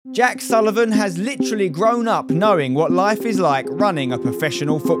Jack Sullivan has literally grown up knowing what life is like running a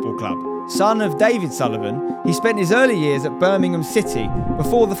professional football club. Son of David Sullivan, he spent his early years at Birmingham City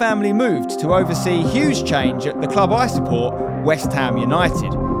before the family moved to oversee huge change at the club I support, West Ham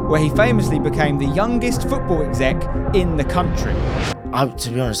United, where he famously became the youngest football exec in the country.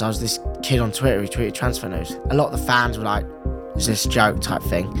 To be honest, I was this kid on Twitter who tweeted transfer news. A lot of the fans were like, is this a joke type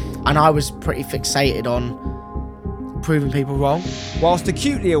thing? And I was pretty fixated on proving people wrong. Whilst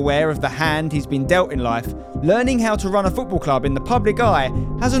acutely aware of the hand he's been dealt in life, learning how to run a football club in the public eye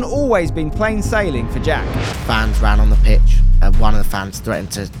hasn't always been plain sailing for Jack. Fans ran on the pitch. One of the fans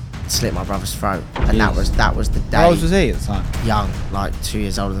threatened to slit my brother's throat, and that was the day. How old was he at the time? Young, like 2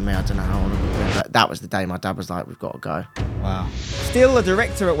 years older than me. I don't know how old he would have been, but that was the day my dad was like, "We've got to go." Wow. Still a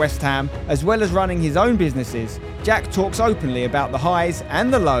director at West Ham, as well as running his own businesses, Jack talks openly about the highs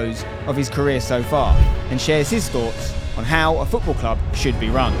and the lows of his career so far, and shares his thoughts on how a football club should be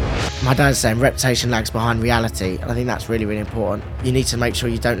run. My dad's saying reputation lags behind reality, and I think that's really, really important. You need to make sure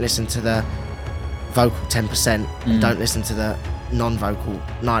you don't listen to the vocal 10% and don't listen to the non-vocal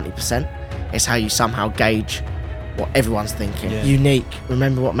 90%. It's how you somehow gauge what everyone's thinking. Yeah. Unique.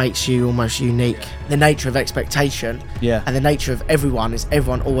 Remember what makes you almost unique. The nature of expectation and the nature of everyone is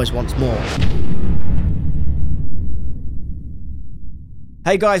everyone always wants more.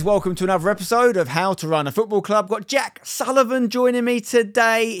 Hey guys, welcome to another episode of How to Run a Football Club. Got Jack Sullivan joining me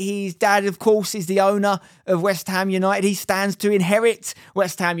today. His dad, of course, is the owner of West Ham United. He stands to inherit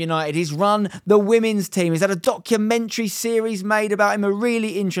West Ham United. He's run the women's team. He's had a documentary series made about him. A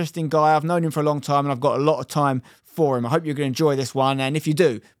really interesting guy. I've known him for a long time and I've got a lot of time for him. I hope you're going to enjoy this one, and if you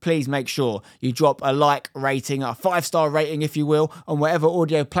do, please make sure you drop a like rating, a 5-star rating if you will, on whatever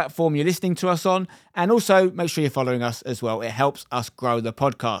audio platform you're listening to us on, and also make sure you're following us as well. It helps us grow the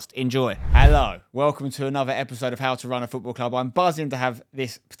podcast. Enjoy. Hello, welcome to another episode of How to Run a Football Club. I'm buzzing to have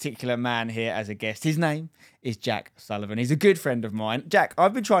this particular man here as a guest. His name is Jack Sullivan. He's a good friend of mine. Jack,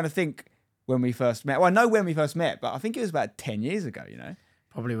 I've been trying to think when we first met. Well, I know when we first met, but I think it was about 10 years ago, you know?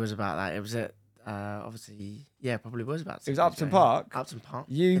 Probably was about that. It was at probably was about. It was Upton Park. Upton Park.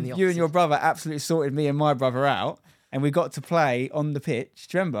 You and your brother absolutely sorted me and my brother out, and we got to play on the pitch.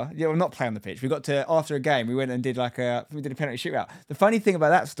 Do you remember? Yeah, well, not play on the pitch. We got to, after a game, we went and did a penalty shootout. The funny thing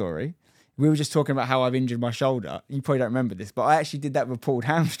about that story, we were just talking about how I've injured my shoulder. You probably don't remember this, but I actually did that with a pulled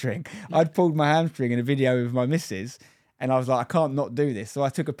hamstring. I'd pulled my hamstring in a video with my missus, and I was like, I can't not do this. So I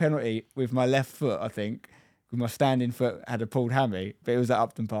took a penalty with my left foot, I think. With my standing foot had a pulled hammy, but it was at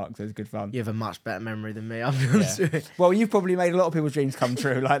Upton Park, so it was good fun. You have a much better memory than me, I'll be honest with you. Well, you've probably made a lot of people's dreams come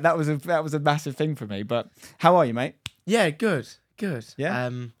true. Like that was a massive thing for me. But how are you, mate? Yeah, good. Yeah.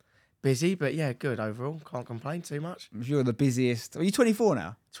 Busy, but yeah, good overall. Can't complain too much. You're the busiest. Are you 24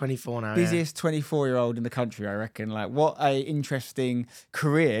 now? 24 now. Busiest 24-year-old in the country, I reckon. Like, what a interesting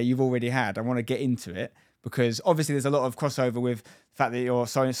career you've already had. I want to get into it, because obviously there's a lot of crossover with the fact that you're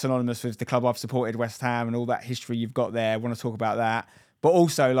so synonymous with the club I've supported, West Ham, and all that history you've got there. I want to talk about that. But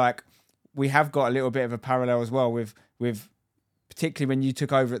also, like, we have got a little bit of a parallel as well with particularly when you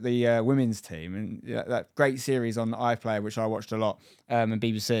took over at the women's team, and that great series on iPlayer, which I watched a lot, and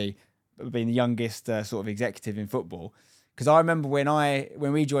BBC, being the youngest sort of executive in football. Because I remember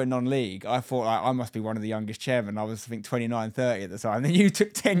when we joined non-league, I thought like, I must be one of the youngest chairmen. I was, I think, 29, 30 at the time. And then you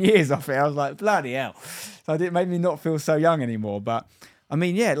took 10 years off it. I was like, bloody hell. So it made me not feel so young anymore. But I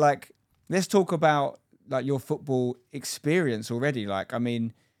mean, yeah, like, let's talk about like your football experience already. Like, I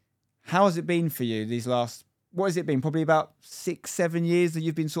mean, how has it been for you these last, what has it been? Probably about 6-7 years that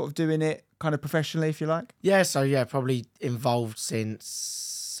you've been sort of doing it kind of professionally, if you like? Yeah, so yeah, probably involved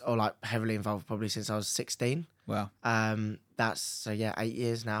since, or like heavily involved probably since I was 16. Wow. That's 8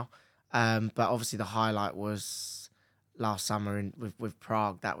 years now. But obviously the highlight was last summer with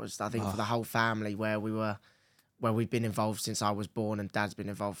Prague. That was, I think, for the whole family, where we've been involved since I was born, and Dad's been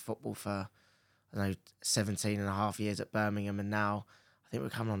involved in football for, 17 and a half years at Birmingham, and now I think we're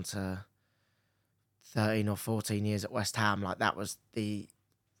coming on to 13 or 14 years at West Ham. Like that was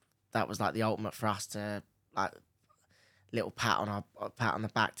like the ultimate for us to like little pat on the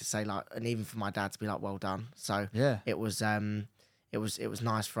back to say like, and even for my dad to be like, well done. So yeah, it was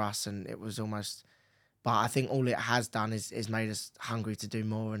nice for us, and it was almost, but I think all it has done is made us hungry to do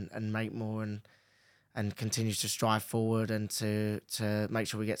more and make more and continues to strive forward and to make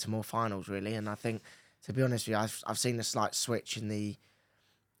sure we get to more finals really. And I think, to be honest with you, I've seen a slight switch in the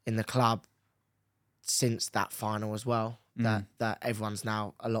club since that final as well. That everyone's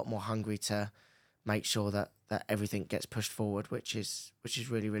now a lot more hungry to make sure that everything gets pushed forward, which is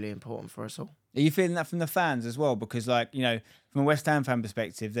really, really important for us all. Are you feeling that from the fans as well? Because, like, you know, from a West Ham fan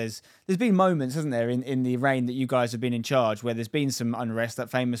perspective, there's been moments, hasn't there, in the reign that you guys have been in charge, where there's been some unrest. That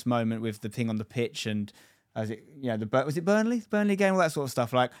famous moment with the thing on the pitch, and was it Burnley game, all that sort of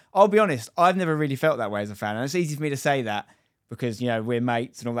stuff. Like, I'll be honest, I've never really felt that way as a fan, and it's easy for me to say that because, you know, we're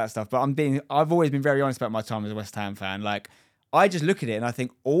mates and all that stuff. But I've always been very honest about my time as a West Ham fan. Like, I just look at it and I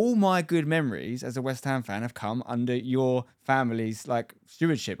think all my good memories as a West Ham fan have come under your family's like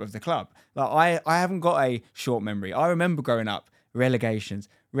stewardship of the club. Like I haven't got a short memory. I remember growing up, relegations.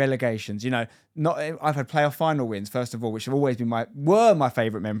 You know, I've had playoff final wins first of all, which have always been were my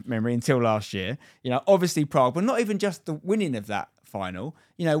favourite memory until last year. You know, obviously Prague, but not even just the winning of that final.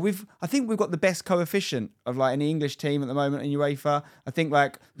 You know, I think we've got the best coefficient of like any English team at the moment in UEFA. I think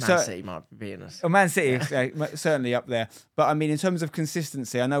like Man City might be beating us. Oh, Man City certainly up there. But I mean, in terms of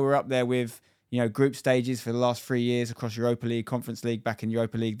consistency, I know we're up there with, you know, group stages for the last 3 years across Europa League, Conference League, back in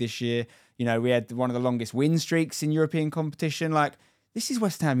Europa League this year. You know, we had one of the longest win streaks in European competition. Like, this is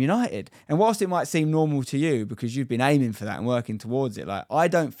West Ham United. And whilst it might seem normal to you because you've been aiming for that and working towards it, like, I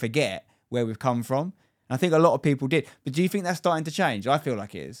don't forget where we've come from. And I think a lot of people did. But do you think that's starting to change? I feel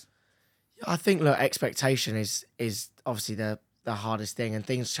like it is. I think, look, expectation is obviously the hardest thing, and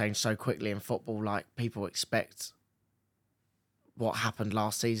things change so quickly in football. Like, people expect what happened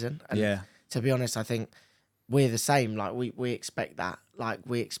last season. And to be honest, I think we're the same. Like, we expect that. Like,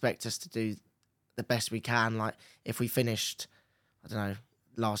 we expect us to do the best we can. Like, if we finished, I don't know,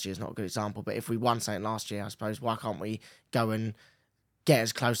 last year's not a good example, but if we won something last year, I suppose, why can't we go and get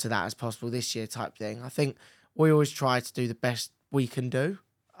as close to that as possible this year type thing? I think we always try to do the best we can do.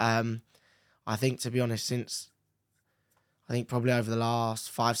 I think, to be honest, I think probably over the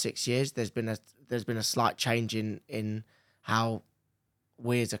last 5-6 years, there's been a slight change in how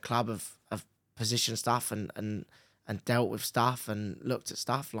we as a club have positioned stuff and dealt with stuff and looked at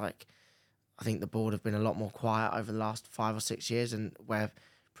stuff. Like, I think the board have been a lot more quiet over the last 5 or 6 years, and where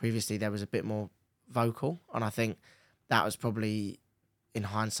previously there was a bit more vocal. And I think that was probably, in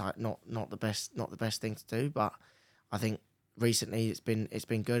hindsight, not the best thing to do. But I think recently it's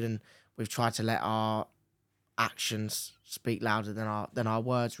been good, and we've tried to let our actions speak louder than our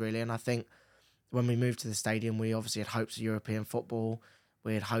words, really. And I think when we moved to the stadium, we obviously had hopes of European football.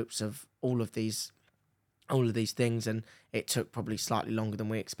 We had hopes of all of these things, and it took probably slightly longer than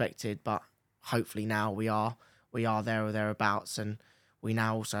we expected. But hopefully now we are there or thereabouts, and we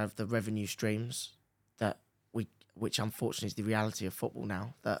now also have the revenue streams which unfortunately is the reality of football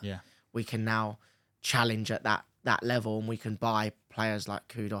now, that we can now challenge at that level, and we can buy players like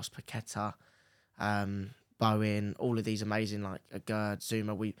Kudos, Paqueta, Bowen, all of these amazing, like Gerd,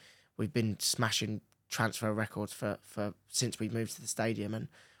 Zuma. We've been smashing transfer records for since we moved to the stadium, and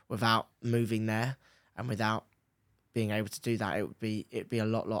without moving there and without being able to do that, it'd be a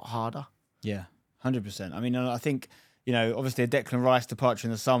lot harder. Yeah, 100%. I mean, I think, you know, obviously a Declan Rice departure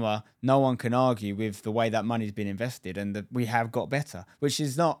in the summer, no one can argue with the way that money's been invested, and that we have got better, which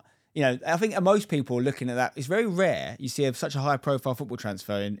is not, you know, I think most people looking at that, it's very rare you see such a high profile football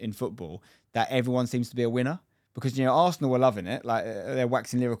transfer in football that everyone seems to be a winner. Because, you know, Arsenal were loving it. Like, they're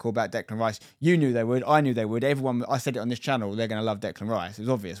waxing lyrical about Declan Rice. You knew they would. I knew they would. Everyone, I said it on this channel, they're going to love Declan Rice. It was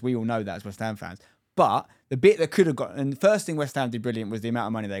obvious. We all know that as West Ham fans. But the bit that could have got, and the first thing West Ham did brilliant was the amount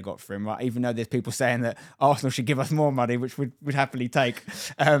of money they got for him, right? Even though there's people saying that Arsenal should give us more money, which we'd happily take.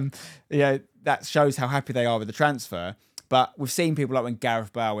 You know, that shows how happy they are with the transfer. But we've seen people like when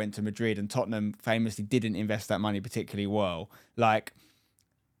Gareth Bale went to Madrid, and Tottenham famously didn't invest that money particularly well. Like,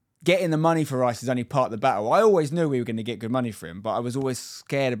 getting the money for Rice is only part of the battle. I always knew we were going to get good money for him, but I was always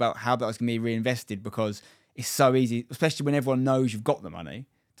scared about how that was going to be reinvested, because it's so easy, especially when everyone knows you've got the money,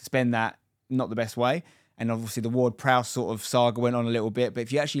 to spend that not the best way. And obviously the Ward-Prowse sort of saga went on a little bit, but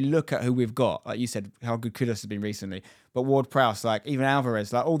if you actually look at who we've got, like you said, how good Kudos has been recently, but Ward-Prowse, like even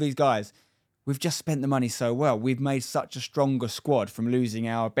Alvarez, like all these guys, we've just spent the money so well. We've made such a stronger squad from losing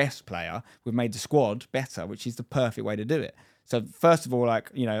our best player. We've made the squad better, which is the perfect way to do it. So first of all,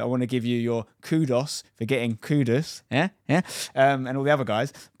 like, you know, I want to give you your kudos for getting Kudos, and all the other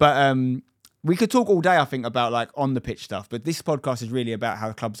guys. But we could talk all day, I think, about like on the pitch stuff. But this podcast is really about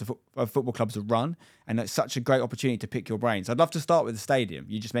how football clubs are run, and it's such a great opportunity to pick your brains. I'd love to start with the stadium.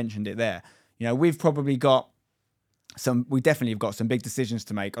 You just mentioned it there. You know, we've probably got we definitely have got some big decisions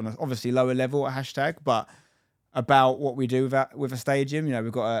to make on a obviously lower level at hashtag, but about what we do with a stadium. You know,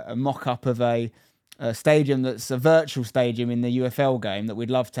 we've got a mock-up of a stadium that's a virtual stadium in the UFL game that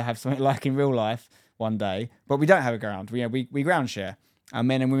we'd love to have something like in real life one day, but we don't have a ground. We ground share. Our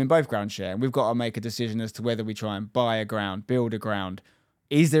men and women both ground share, and we've got to make a decision as to whether we try and buy a ground, build a ground.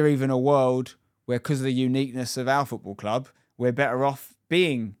 Is there even a world where because of the uniqueness of our football club, we're better off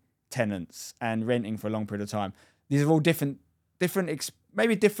being tenants and renting for a long period of time. These are all different questions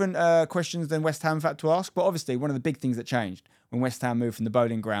than West Ham have had to ask. But obviously, one of the big things that changed when West Ham moved from the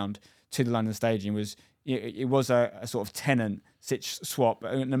Bowling Ground to the London Stadium was it was a sort of tenant swap,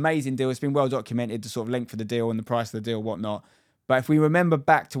 an amazing deal. It's been well documented, the sort of length of the deal and the price of the deal, whatnot. But if we remember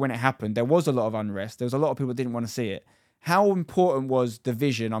back to when it happened, there was a lot of unrest. There was a lot of people that didn't want to see it. How important was the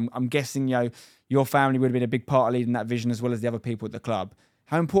vision? I'm guessing, your family would have been a big part of leading that vision as well as the other people at the club.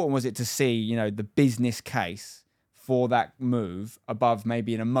 How important was it to see, the business case for that move above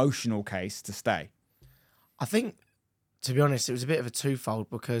maybe an emotional case to stay? I think, to be honest, it was a bit of a twofold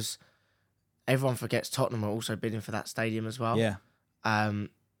because everyone forgets Tottenham are also bidding for that stadium as well. Yeah. And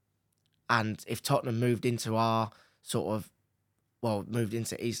if Tottenham moved into moved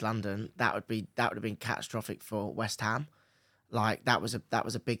into East London, that would have been catastrophic for West Ham. Like that was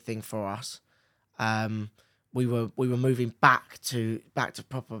a big thing for us. We were moving back to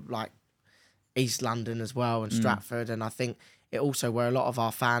proper like East London as well and Stratford, and I think it also where a lot of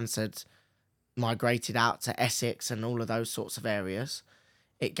our fans had migrated out to Essex and all of those sorts of areas.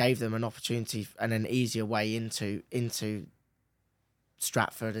 It gave them an opportunity and an easier way into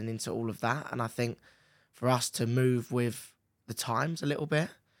Stratford and into all of that. And I think for us to move with the times a little bit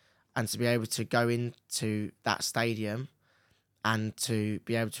and to be able to go into that stadium and to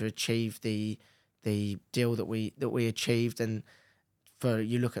be able to achieve the deal that we achieved. And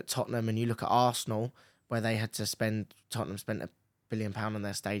you look at Tottenham and you look at Arsenal, where Tottenham spent £1 billion on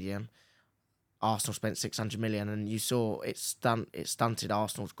their stadium. Arsenal spent 600 million, and you saw it stunted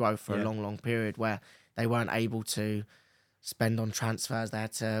Arsenal's growth for a long period where they weren't able to spend on transfers. They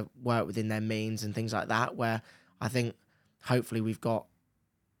had to work within their means and things like that, where I think hopefully we've got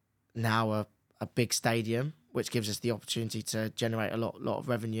now a big stadium, which gives us the opportunity to generate a lot of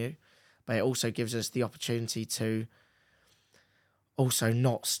revenue, but it also gives us the opportunity to also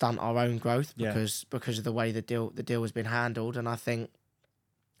not stunt our own growth because of the way the deal has been handled. And I think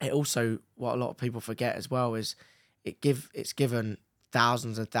it also, what a lot of people forget as well is it's given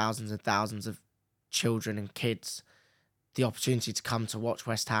thousands and thousands and thousands of children and kids the opportunity to come to watch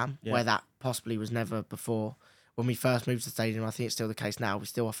West Ham, where that possibly was never before. When we first moved to the stadium, I think it's still the case now, we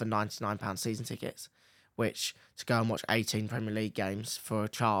still offer £99 season tickets, which to go and watch 18 Premier League games for a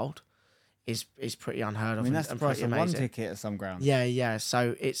child is pretty unheard of. I mean, that's the price of one ticket at some grounds. Yeah.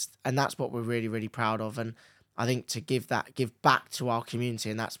 So that's what we're really, really proud of. And I think to give back to our community,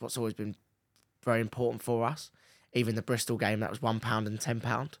 and that's what's always been very important for us. Even the Bristol game, that was £1 and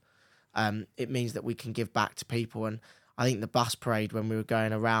 £10. It means that we can give back to people. And I think the bus parade, when we were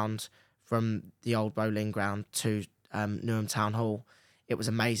going around from the old Bowling Ground to Newham Town Hall, it was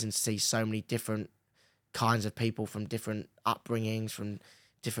amazing to see so many different kinds of people from different upbringings, from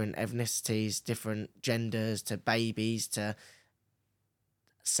different ethnicities, different genders, to babies, to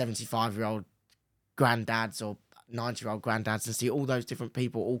 75-year-old granddads or 90-year-old granddads, and see all those different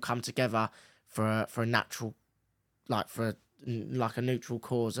people all come together for a natural, a neutral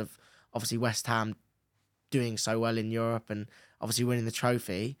cause of obviously West Ham doing so well in Europe and obviously winning the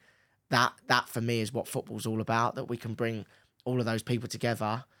trophy. That for me is what football's all about, that we can bring all of those people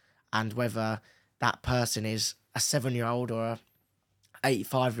together, and whether that person is a 7-year-old or a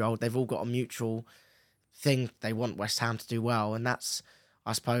 85-year-old, they've all got a mutual thing. They want West Ham to do well, and that's,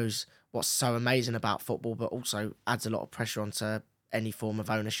 I suppose, what's so amazing about football, but also adds a lot of pressure onto any form of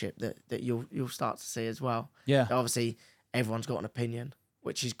ownership that you'll start to see as well. Yeah. Obviously, everyone's got an opinion,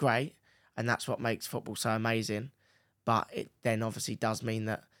 which is great, and that's what makes football so amazing. But it then obviously does mean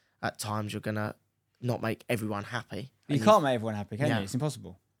that at times you're gonna not make everyone happy. You can't make everyone happy, can you? It's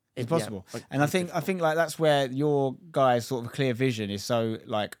impossible. It's impossible. And I think like that's where your guys' sort of clear vision is so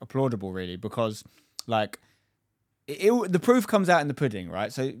like applaudable, really, because like the proof comes out in the pudding,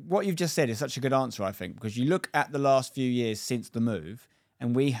 right? So what you've just said is such a good answer, I think, because you look at the last few years since the move,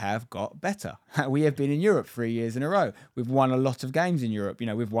 and we have got better. We have been in Europe 3 years in a row. We've won a lot of games in Europe.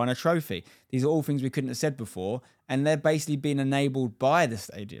 We've won a trophy. These are all things we couldn't have said before, and they're basically being enabled by the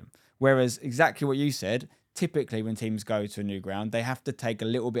stadium. Whereas exactly what you said, typically when teams go to a new ground, they have to take a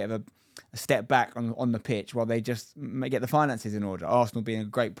little bit of a step back on the pitch while they just get the finances in order. Arsenal being a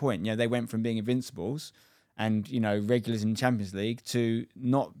great point. They went from being invincibles and, regulars in the Champions League to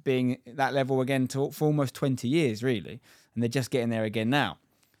not being at that level again for almost 20 years, really. And they're just getting there again now.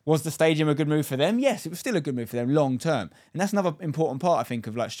 Was the stadium a good move for them? Yes, it was still a good move for them long term. And that's another important part, I think,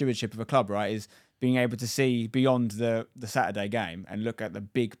 of like stewardship of a club, right? Is being able to see beyond the Saturday game and look at the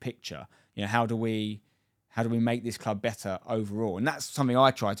big picture. How do we make this club better overall? And that's something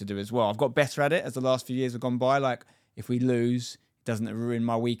I try to do as well. I've got better at it as the last few years have gone by. Like if we lose, It doesn't ruin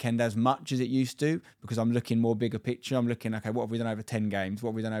my weekend as much as it used to because I'm looking more bigger picture. I'm looking, okay, what have we done over 10 games? What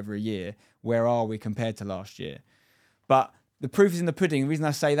have we done over a year? Where are we compared to last year? But the proof is in the pudding. The reason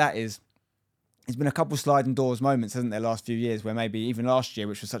I say that is there's been a couple sliding doors moments, hasn't there, last few years where maybe even last year,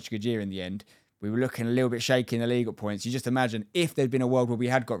 which was such a good year in the end, we were looking a little bit shaky in the league at points. You just imagine if there'd been a world where we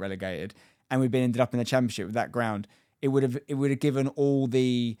had got relegated and we'd been ended up in the Championship with that ground, it would have given all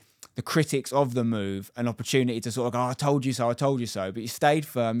the critics of the move an opportunity to sort of go, I told you so, I told you so. But you stayed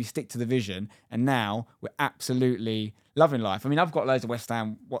firm, you stick to the vision, and now we're absolutely loving life. I mean, I've got loads of West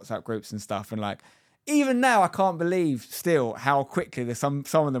Ham WhatsApp groups and stuff, and like, even now I can't believe still how quickly some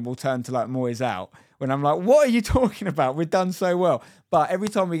of them will turn to like Moyes out when I'm like, what are you talking about? We've done so well. But every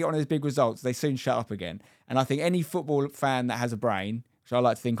time we get one of those big results, they soon shut up again. And I think any football fan that has a brain, which I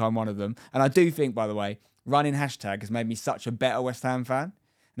like to think I'm one of them, and I do think, by the way, running hashtag has made me such a better West Ham fan.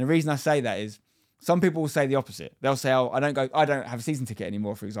 And the reason I say that is some people will say the opposite. They'll say, oh, I don't have a season ticket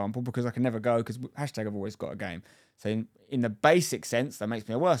anymore, for example, because I can never go because hashtag I've always got a game. So in the basic sense, that makes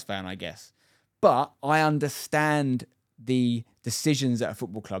me a worse fan, I guess. But I understand the decisions at a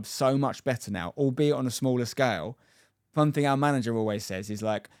football club so much better now, albeit on a smaller scale. One thing our manager always says is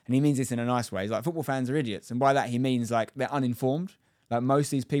like, and he means this in a nice way, he's like, football fans are idiots. And by that, he means like they're uninformed. Like most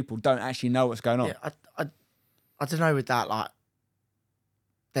of these people don't actually know what's going on. Yeah, I don't know with that, like,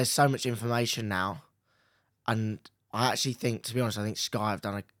 there's so much information now. And I actually think, to be honest, I think Sky have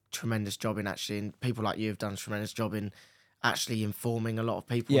done a tremendous job in actually, and people like you have done a tremendous job in actually informing a lot of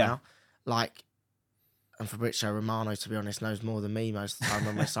people now. Like, and Fabrizio Romano, to be honest, knows more than me most of the time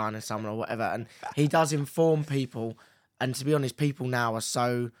when we're signing someone or whatever. And he does inform people. And to be honest, people now are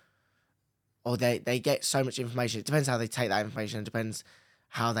so, or they get so much information. It depends how they take that information. It depends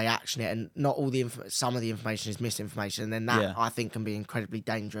how they action it. And not all the some of the information is misinformation. And then that, I think, can be incredibly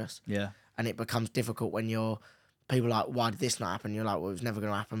dangerous. Yeah. And it becomes difficult when people are like, why did this not happen? You're like, well, it was never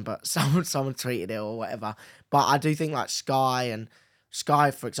going to happen, but someone tweeted it or whatever. But I do think like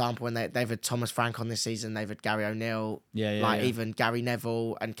Sky, for example, when they've had Thomas Frank on this season, they've had Gary O'Neill, even Gary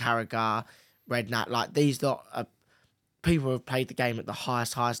Neville and Carragher, Redknapp, like these lot are people who have played the game at the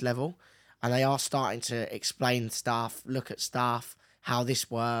highest level, and they are starting to explain stuff, look at stuff, how this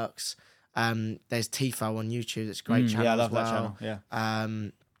works. There's Tifo on YouTube, that's a great channel. Yeah, I love as well. that channel. Yeah.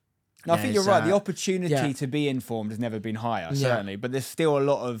 No, I think you're right. The opportunity to be informed has never been higher, certainly, but there's still a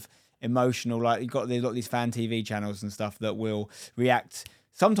lot of emotional, like there's a lot of these fan TV channels and stuff that will react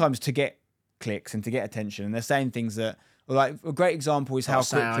sometimes to get clicks and to get attention, and they're saying things that, like, a great example is how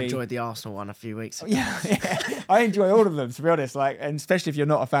quickly I enjoyed the Arsenal one a few weeks ago. Yeah. I enjoy all of them, to be honest. Like, and especially if you're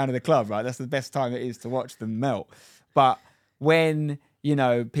not a fan of the club, right? That's the best time it is to watch them melt. But when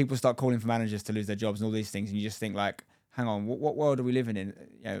people start calling for managers to lose their jobs and all these things, and you just think like, hang on, what world are we living in?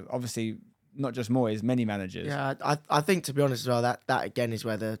 Obviously not just Moyes, many managers. Yeah, I think, to be honest as well, that again is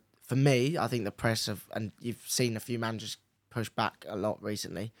where for me, I think the press and you've seen a few managers push back a lot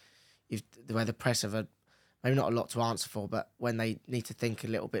recently. Where the press have maybe not a lot to answer for, but when they need to think a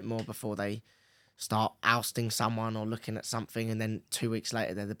little bit more before they start ousting someone or looking at something, and then 2 weeks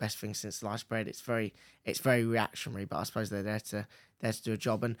later they're the best thing since sliced bread. It's very reactionary, but I suppose they're there to do a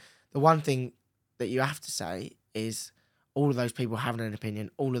job. And the one thing that you have to say is all of those people having an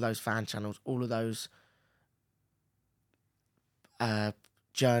opinion, all of those fan channels, all of those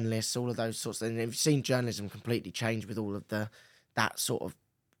journalists, all of those sorts of things. You've seen journalism completely change with all of that sort of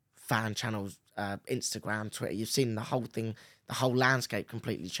fan channels, Instagram, Twitter. You've seen the whole thing, the whole landscape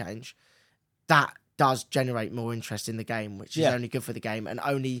completely change. That does generate more interest in the game, which is only good for the game and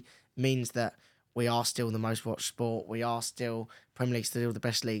only means that we are still the most watched sport. We are still, Premier League still the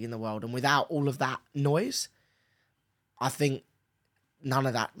best league in the world. And without all of that noise, I think none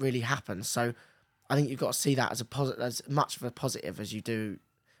of that really happens. So I think you've got to see that as as much of a positive as you do.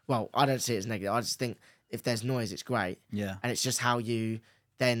 Well, I don't see it as negative. I just think if there's noise, it's great. Yeah. And it's just how you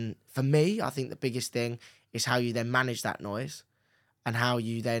then, for me, I think the biggest thing is how you then manage that noise and how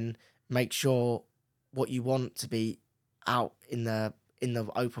you then make sure what you want to be out in the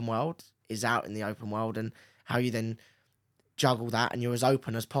open world is out in the open world, and how you then juggle that, and you're as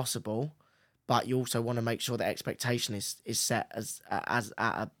open as possible, but you also want to make sure that expectation is set as at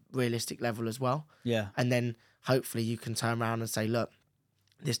a realistic level as well. Yeah. And then hopefully you can turn around and say, look,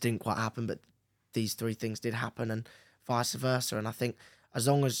 this didn't quite happen, but these three things did happen, and vice versa. And I think as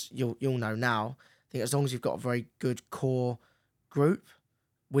long as you'll know now, I think as long as you've got a very good core group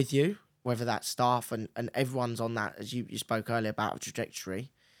with you, whether that's staff and everyone's on that, as you spoke earlier about a trajectory,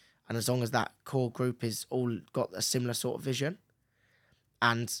 and as long as that core group is all got a similar sort of vision,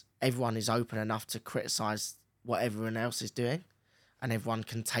 and everyone is open enough to criticise what everyone else is doing, and everyone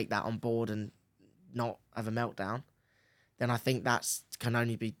can take that on board and not have a meltdown, then I think that's can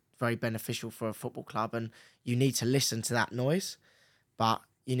only be very beneficial for a football club. And you need to listen to that noise, but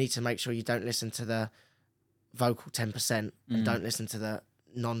you need to make sure you don't listen to the vocal 10% and don't listen to the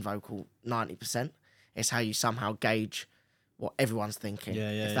non-vocal 90%. It's how you somehow gauge what everyone's thinking,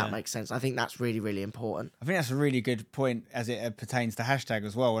 if that makes sense. I think that's really, really important. I think that's a really good point as it pertains to hashtag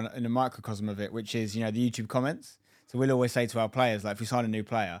as well, and in the microcosm of it, which is, the YouTube comments. So we'll always say to our players, like if we sign a new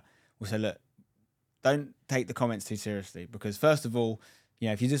player, we'll say, look, don't take the comments too seriously, because first of all,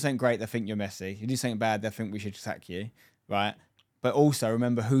 if you do something great, they think you're Messi. If you do something bad, they think we should sack you, right? But also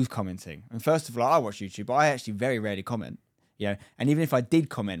remember who's commenting. And first of all, I watch YouTube, but I actually very rarely comment. And even if I did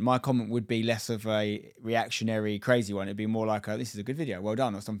comment, my comment would be less of a reactionary, crazy one. It'd be more like, this is a good video, well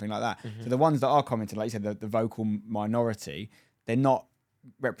done, or something like that. So the ones that are commenting, like you said, the vocal minority, they're not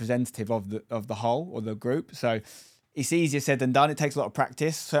representative of the whole or the group. So it's easier said than done. It takes a lot of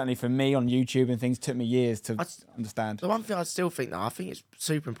practice. Certainly for me on YouTube and things, it took me years to understand. The one thing I still think, though, I think it's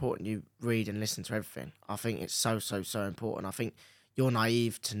super important you read and listen to everything. I think it's so, so, so important. I think you're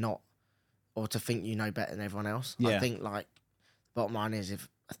naive to not, or to think you know better than everyone else. I think, bottom line is, if,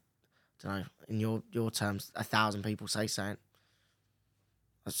 I don't know, in your terms, 1,000 people say something,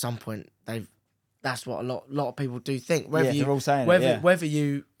 at some point, that's what a lot of people do think. Whether they're all saying whether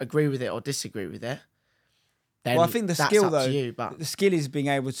you agree with it or disagree with it, then I think the that's skill, up though, to you, but the skill is being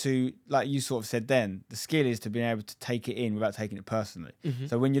able to, like you sort of said then, the skill is to be able to take it in without taking it personally.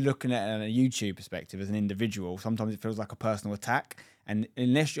 So when you're looking at it on a YouTube perspective as an individual, sometimes it feels like a personal attack. And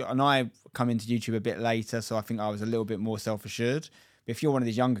and I come into YouTube a bit later, so I think I was a little bit more self-assured. But if you're one of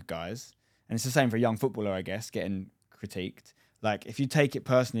these younger guys, and it's the same for a young footballer, I guess, getting critiqued, like if you take it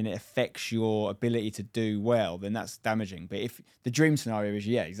personally and it affects your ability to do well, then that's damaging. But if the dream scenario is,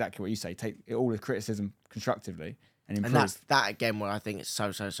 exactly what you say, take all the criticism constructively and improve. And that's that again where I think it's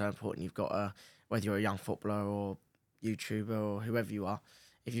so, so, so important. You've got whether you're a young footballer or YouTuber or whoever you are,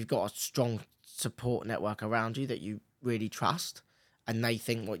 if you've got a strong support network around you that you really trust and they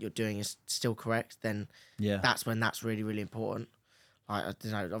think what you're doing is still correct, then that's when that's really, really important. Like, I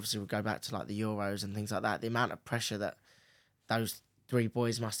don't know, obviously we'll go back to like the Euros and things like that. The amount of pressure that those three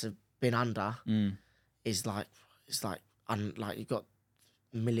boys must have been under is like, it's like you've got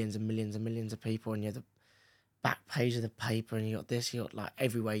millions and millions and millions of people and you're the back page of the paper and you got this, you got like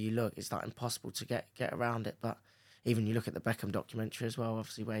everywhere you look, it's like impossible to get around it. But even you look at the Beckham documentary as well,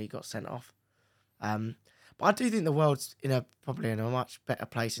 obviously where he got sent off. But I do think the world's probably in a much better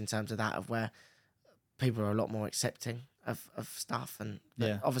place in terms of that, of where people are a lot more accepting of stuff. And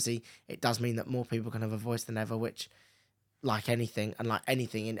obviously it does mean that more people can have a voice than ever, which like anything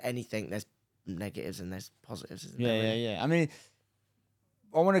in anything, there's negatives and there's positives. Isn't there, really? I mean,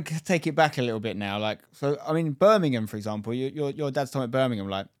 I want to take it back a little bit now. Like, so, I mean, Birmingham, for example, your dad's time at Birmingham,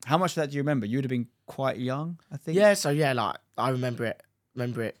 like, how much of that do you remember? You would have been quite young, I think. Yeah, so like I remember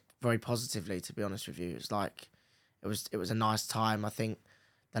it very positively, to be honest with you. It's like it was a nice time. I think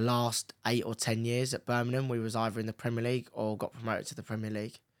the last 8 or 10 years at Birmingham, we was either in the Premier League or got promoted to the Premier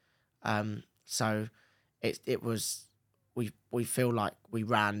League. So it was we feel like we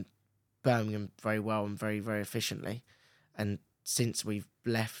ran Birmingham very well and very, very efficiently. And since we've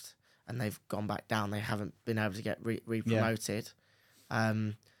left and they've gone back down, they haven't been able to get re-promoted.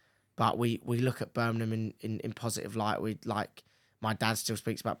 But we look at Birmingham in positive light. We like, my dad still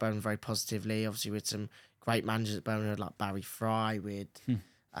speaks about Birmingham very positively. Obviously, with some great managers at Birmingham like Barry Fry, with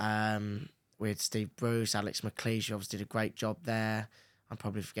Steve Bruce, Alex McLeish, who obviously did a great job there. I'm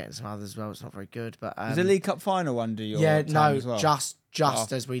probably forgetting some others as well. It's not very good, but was the League Cup final under your time as well?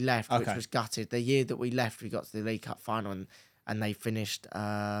 just as we left, which was gutted. The year that we left, we got to the League Cup final and they finished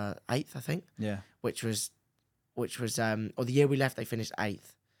 8th, I think. Yeah, which was or the year we left, they finished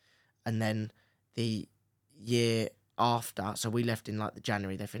 8th, and then the year after, so we left in like the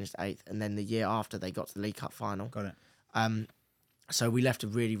January, they finished 8th, and then the year after they got to the League Cup final. Got it. So we left a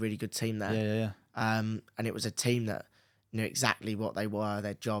really, really good team there. Yeah. And it was a team that knew exactly what they were,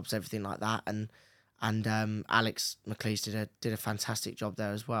 their jobs, everything like that. And Alex McLeish did a fantastic job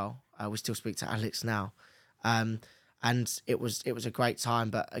there as well. We still speak to Alex now. And it was a great time,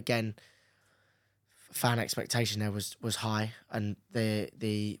 but again, fan expectation there was high, and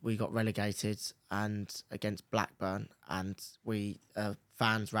we got relegated and against Blackburn, and we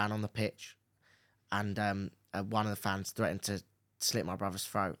fans ran on the pitch, and one of the fans threatened to slit my brother's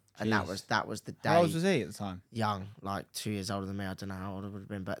throat. Jeez. And that was the day. How old was he at the time? Young, like 2 years older than me. I don't know how old I would have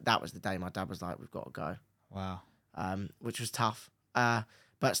been, but that was the day my dad was like, "We've got to go." Wow. Which was tough,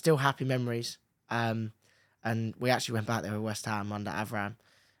 but still happy memories. And we actually went back there with West Ham under Avram,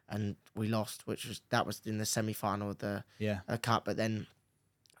 and we lost, that was in the semi-final of the cup. But then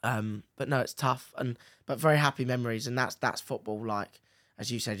But no, it's tough, but very happy memories, and that's football. Like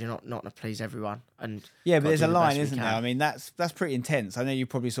as you said, you're not going to please everyone, and Yeah, but there's a line, isn't isn't there? I mean, that's pretty intense. I know you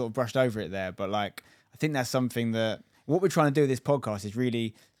probably sort of brushed over it there, but like, I think that's something that what we're trying to do with this podcast is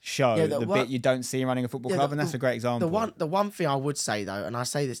really show the bit you don't see in running a football club, and that's a great example. The one thing I would say though, and I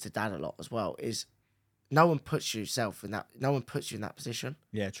say this to Dad a lot as well, is no one puts you in that position.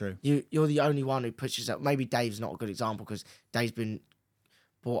 Yeah, true. You're the only one who puts yourself. Maybe Dave's not a good example because Dave's been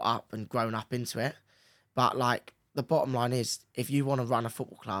brought up and grown up into it, but like the bottom line is, if you want to run a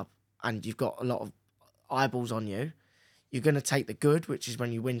football club and you've got a lot of eyeballs on you, you're going to take the good, which is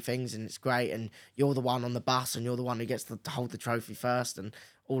when you win things and it's great and you're the one on the bus and you're the one who gets to hold the trophy first and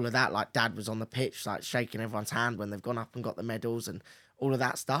all of that. Like Dad was on the pitch, like shaking everyone's hand when they've gone up and got the medals and all of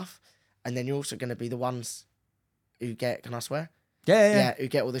that stuff. And then you're also going to be the ones who get, can I swear? Yeah, who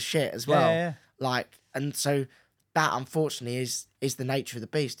get all the shit as well. Yeah. Like, and so that unfortunately is the nature of the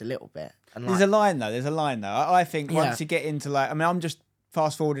beast a little bit. And there's a line though. I think once you get into like, I mean, I'm just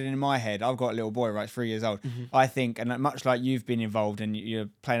fast forwarding in my head. I've got a little boy, right, 3 years old. Mm-hmm. I think, and much like you've been involved and you're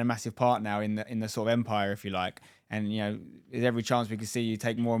playing a massive part now in the sort of empire, if you like. And you know, there's every chance we can see you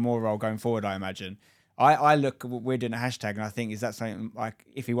take more and more role going forward, I imagine. I look at what we're doing a hashtag and I think, is that something like,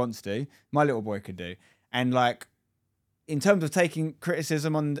 if he wants to, my little boy could do. And like, in terms of taking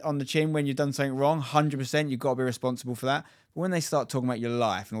criticism on the chin when you've done something wrong, 100%, you've got to be responsible for that. But when they start talking about your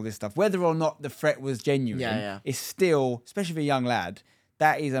life and all this stuff, whether or not the threat was genuine, it's still, especially for a young lad,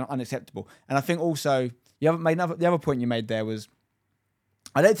 that is unacceptable. And I think also, the other point you made there was,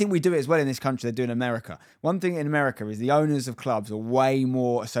 I don't think we do it as well in this country they do in America. One thing in America is the owners of clubs are way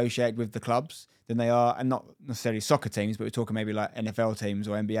more associated with the clubs than they are, and not necessarily soccer teams, but we're talking maybe like NFL teams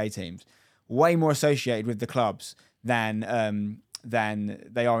or NBA teams, way more associated with the clubs than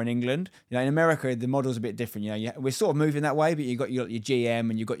they are in England. You know, in America, the model's a bit different. You know, we're sort of moving that way, but you got your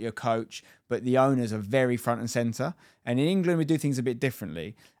GM and you got your coach, but the owners are very front and center. And in England, we do things a bit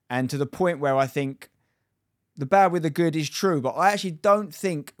differently. And to the point where I think the bad with the good is true, but I actually don't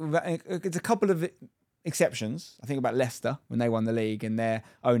think it's a couple of exceptions. I think about Leicester when they won the league and their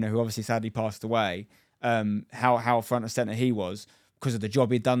owner, who obviously sadly passed away, how front and center he was because of the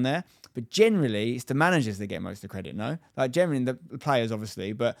job he'd done there. But generally, it's the managers that get most of the credit, no? Like generally the players,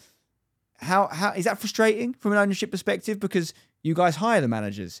 obviously. But how is that frustrating from an ownership perspective? Because you guys hire the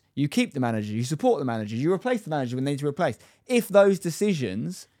managers, you keep the managers, you support the managers, you replace the manager when they need to replace. If those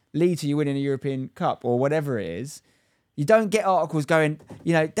decisions lead to you winning a European Cup or whatever it is, you don't get articles going,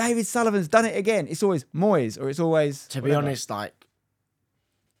 you know, David Sullivan's done it again. It's always Moyes or it's always... To be honest, like,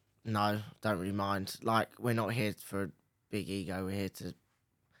 no, don't really mind. Like, we're not here for a big ego. We're here to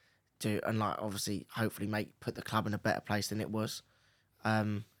do, and like, obviously, hopefully put the club in a better place than it was.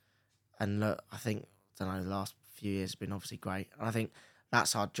 And look, I think, I don't know, the last few years have been obviously great. And I think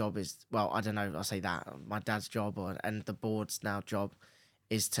that's our job is, well, I don't know, I say that, my dad's job and the board's now job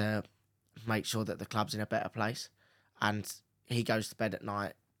is to make sure that the club's in a better place. And he goes to bed at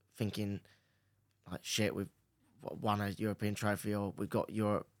night thinking, like, shit, we've won a European trophy or we've got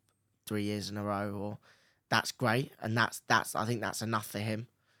Europe 3 years in a row, or that's great. And that's I think that's enough for him.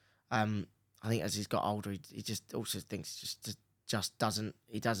 I think as he's got older, he just also thinks just doesn't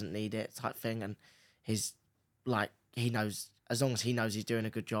need it type thing. And he's like, he knows, as long as he knows he's doing a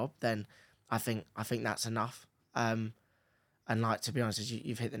good job, then I think that's enough. And like, to be honest,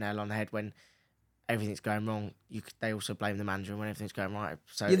 you've hit the nail on the head. When everything's going wrong, they also blame the manager, and when everything's going right,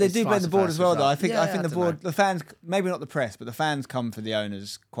 so yeah, they do blame the board as well. Though I think the board, know. the fans, maybe not the press, but the fans come for the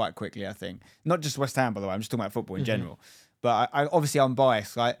owners quite quickly. I think not just West Ham, by the way. I'm just talking about football in general. But I obviously I'm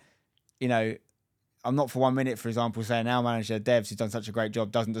biased. Like, you know, I'm not for 1 minute, for example, saying our manager Devs, who's done such a great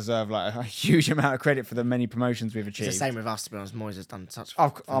job, doesn't deserve like a huge amount of credit for the many promotions we've achieved. It's the same with us, to be honest. Moyes has done such a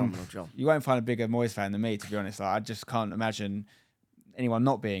phenomenal job. You won't find a bigger Moyes fan than me, to be honest. Like, I just can't imagine anyone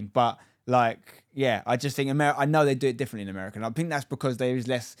not being. But like, yeah, I just think I know they do it differently in America. And I think that's because there is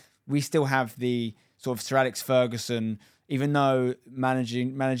less. We still have the sort of Sir Alex Ferguson, even though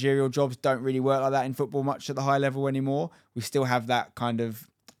managerial jobs don't really work like that in football much at the high level anymore. We still have that kind of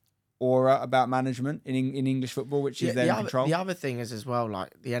aura about management in English football, which is their control. The other thing is as well,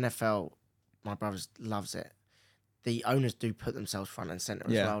 like the NFL, my brother loves it. The owners do put themselves front and center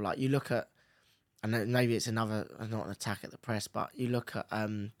as well. Like you look at, and maybe it's not an attack at the press, but you look at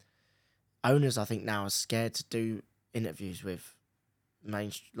owners. I think now are scared to do interviews with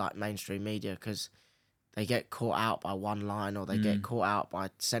mainstream media because they get caught out by one line or they get caught out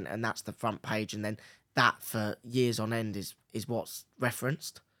by center, and that's the front page, and then that for years on end is what's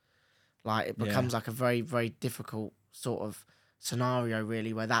referenced. Like, it becomes like a very, very difficult sort of scenario,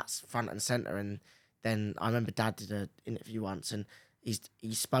 really, where that's front and center. And then I remember Dad did an interview once, and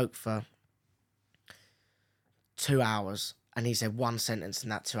he spoke for 2 hours. And he said one sentence in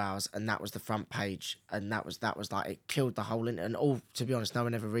that 2 hours, and that was the front page, and that was like it killed the whole interview. And all, to be honest, no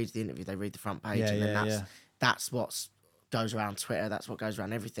one ever reads the interview; they read the front page, and then that's what goes around Twitter. That's what goes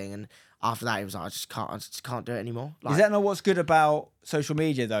around everything. And after that, he was like, I just can't do it anymore. Like, is that not what's good about social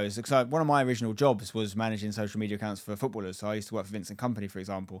media though? Is because one of my original jobs was managing social media accounts for footballers. So I used to work for Vincent Company, for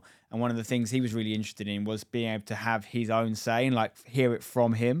example, and one of the things he was really interested in was being able to have his own say and like hear it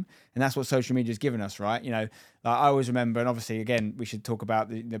from him. And that's what social media has given us, right? You know, like I always remember, and obviously again, we should talk about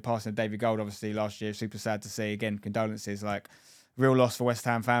the passing of David Gold. Obviously last year, super sad to see. Again, condolences, like real loss for West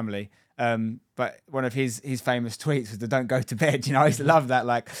Ham family. But one of his famous tweets was the "don't go to bed." You know, I used to love that.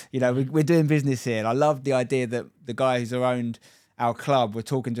 Like, you know, we're doing business here. And I loved the idea that the guys who owned our club were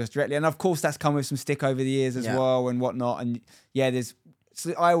talking to us directly. And of course, that's come with some stick over the years as well and whatnot. And yeah,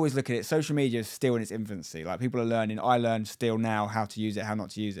 so I always look at it. Social media is still in its infancy. Like people are learning. I learn still now how to use it, how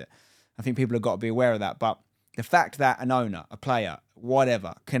not to use it. I think people have got to be aware of that. But the fact that an owner, a player,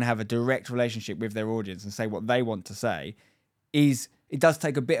 whatever, can have a direct relationship with their audience and say what they want to say it does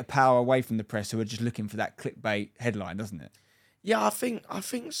take a bit of power away from the press who are just looking for that clickbait headline, doesn't it? Yeah, I think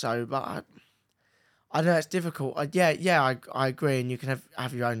so, but I know it's difficult. I agree, and you can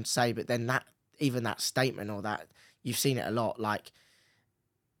have your own say, but then that statement or that, you've seen it a lot. Like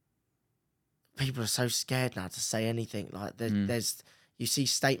people are so scared now to say anything. Like there's you see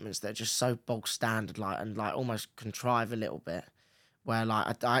statements that are just so bog standard, like and like almost contrive a little bit. Where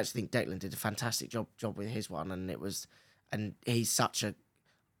like I actually think Declan did a fantastic job with his one, and he's such a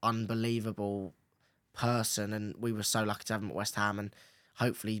unbelievable person, and we were so lucky to have him at West Ham, and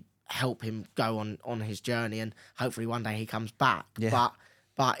hopefully help him go on his journey, and hopefully one day he comes back. Yeah.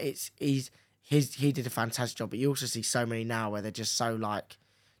 But he did a fantastic job. But you also see so many now where they're just so like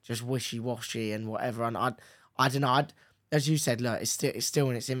just wishy washy and whatever. And I don't know. As you said, look, it's still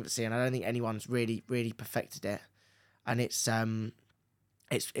in its infancy, and I don't think anyone's really perfected it. And it's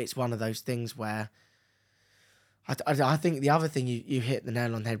one of those things where I think the other thing you hit the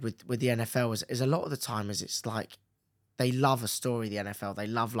nail on the head with the NFL is a lot of the time is it's like they love a story, the NFL. They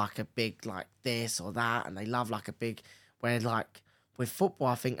love like a big like this or that, and they love like a big, where like with football,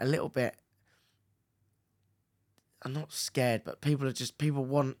 I think a little bit, I'm not scared, but people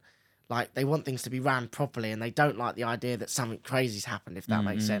want like, they want things to be ran properly, and they don't like the idea that something crazy's happened, if that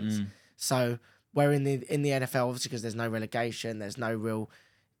makes sense. So where in the NFL, obviously because there's no relegation, there's no real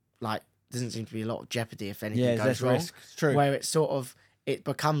like, doesn't seem to be a lot of jeopardy if anything goes wrong. Risk. It's true. Where it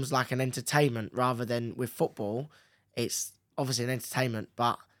becomes like an entertainment rather than with football. It's obviously an entertainment,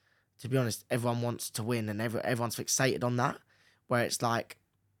 but to be honest, everyone wants to win, and everyone's fixated on that. Where it's like,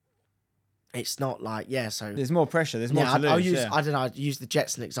 it's not like so there's more pressure. There's more to lose. I'd use the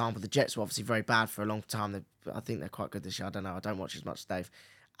Jets as an example. The Jets were obviously very bad for a long time. I think they're quite good this year. I don't know. I don't watch as much as Dave,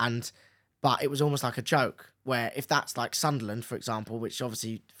 but it was almost like a joke, where if that's like Sunderland, for example, which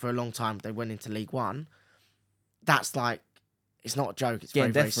obviously for a long time they went into League One, that's like, it's not a joke. It's very,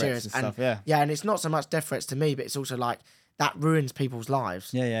 very serious. And and it's not so much death threats to me, but it's also like, that ruins people's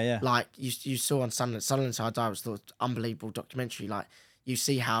lives. Yeah. Like you saw on Sunderland Side Die, was thought unbelievable documentary. Like you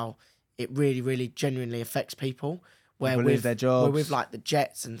see how it really, really genuinely affects people. Where people lose their jobs. Where with like the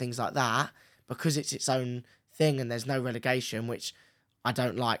Jets and things like that, because it's its own thing and there's no relegation, which I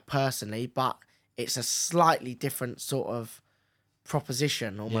don't like personally, but it's a slightly different sort of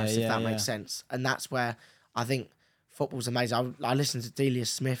proposition almost, if that makes sense. And that's where I think football's amazing. I listened to Delia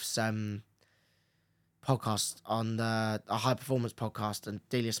Smith's podcast on a high performance podcast, and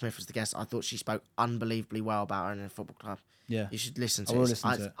Delia Smith was the guest. I thought she spoke unbelievably well about her in a football club. Yeah. You should listen to I will it.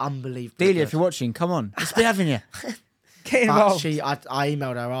 listen to it. It's unbelievable. Delia, if you're watching, come on. Let's be having you. Get involved. I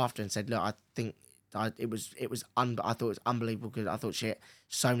emailed her after and said, look, I think I thought it was unbelievable good. I thought she hit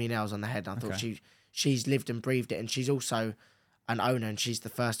so many nails on the head. I thought she's lived and breathed it, and she's also an owner, and she's the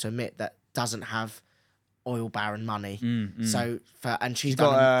first to admit that doesn't have oil baron money. So she's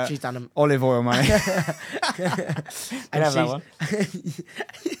done olive oil money.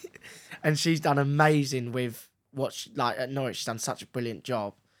 And she's done amazing with at Norwich. She's done such a brilliant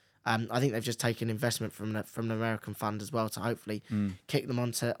job. I think they've just taken investment from an American fund as well to hopefully kick them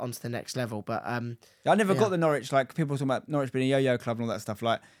onto the next level. But I never got the Norwich, like people talking about Norwich being a yo-yo club and all that stuff.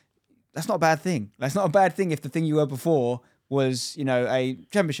 Like, that's not a bad thing. That's not a bad thing if the thing you were before was, a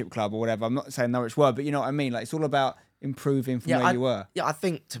championship club or whatever. I'm not saying Norwich were, but you know what I mean? Like, it's all about improving from where you were. Yeah, I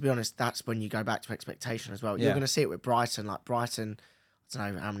think, to be honest, that's when you go back to expectation as well. You're going to see it with Brighton. Like, Brighton, I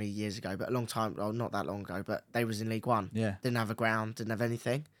don't know how many years ago, but a long time, well, not that long ago, but they was in League One. Yeah. Didn't have a ground, didn't have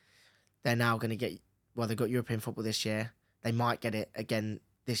anything. They're now going to they got European football this year. They might get it again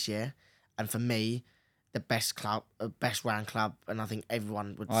this year. And for me, the best club, best ran club, and I think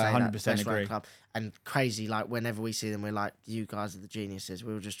everyone would say I that 100% best agree. ran club. And crazy, like whenever we see them, we're like, "You guys are the geniuses."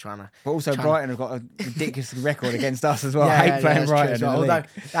 We were just trying to. But also, Brighton have got a ridiculous record against us as well. Yeah, I hate yeah, playing that's Brighton true in as the well. league. Although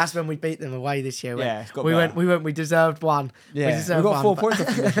that's when we beat them away this year. Yeah, it's got we better. we deserved one. Yeah, we we deserved got one, 4 but- points off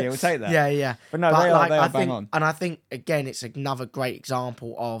them this year. We'll take that. Yeah, yeah. But no, But they like, are I bang think, on. and I think again, it's another great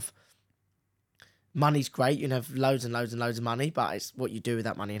example of money's great. You can have loads and loads and loads of money, but it's what you do with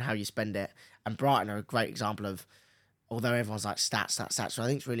that money and how you spend it. And Brighton are a great example of, although everyone's like stats, so I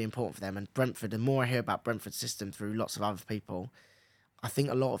think it's really important for them. And Brentford, the more I hear about Brentford's system through lots of other people, I think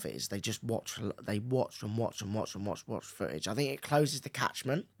a lot of it is they just watch footage. I think it closes the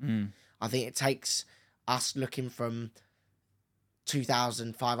catchment. I think it takes us looking from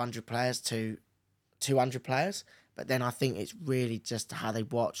 2,500 players to 200 players. But then I think it's really just how they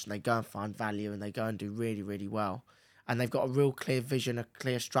watch and they go and find value and they go and do really, really well. And they've got a real clear vision, a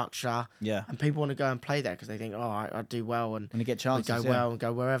clear structure. Yeah. And people want to go and play there because they think, I do well and When you get chances, we go well and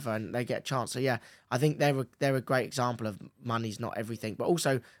go wherever and they get a chance. So yeah, I think they're a great example of money's not everything. But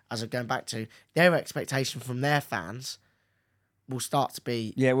also, as I'm going back to, their expectation from their fans will start to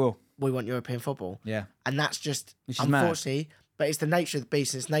be, Yeah, it will. we want European football. Yeah. And that's just, Which is mad. unfortunately, but it's the nature of the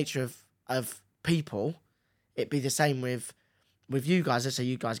beast and it's nature of people. It'd be the same with you guys. Let's say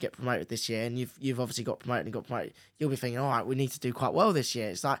you guys get promoted this year and you've obviously got promoted. You'll be thinking, all right, we need to do quite well this year.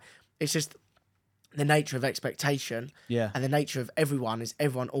 It's like, it's just the nature of expectation. Yeah. And the nature of everyone is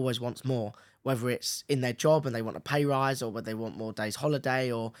everyone always wants more, whether it's in their job and they want a pay rise or whether they want more days holiday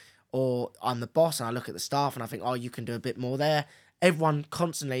or I'm the boss and I look at the staff and I think, oh, you can do a bit more there. Everyone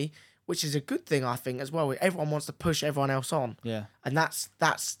constantly, which is a good thing, I think, as well. Everyone wants to push everyone else on. Yeah. And that's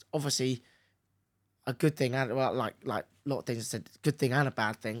obviously a good thing, and well, like a lot of things said, good thing and a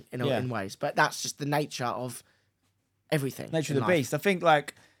bad thing in ways. But that's just the nature of everything. Nature of the life. beast. I think,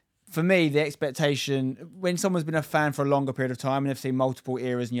 like, for me, the expectation, when someone's been a fan for a longer period of time and they've seen multiple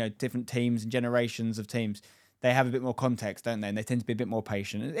eras and, different teams and generations of teams, they have a bit more context, don't they? And they tend to be a bit more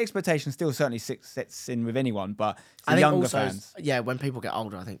patient. And the expectation still certainly sets in with anyone, but the younger fans. Yeah, when people get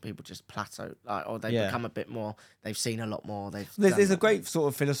older, I think people just plateau, or they become a bit more, they've seen a lot more. There's a great sort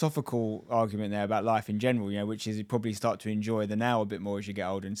of philosophical argument there about life in general, which is you probably start to enjoy the now a bit more as you get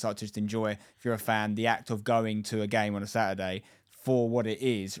older and start to just enjoy, if you're a fan, the act of going to a game on a Saturday for what it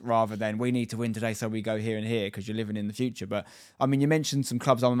is, rather than we need to win today so we go here and here because you're living in the future. But I mean, you mentioned some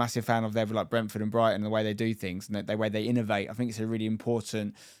clubs I'm a massive fan of there, like Brentford and Brighton, and the way they do things and the way they innovate. I think it's a really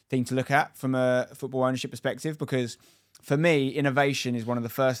important thing to look at from a football ownership perspective, because for me, innovation is one of the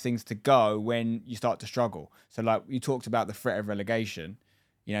first things to go when you start to struggle. So like you talked about the threat of relegation,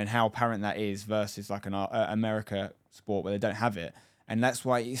 and how apparent that is versus like an America sport where they don't have it. And that's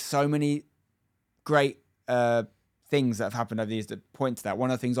why it's so many great things that have happened over the years that point to that. One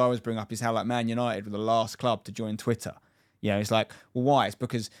of the things I always bring up is how like Man United were the last club to join Twitter. It's like, well, why? It's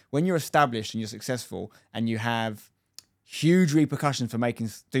because when you're established and you're successful and you have huge repercussions for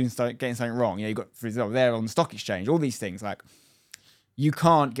getting something wrong. You've got, for example, there on the stock exchange, all these things, like you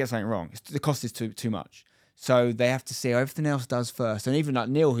can't get something wrong. The cost is too much. So they have to see how everything else does first. And even like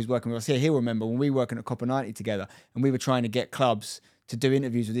Neil, who's working with us here, he'll remember when we were working at Copper 90 together and we were trying to get clubs to do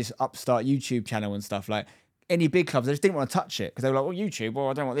interviews with this upstart YouTube channel and stuff. Like any big clubs, they just didn't want to touch it because they were like, well, YouTube, well,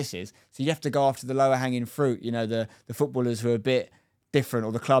 I don't know what this is. So you have to go after the lower hanging fruit, the footballers who are a bit different,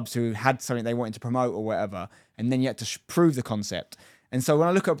 or the clubs who had something they wanted to promote or whatever. And then you had to prove the concept. And so when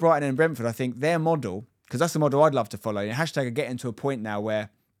I look at Brighton and Brentford, I think their model, because that's the model I'd love to follow. Hashtag are getting to a point now where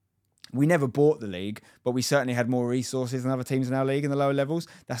we never bought the league, but we certainly had more resources than other teams in our league in the lower levels.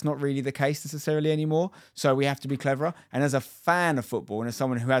 That's not really the case necessarily anymore. So we have to be cleverer. And as a fan of football and as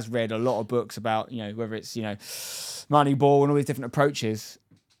someone who has read a lot of books about, whether it's, Moneyball and all these different approaches,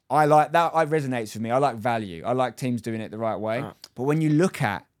 I like that. It resonates with me. I like value. I like teams doing it the right way. But when you look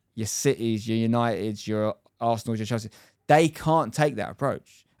at your Cities, your Uniteds, your Arsenals, your Chelsea, they can't take that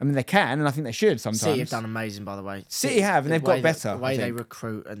approach. I mean, they can, and I think they should sometimes. City have done amazing, by the way. City have, and they've got better. The way they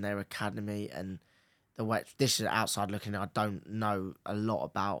recruit and their academy and the way... This is outside looking. I don't know a lot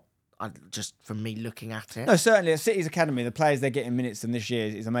about... just from me looking at it. No, certainly at City's academy, the players they're getting minutes in this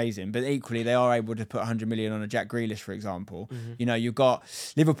year is amazing. But equally, they are able to put 100 million on a Jack Grealish, for example. Mm-hmm. You've got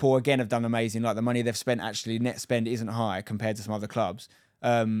Liverpool again have done amazing. Like the money they've spent, actually net spend isn't high compared to some other clubs.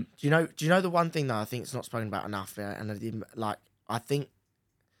 Do you know the one thing that I think it's not spoken about enough? Yeah? And I think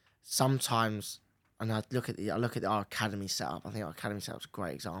sometimes, and I look at our academy setup. I think our academy setup's a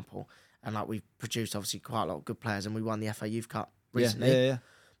great example. And like we've produced obviously quite a lot of good players, and we won the FA Youth Cup recently. Yeah.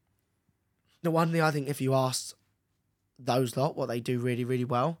 The one thing I think, if you ask those lot what they do really, really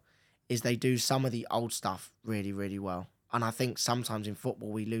well, is they do some of the old stuff really, really well. And I think sometimes in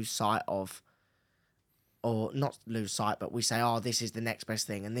football we lose sight of or not lose sight, but we say, oh, this is the next best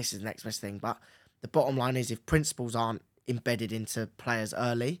thing and this is the next best thing. But the bottom line is, if principles aren't embedded into players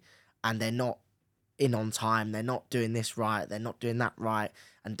early and they're not in on time, they're not doing this right, they're not doing that right,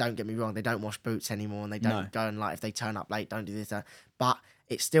 and don't get me wrong, they don't wash boots anymore, and they don't go and, like, if they turn up late, don't do this, that. But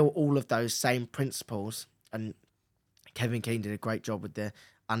it's still all of those same principles. And Kevin Keane did a great job with the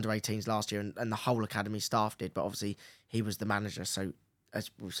under-18s last year, and the whole academy staff did, but obviously he was the manager, so as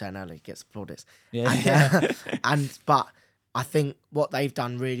we were saying earlier, he gets plaudits. But I think what they've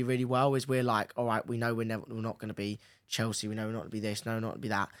done really, really well is, we're like, all right, we know we're not going to be Chelsea, we know we're not going to be this, no, not going to be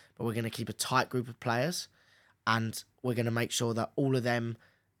that, but we're going to keep a tight group of players, and we're going to make sure that all of them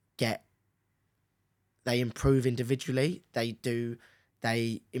they improve individually,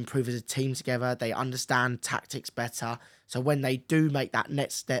 they improve as a team together, they understand tactics better. So when they do make that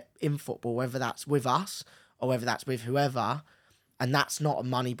next step in football, whether that's with us or whether that's with whoever, and that's not a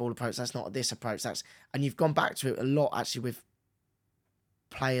money ball approach, that's not this approach, and you've gone back to it a lot actually with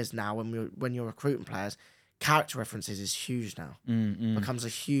players now. When you're recruiting players, character references is huge now. Becomes a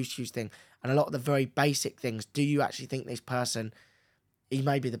huge thing. And a lot of the very basic things, do you actually think this person, he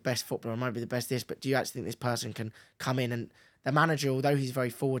may be the best footballer, might be the best this, but do you actually think this person can come in? And the manager, although he's very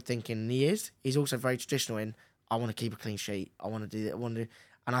forward thinking, and he's also very traditional in, I want to keep a clean sheet, I want to do that,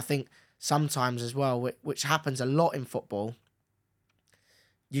 and I think sometimes as well, which happens a lot in football,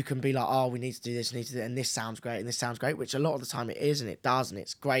 you can be like, oh, we need to do this, and this sounds great, and this sounds great, which a lot of the time it is, and it does, and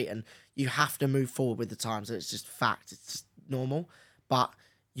it's great, and you have to move forward with the times. So it's just fact, it's just normal, but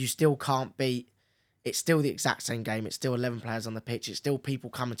you still can't beat. It's still the exact same game. It's still 11 players on the pitch. It's still people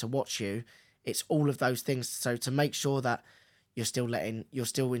coming to watch you. It's all of those things. So to make sure that you're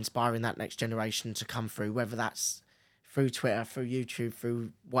still inspiring that next generation to come through, whether that's through Twitter, through YouTube,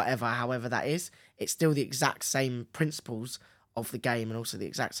 through whatever, however that is, it's still the exact same principles of the game, and also the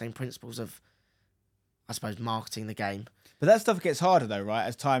exact same principles of, I suppose, marketing the game. But that stuff gets harder though, right,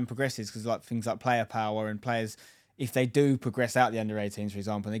 as time progresses, because like things like player power and players, if they do progress out the under-18s, for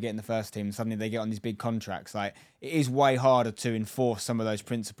example, and they get in the first team, and suddenly they get on these big contracts, like, it is way harder to enforce some of those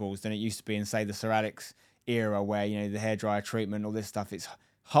principles than it used to be in, say, the Sir Alex era, where, you know, the hairdryer treatment, all this stuff. It's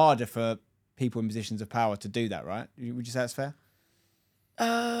harder for people in positions of power to do that, right? Would you say that's fair?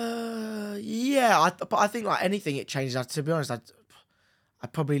 Yeah, but I think, like anything, it changes. To be honest,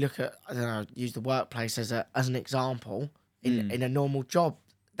 I'd probably look at, I don't know, use the workplace as an example. In a normal job,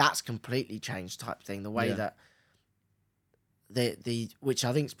 that's completely changed type thing. The way that the which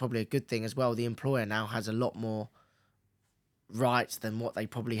I think is probably a good thing as well. The employer now has a lot more rights than what they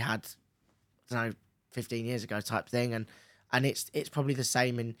probably had, I don't know, 15 years ago type thing, and it's probably the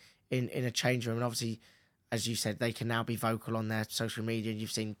same in a change room. And obviously, as you said, they can now be vocal on their social media.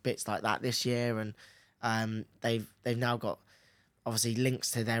 You've seen bits like that this year, and they've now got obviously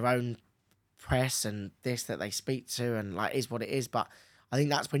links to their own press and this that they speak to, and like is what it is. But I think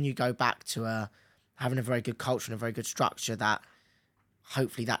that's when you go back to having a very good culture and a very good structure, that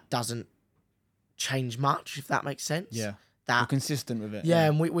hopefully that doesn't change much, if that makes sense. Yeah. That we're consistent with it. Yeah,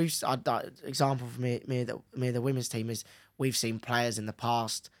 and we've example for me the women's team is, we've seen players in the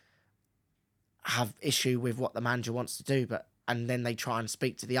past have issue with what the manager wants to do, and then they try and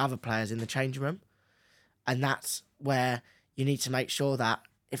speak to the other players in the changing room, and that's where you need to make sure that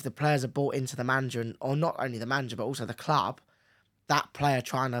if the players are bought into the manager, or not only the manager but also the club, that player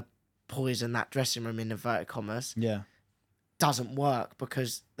trying to poison that dressing room in inverted commas doesn't work,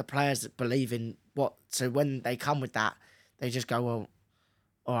 because the players believe in what. So when they come with that, they just go, well,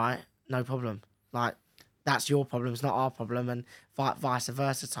 all right, no problem. Like, that's your problem, it's not our problem, and vice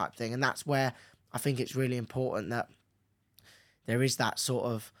versa type thing. And that's where I think it's really important that there is that sort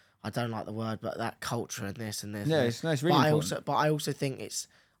of, I don't like the word, but that culture and this and this. Yeah, and it's really important. But I also think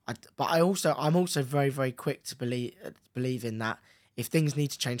I'm also very, very quick to believe in that if things need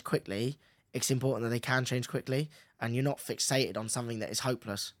to change quickly, it's important that they can change quickly, and you're not fixated on something that is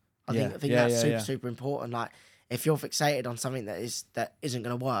hopeless. I think that's super important. Like, if you're fixated on something that isn't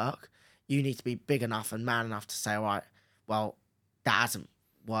going to work, you need to be big enough and man enough to say, all right, well, that hasn't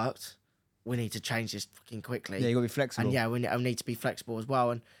worked. We need to change this fucking quickly. Yeah, you got to be flexible. And yeah, we need to be flexible as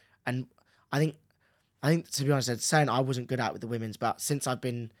well. And I think to be honest, I'd saying I wasn't good at with the women's, but since I've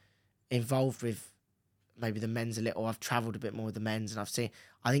been involved with maybe the men's a little, I've travelled a bit more with the men's, and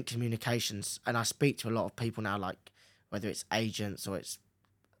I think communications, and I speak to a lot of people now, like whether it's agents or it's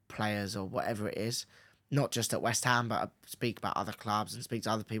players or whatever it is, not just at West Ham, but I speak about other clubs and speak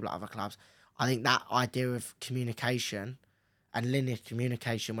to other people at other clubs. I think that idea of communication and linear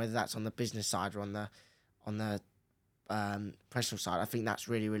communication, whether that's on the business side or on the personal side, I think that's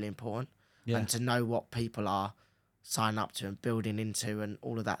really, really important. Yeah. And to know what people are signing up to and building into and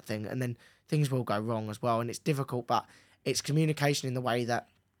all of that thing. And then things will go wrong as well, and it's difficult, but it's communication in the way that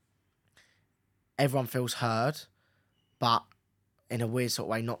everyone feels heard, but in a weird sort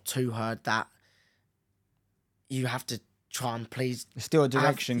of way, not too heard, that you have to try and please. There's still a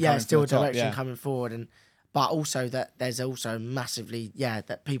direction. Coming forward, but also that there's also massively,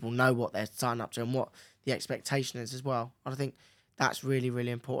 that people know what they're signing up to and what the expectation is as well. And I think that's really,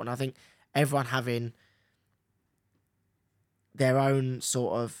 really important. I think everyone having their own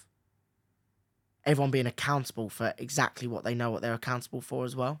sort of, everyone being accountable for exactly what they know what they're accountable for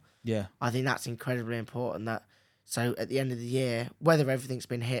as well. Yeah. I think that's incredibly important. So at the end of the year, whether everything's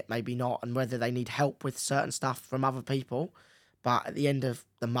been hit, maybe not, and whether they need help with certain stuff from other people, but at the end of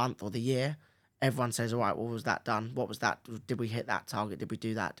the month or the year, everyone says, all right, what was that done? What was that? Did we hit that target? Did we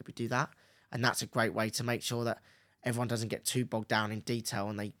do that? Did we do that? And that's a great way to make sure that everyone doesn't get too bogged down in detail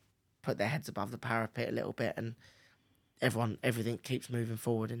and they put their heads above the parapet a little bit, and everything keeps moving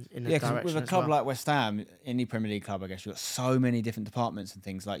forward in a direction. With a club like West Ham, any Premier League club, I guess, you've got so many different departments and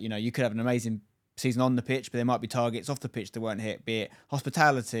things. Like, you could have an amazing season on the pitch, but there might be targets off the pitch that weren't hit, be it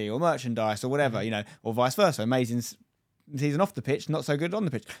hospitality or merchandise or whatever, or vice versa. Amazing season off the pitch, not so good on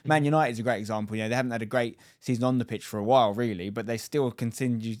the pitch. Man United is a great example. They haven't had a great season on the pitch for a while, really, but they still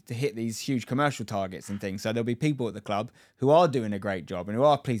continue to hit these huge commercial targets and things. So there'll be people at the club who are doing a great job and who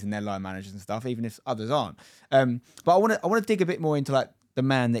are pleasing their line managers and stuff, even if others aren't. But I want to dig a bit more into like the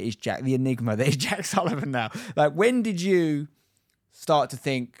man that is Jack, the enigma that is Jack Sullivan now. Like, when did you start to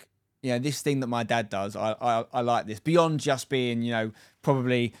think, this thing that my dad does, I like this, beyond just being,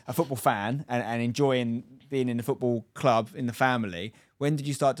 probably a football fan and enjoying being in the football club in the family? When did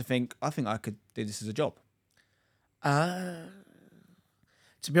you start to think, I think I could do this as a job? To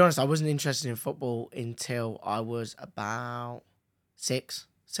be honest, I wasn't interested in football until I was about six.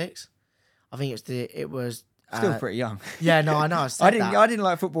 I think it was still pretty young. Yeah, no, I know. I didn't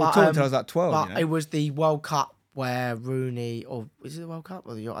like football at all until I was like 12. But it was the World Cup where Rooney, or is it the World Cup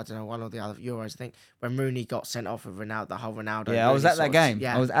or the Euro? I don't know, one or the other Euros, I think, when Rooney got sent off with Ronaldo, the whole Ronaldo. Yeah, I was at that game.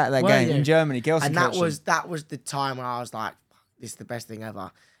 Yeah. I was at that game in Germany. And that was the time when I was like, this is the best thing ever.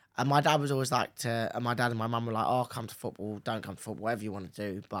 And my dad was always like and my dad and my mum were like, oh, come to football, don't come to football, whatever you want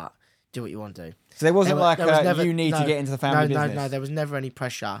to do, but do what you want to do. So there wasn't you need to get into the family business? No, there was never any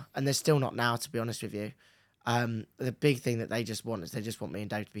pressure. And there's still not now, to be honest with you. The big thing that they just want is they just want me and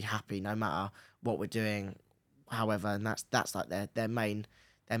Dave to be happy no matter what we're doing, however, and that's like their main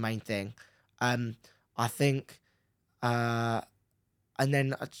thing. I think, and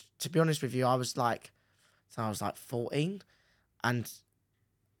then to be honest with you, I was like 14, and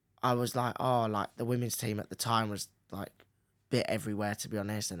I was like, the women's team at the time was like a bit everywhere, to be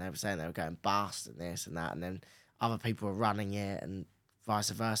honest, and they were saying they were going bust and this and that, and then other people were running it and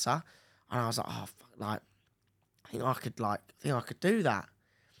vice versa, and I was like, oh fuck, like I think I could do that,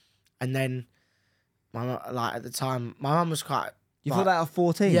 and then. At the time, my mum was quite. You thought that at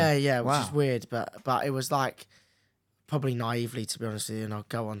 14? Yeah, wow. Which is weird, but it was like probably naively, to be honest with you, and I'll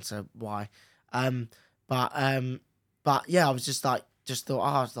go on to why. But yeah, I was just thought,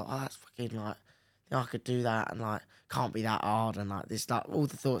 oh, that's fucking like, I could do that, and like can't be that hard, and like this, like all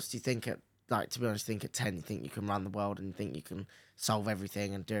the thoughts you think at, like, to be honest, think at 10, you think you can run the world and you think you can solve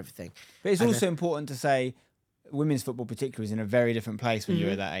everything and do everything. But it's also important to say, women's football particularly is in a very different place when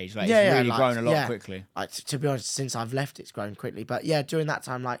you're at that age. Like, it's really grown a lot quickly. Like, to be honest, since I've left, it's grown quickly. But yeah, during that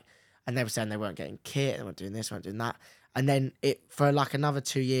time, like, and they were saying they weren't getting kit, they weren't doing this, they weren't doing that. And then for like another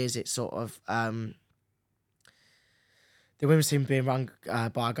 2 years, it sort of, the women's team being run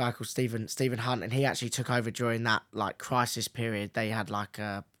by a guy called Stephen Hunt, and he actually took over during that like crisis period. They had like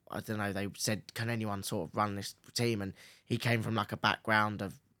I don't know, they said, can anyone sort of run this team? And he came from like a background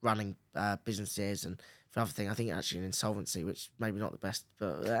of running businesses and for other thing, I think actually an insolvency, which maybe not the best,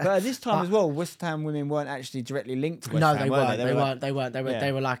 but at this time as well, West Ham women weren't actually directly linked to West Ham. No, they weren't.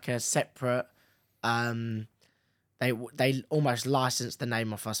 They were like a separate. They almost licensed the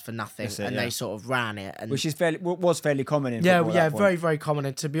name off us for nothing, they sort of ran it, and which is fairly common in football. Yeah, very, very common.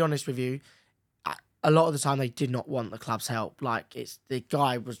 And to be honest with you, a lot of the time they did not want the club's help. Like, it's the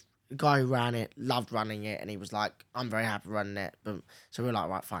guy who ran it, loved running it, and he was like, I'm very happy running it. But so we were like,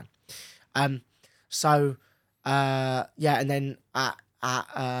 right, fine. So, and then at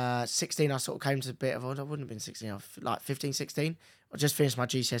 16, I sort of came to a bit of, I wouldn't have been 16, like 15, 16. I just finished my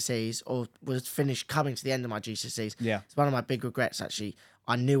GCSEs, or was coming to the end of my GCSEs. Yeah. It's one of my big regrets, actually.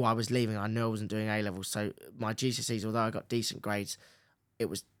 I knew I was leaving. I knew I wasn't doing A-levels. So my GCSEs, although I got decent grades, it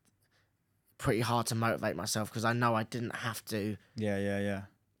was pretty hard to motivate myself because I know I didn't have to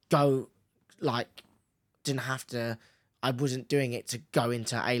go, like, didn't have to... I wasn't doing it to go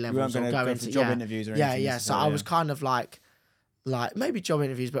into A-levels or go into job interviews or anything. Yeah. So I was kind of like, like maybe job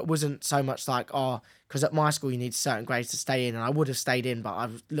interviews, but it wasn't so much like, oh, because at my school you need certain grades to stay in, and I would have stayed in, but I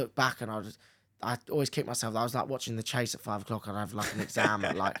look back and I always kick myself. I was like watching The Chase at 5 o'clock. I'd have like an exam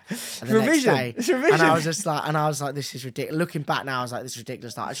at like the next day, It's revision. and I was just like, this is ridiculous. Looking back now, I was like, this is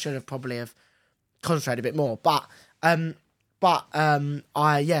ridiculous. Like I should have probably have concentrated a bit more. But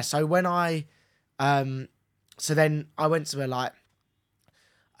So when so then I went to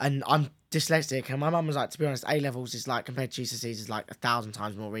and I'm dyslexic, and my mum was like, to be honest, A levels is like compared to GCSEs is like 1,000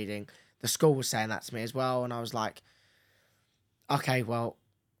 times more reading. The school was saying that to me as well, and I was like, okay, well,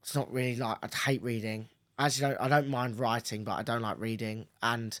 it's not really like I'd hate reading. Actually, I don't mind writing, but I don't like reading.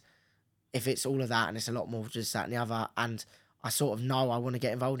 And if it's all of that, and it's a lot more just that and the other, and I sort of know I want to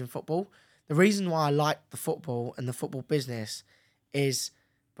get involved in football. The reason why I like the football and the football business is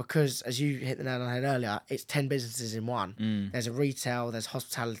because, as you hit the nail on the head earlier, it's 10 businesses in one. There's a retail, there's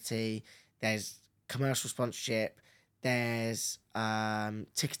hospitality, there's commercial sponsorship, there's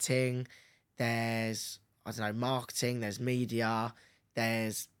ticketing, there's, I don't know, marketing, there's media,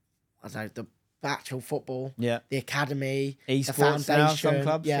 there's, I don't know, the actual football, the academy, esports, the foundation, now, some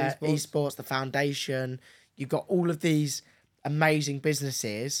clubs, esports, the foundation. You've got all of these amazing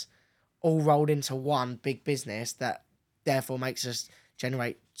businesses all rolled into one big business that therefore makes us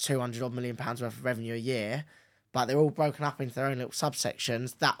generate 200 odd million pounds worth of revenue a year, but they're all broken up into their own little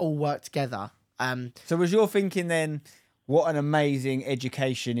subsections that all work together. So was your thinking then, what an amazing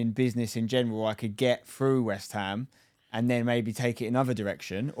education in business in general I could get through West Ham, and then maybe take it in another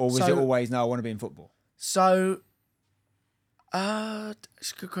direction? Or was it always, no, I want to be in football? So, it's a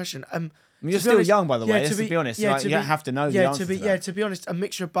good question. You're still young, by the way, to be honest. You don't have to know the answer to that. To be honest, a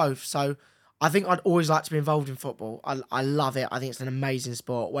mixture of both. So I think I'd always like to be involved in football. I love it. I think it's an amazing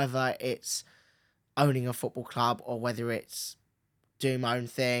sport, whether it's owning a football club or whether it's doing my own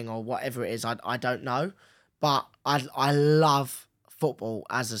thing or whatever it is, I don't know. But I love football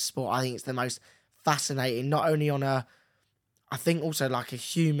as a sport. I think it's the most fascinating, not only on I think also like a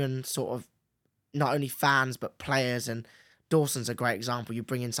human sort of, not only fans, but players. And Dawson's a great example. You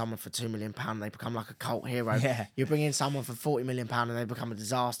bring in someone for £2 million, they become like a cult hero. Yeah. You bring in someone for £40 million and they become a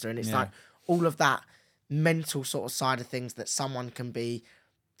disaster. And it's like all of that mental sort of side of things that someone can be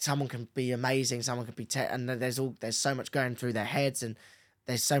amazing, someone can be, and there's so much going through their heads, and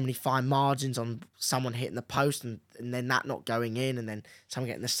there's so many fine margins on someone hitting the post and then that not going in, and then someone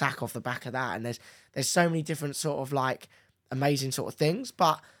getting the sack off the back of that. And there's so many different sort of like amazing sort of things.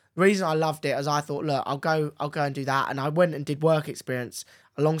 But the reason I loved it is I thought, look, I'll go and do that. And I went and did work experience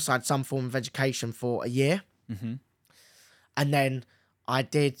alongside some form of education for a year. Mm-hmm. And then I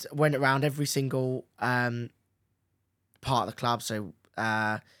went around every single part of the club. So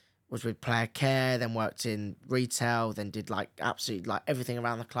was with player care, then worked in retail, then did like absolutely like everything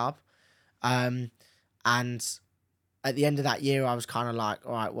around the club. And at the end of that year, I was kind of like,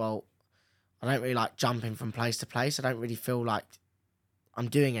 all right, well, I don't really like jumping from place to place. I don't really feel like I'm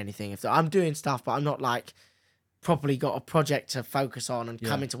doing anything. If I'm doing stuff, but I'm not like properly got a project to focus on and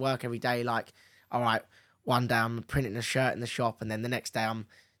coming to work every day. Like, all right, one day I'm printing a shirt in the shop, and then the next day I'm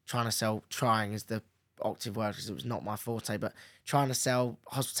trying is the octave word because it was not my forte, but trying to sell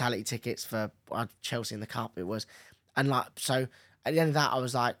hospitality tickets for Chelsea in the Cup it was. And like, so at the end of that, I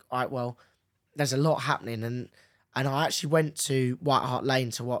was like, all right, well, there's a lot happening. And I actually went to White Hart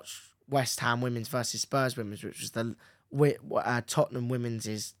Lane to watch West Ham women's versus Spurs women's, which was the Tottenham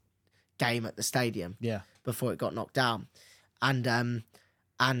women's game at the stadium before it got knocked down. And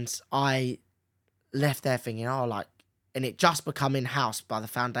I left there thinking, and it just become in-house by the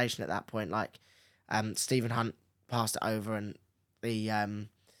foundation at that point. Like, Stephen Hunt passed it over, and the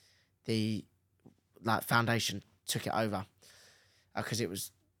foundation took it over because it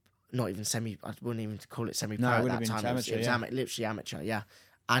was not even I wouldn't even call it semi-pro at that time. Amateur, it was literally amateur, yeah.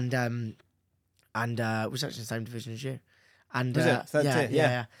 And it was actually the same division as you. And was it third tier?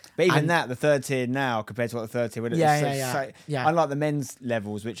 Yeah. But even the third tier now compared to what the third tier would. Unlike the men's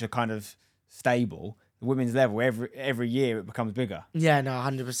levels, which are kind of stable, the women's level every year it becomes bigger. Yeah, no,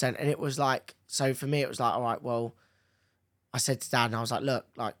 100%. And it was like, so for me, it was like, all right, well, I said to Dad, and I was like, look,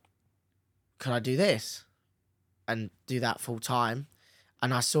 like, could I do this and do that full time?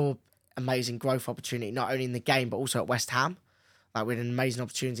 And I saw amazing growth opportunity, not only in the game, but also at West Ham. Like, we had an amazing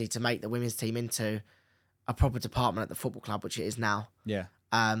opportunity to make the women's team into a proper department at the football club, which it is now. Yeah.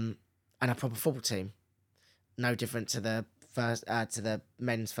 And a proper football team. No different to the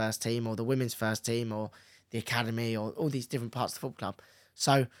men's first team or the women's first team or the academy or all these different parts of the football club.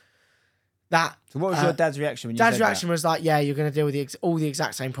 So what was your dad's reaction when you Dad's said reaction that? was like, yeah, you're going to deal with all the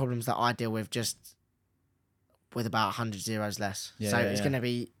exact same problems that I deal with, just with about 100 zeros less. It's going to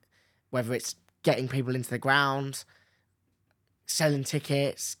be, whether it's getting people into the ground, selling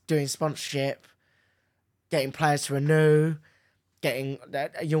tickets, doing sponsorship, getting players to renew,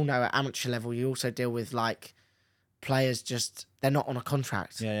 you'll know at amateur level, you also deal with like players they're not on a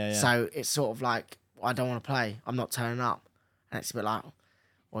contract. Yeah. So it's sort of like, I don't want to play. I'm not turning up. And it's a bit like,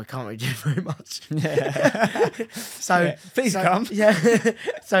 well, I can't really do very much. Yeah. Please come. Yeah.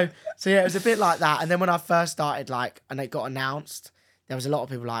 so yeah, it was a bit like that. And then when I first started, like, and it got announced, there was a lot of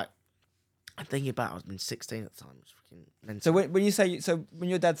people like, I'm thinking about, I was been 16 at the time. It was fucking mental. So when you say, when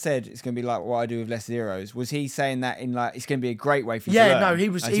your dad said it's going to be like what I do with less zeros, was he saying that in like, it's going to be a great way for you to learn? No, he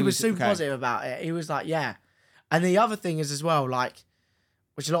was super positive about it. He was like, yeah. And the other thing is as well, like,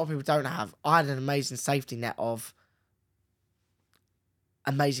 which a lot of people don't have, I had an amazing safety net of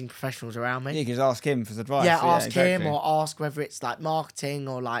amazing professionals around me. You can just ask him for advice. Yeah, ask him, or ask whether it's like marketing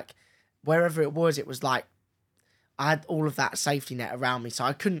or like wherever it was like I had all of that safety net around me. So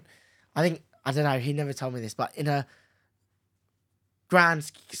I don't know, he never told me this, but in a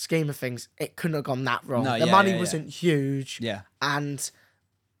grand scheme of things, it couldn't have gone that wrong. The money wasn't huge. Yeah. And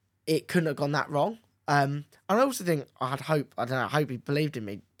it couldn't have gone that wrong. And I also think I had hope. I hope he believed in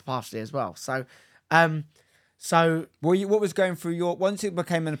me partially as well. So, what was going through once it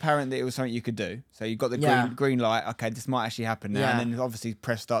became apparent that it was something you could do, so you got the green light, okay, this might actually happen now, and then obviously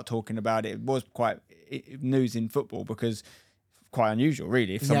press start talking about it. It was quite news in football because quite unusual,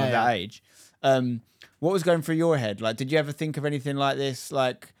 really, for someone of that age. What was going through your head? Like, did you ever think of anything like this,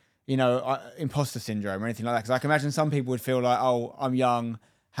 like, you know, imposter syndrome or anything like that? Because I can imagine some people would feel like, oh, I'm young.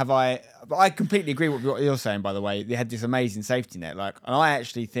 But I completely agree with what you're saying, by the way. They had this amazing safety net. Like, and I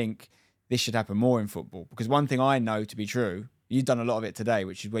actually think this should happen more in football, because one thing I know to be true, you've done a lot of it today,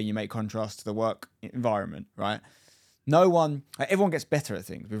 which is where you make contrast to the work environment, right? Everyone gets better at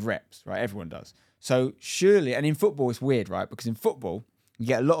things with reps, right? Everyone does. So surely, and in football, it's weird, right? Because in football, you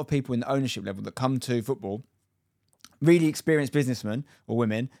get a lot of people in the ownership level that come to football, really experienced businessmen or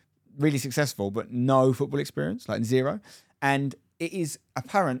women, really successful, but no football experience, like zero. And it is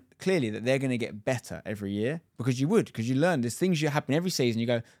apparent clearly that they're going to get better every year because you learn. There's things that happen every season. You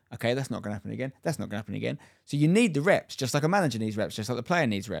go, okay, that's not going to happen again. That's not going to happen again. So you need the reps, just like a manager needs reps, just like the player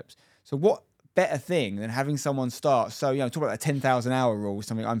needs reps. So what better thing than having someone start? So, talk about that 10,000 hour rule,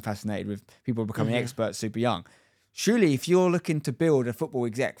 something I'm fascinated with, people becoming experts super young. Surely if you're looking to build a football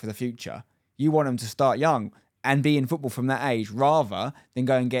exec for the future, you want them to start young and be in football from that age rather than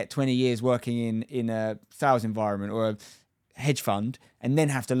go and get 20 years working in a sales environment or a hedge fund and then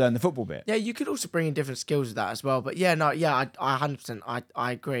have to learn the football bit. Yeah, you could also bring in different skills with that as well. But I 100%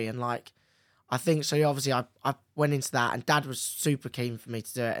 I agree. And like, I think so. Obviously, I went into that, and Dad was super keen for me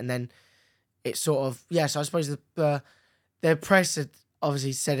to do it. And then it sort of So I suppose the press had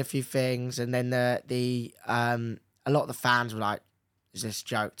obviously said a few things, and then the a lot of the fans were like, "Is this a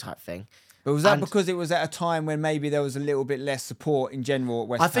joke?" type thing. But was that because it was at a time when maybe there was a little bit less support in general at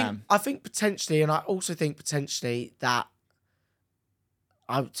West Ham? I think potentially, and I also think potentially that.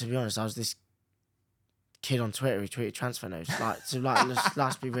 To be honest, I was this kid on Twitter who tweeted transfer news.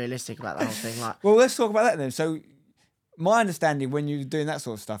 Let's be realistic about the whole thing. Like, well, let's talk about that then. So, my understanding when you're doing that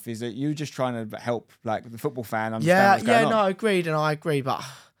sort of stuff is that you're just trying to help, like, the football fan understand what's going on. I agreed, and I agree, but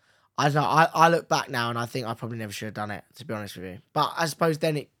I don't know. I look back now, and I think I probably never should have done it, to be honest with you. But I suppose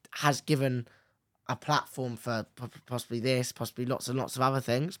then it has given a platform for possibly this, possibly lots and lots of other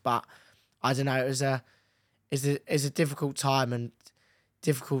things. But I don't know. It was a difficult time, and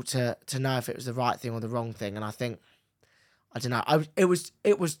difficult to know if it was the right thing or the wrong thing. And I think, I don't know, it was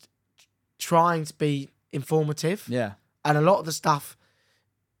trying to be informative. Yeah. And a lot of the stuff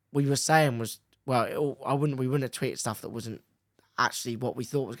we were saying was, we wouldn't have tweeted stuff that wasn't actually what we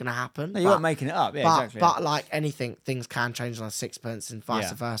thought was going to happen. No, you weren't making it up. Yeah, exactly. But like anything, things can change on a sixpence and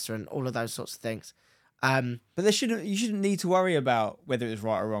vice versa and all of those sorts of things. But you shouldn't need to worry about whether it was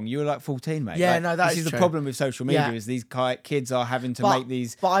right or wrong. You were like 14, mate. Yeah, like, no, that's this is true. the problem with social media is these kids are having to make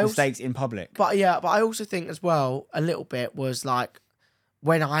these mistakes in public. But I also think as well, a little bit was like,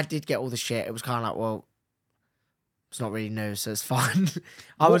 when I did get all the shit, it was kind of like, well, it's not really new, so it's fine.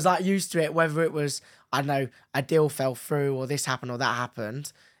 I was like used to it, whether it was, I don't know, a deal fell through or this happened or that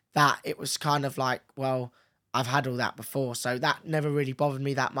happened, that it was kind of like, well, I've had all that before. So that never really bothered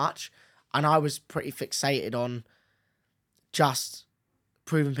me that much. And I was pretty fixated on just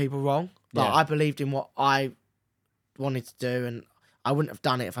proving people wrong. Like, I believed in what I wanted to do, and I wouldn't have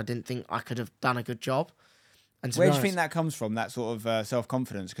done it if I didn't think I could have done a good job. And where do you think that comes from, that sort of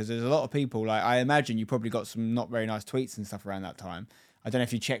self-confidence? Because there's a lot of people, like, I imagine you probably got some not very nice tweets and stuff around that time. I don't know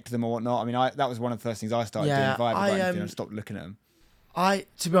if you checked them or whatnot. I mean, that was one of the first things I started doing if I ever got anything, and stopped looking at them.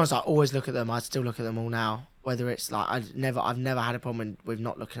 To be honest, I always look at them. I still look at them all now. Whether it's like I've never had a problem with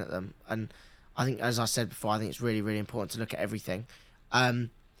not looking at them, and I think, as I said before, I think it's really, really important to look at everything.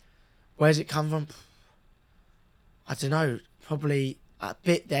 Where's it come from? I don't know. Probably a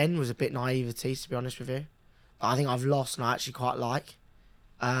bit then was a bit naivety, to be honest with you. I think I've lost and I actually quite like.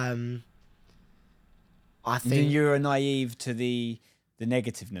 I And then think. you were naive to the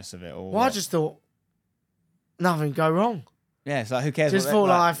negativeness of it, or Well, I what? just thought nothing go wrong. Yeah, it's like who cares? Just what thought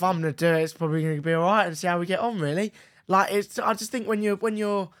they- like if I'm gonna do it, it's probably gonna be all right and see how we get on. Really, like it's. I just think when you're.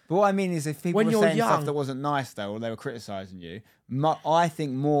 But what I mean is, if people when were you're saying young- stuff that wasn't nice though, or they were criticising you, I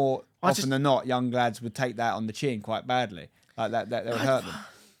think more often than not, young lads would take that on the chin quite badly. Like that would hurt them.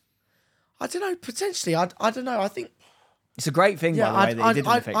 I don't know. Potentially, I don't know. I think. It's a great thing, by the way, that it didn't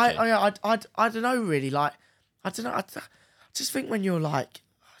affect you. I don't know really. Like I don't know. I just think when you're like,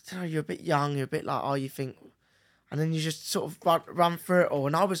 I don't know, you're a bit young. You're a bit like, oh, you think, and then you just sort of run through it all.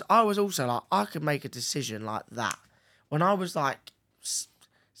 And I was also like, I could make a decision like that. When I was like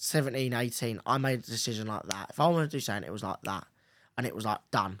 17, 18, I made a decision like that. If I wanted to do something, it was like that, and it was like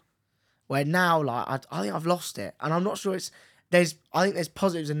done. Where now, like I think I've lost it, and I'm not sure it's. I think there's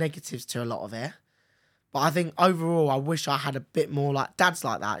positives and negatives to a lot of it. But I think overall, I wish I had a bit more like Dad's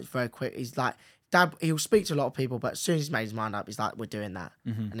like that. He's very quick. He's like, Dad, he'll speak to a lot of people, but as soon as he's made his mind up, he's like, we're doing that.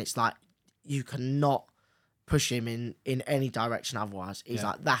 And it's like, you cannot push him in any direction otherwise. He's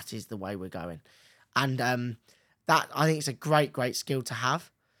like, that is the way we're going. And that, I think it's a great, great skill to have.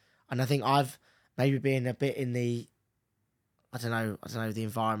 And I think I've maybe been a bit in the, I don't know, the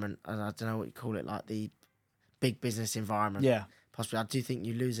environment, and I don't know what you call it, like the big business environment. Yeah. Possibly. I do think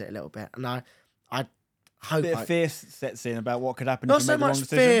you lose it a little bit. And I hope Bit of fear sets in about what could happen not if you so made the wrong much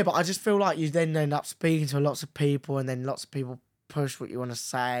decision. fear, but I just feel like you then end up speaking to lots of people, and then lots of people push what you want to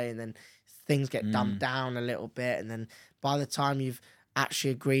say, and then things get dumbed down a little bit, and then by the time you've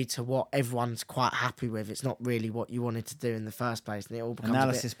actually agreed to what everyone's quite happy with, it's not really what you wanted to do in the first place, and it all becomes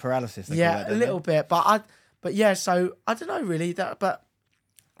Analysis paralysis. They call yeah, that, a don't little they? bit. But yeah, so I don't know really that, but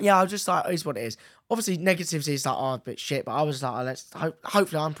yeah, I was just like, it is what it is. Obviously, negatives is like, oh, a bit shit, but I was like,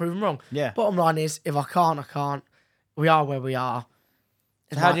 hopefully I'm proven wrong. Yeah. Bottom line is, if I can't, I can't. We are where we are.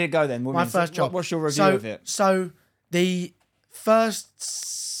 So how did it go then? My first job. What's your review of it? So the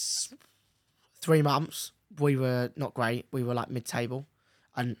first 3 months, we were not great. We were like mid-table,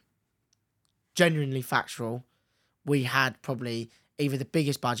 and genuinely factual. We had probably either the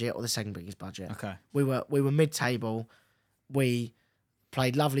biggest budget or the second biggest budget. Okay. We were mid-table. We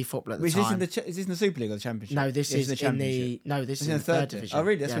played lovely football at the time. Is this in the Super League or the Championship? No, this is the Championship. this is in the third division. Oh,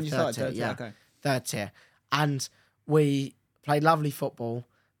 really? That's when you started tier, third tier. Okay. Third tier. And we played lovely football,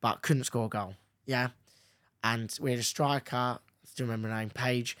 but couldn't score a goal. Yeah. And we had a striker, I still remember her name,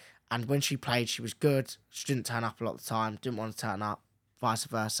 Paige. And when she played, she was good. She didn't turn up a lot of the time, didn't want to turn up, vice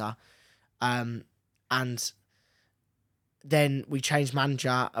versa. And then we changed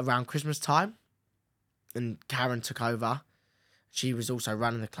manager around Christmas time, and Karen took over. She was also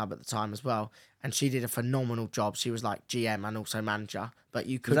running the club at the time as well, and she did a phenomenal job. She was like GM and also manager, but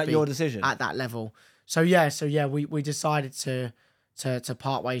you could Was that be your decision? at that level. So yeah, we decided to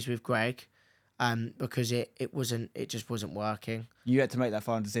part ways with Greg, because it just wasn't working. You had to make that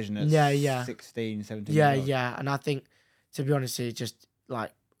final decision at Yeah. 16, 17 Yeah, years old. yeah, and I think, to be honest, it just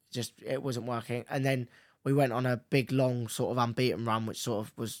it wasn't working. And then we went on a big long sort of unbeaten run, which sort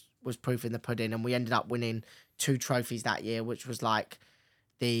of was proof in the pudding, and we ended up winning 2 trophies that year, which was like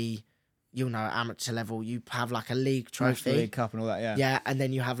amateur level, you have like a league trophy, National League Cup and all that, yeah. yeah, and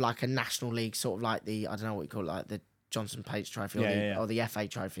then you have like a national league, sort of like the, I don't know what you call it, like the Johnson Page Trophy or the FA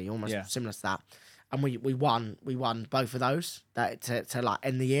Trophy, almost similar to that. And we won both of those to like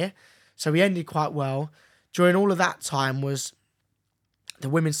end the year. So we ended quite well. During all of that time was the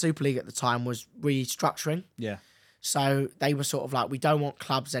Women's Super League at the time was restructuring. Yeah. So they were sort of like, we don't want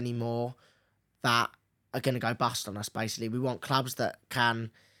clubs anymore that are going to go bust on us, basically. We want clubs that can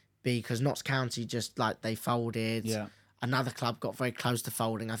be, because Notts County just like they folded. Yeah. Another club got very close to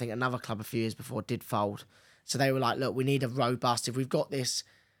folding. I think another club a few years before did fold. So they were like, look, we need a robust, if we've got this,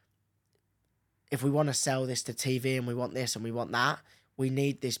 if we want to sell this to TV and we want this and we want that, we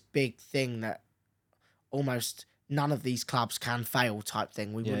need this big thing that almost none of these clubs can fail type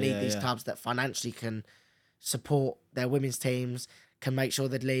thing. We will need these clubs that financially can support their women's teams, can make sure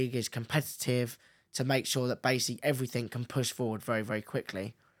the league is competitive, to make sure that basically everything can push forward very, very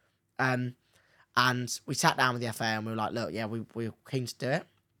quickly. And we sat down with the FA and we were like, look, yeah, we're keen to do it.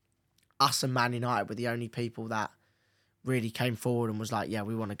 Us and Man United were the only people that really came forward and was like, yeah,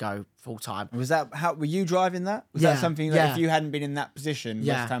 we want to go full time. Was that how were you driving that? Was that something that if you hadn't been in that position,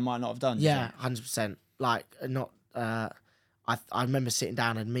 West Ham might not have done? Yeah, 100%. Like, not. I remember sitting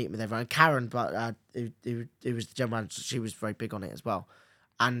down and meeting with everyone. And Karen, but who was the general manager, she was very big on it as well.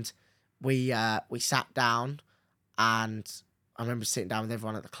 And we sat down, and I remember sitting down with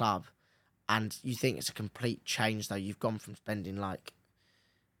everyone at the club, and you think it's a complete change though. You've gone from spending like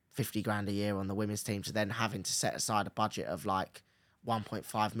 50 grand a year on the women's team to then having to set aside a budget of like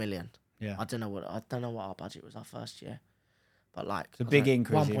 1.5 million. Yeah. I don't know what our budget was our first year, but like it's a big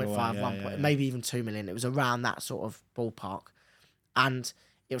increase. 1.5, maybe even 2 million. It was around that sort of ballpark, and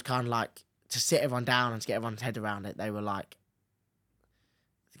it was kind of like to sit everyone down and to get everyone's head around it. They were like,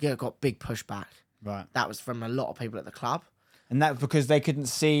 got big pushback. Right. That was from a lot of people at the club. And that because they couldn't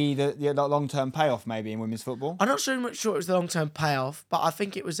see the long-term payoff maybe in women's football? I'm not sure it was the long-term payoff, but I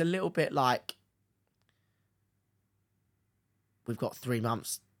think it was a little bit like, we've got 3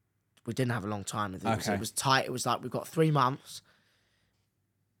 months. We didn't have a long time. It was tight. It was like, we've got 3 months.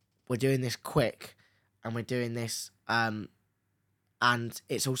 We're doing this quick, and we're doing this, and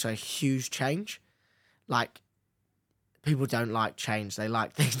it's also a huge change. Like, people don't like change. They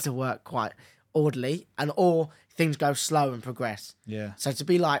like things to work quite orderly, or things go slow and progress. Yeah. So to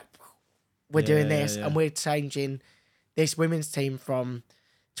be like, we're doing this, and we're changing this women's team from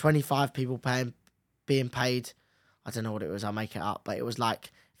 25 people being paid, I don't know what it was, I'll make it up, but it was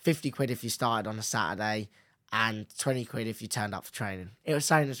like 50 quid if you started on a Saturday and 20 quid if you turned up for training. It was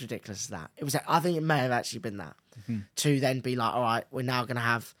something as ridiculous as that. It was. I think it may have actually been that. Mm-hmm. To then be like, all right, we're now going to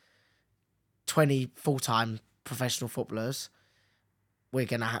have 20 full-time professional footballers. We're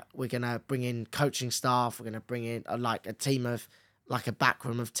gonna bring in coaching staff. We're gonna bring in like a team of like a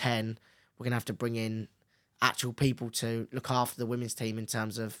backroom of 10. We're gonna have to bring in actual people to look after the women's team in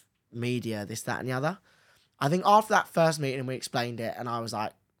terms of media, this, that, and the other. I think after that first meeting, we explained it, and I was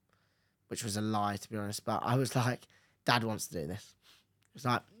like, which was a lie to be honest, but I was like, Dad wants to do this. It was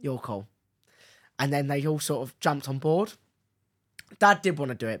like, you're cool. And then they all sort of jumped on board. Dad did want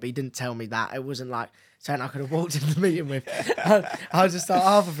to do it, but he didn't tell me that. It wasn't like something I could have walked into the meeting with. I was just like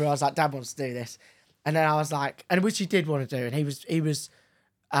halfway through. I was like, Dad wants to do this, and then I was like, and which he did want to do, and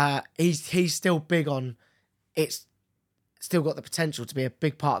he's still big on. It's still got the potential to be a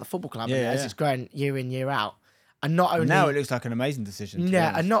big part of the football club, as it's growing year in, year out, and not only now it looks like an amazing decision.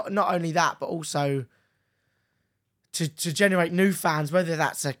 Yeah, and not only that, but also to generate new fans, whether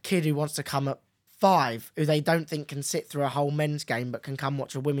that's a kid who wants to come at 5 who they don't think can sit through a whole men's game but can come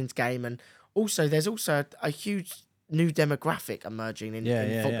watch a women's game. And also there's also a huge new demographic emerging in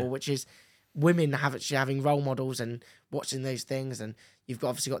football, which is women having role models and watching those things. And you've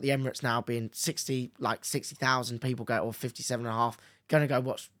obviously got the Emirates now being 60,000 people go, or 57.5 going to go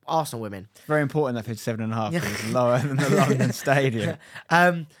watch Arsenal women. It's very important that 57.5 is lower than the London Stadium.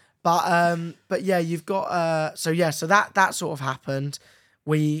 But yeah, you've got so that sort of happened.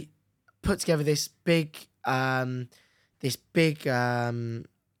 We put together this big I don't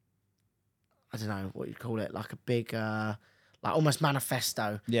know what you'd call it, like a big like almost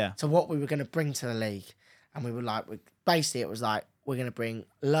manifesto. Yeah. So what we were going to bring to the league, and we were like, basically it was like, we're going to bring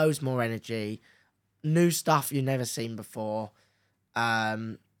loads more energy, new stuff you've never seen before.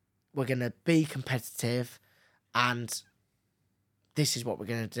 We're going to be competitive, and this is what we're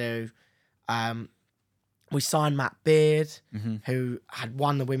going to do. We signed Matt Beard, who had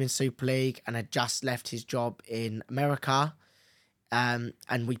won the Women's Super League and had just left his job in America. And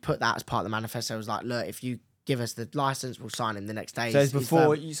we put that as part of the manifesto. It was like, look, if you give us the license, we'll sign him the next day. So it's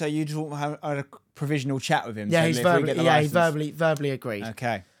before, so you just had a provisional chat with him? Yeah, he verbally agreed.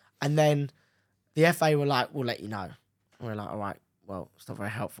 Okay. And then the FA were like, we'll let you know. And we're like, all right, well, it's not very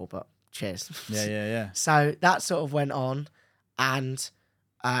helpful, but cheers. Yeah. So that sort of went on, and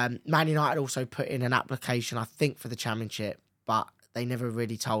Man United also put in an application, I think, for the Championship, but they never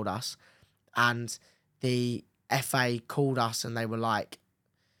really told us. And the FA called us, and they were like,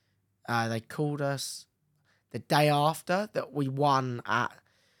 they called us the day after that we won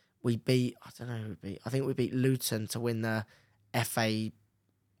we beat, I don't know who we beat. I think we beat Luton to win the FA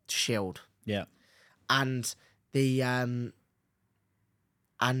Shield. Yeah. And the and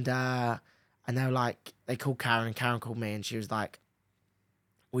they were like, they called Karen, and Karen called me, and she was like,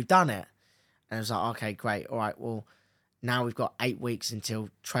 we've done it. And I was like, okay, great. All right, well, now we've got 8 weeks until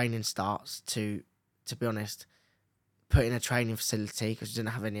training starts to be honest, put in a training facility, because we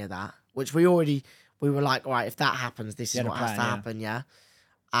didn't have any of that, which we were like, all right, if that happens, this is what has to happen, yeah.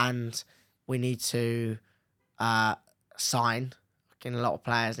 And we need to sign. Fucking a lot of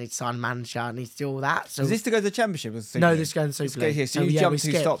players need to sign a manager, need to do all that. So is this to go to the Championship? No, this is going to the Super League. So you jumped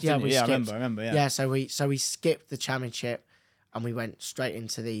 2 stops, yeah, didn't you? Yeah, I remember. Yeah. Yeah, so we skipped the Championship, and we went straight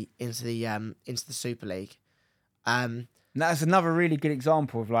into the Super League. And that's another really good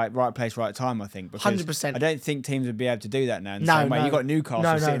example of like right place, right time, I think. 100%. I don't think teams would be able to do that now in the same way. You got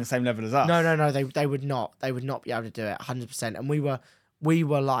Newcastle sitting the same level as us. No, they would not. They would not be able to do it 100%. And we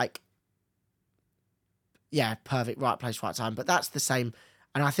were like perfect, right place, right time. But that's the same.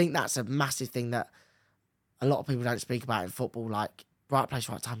 And I think that's a massive thing that a lot of people don't speak about in football. Like, right place,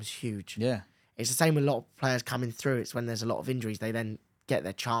 right time is huge. Yeah. It's the same with a lot of players coming through. It's when there's a lot of injuries, they then get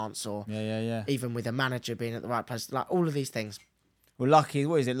their chance, or even with a manager being at the right place. Like, all of these things. Well, luck is,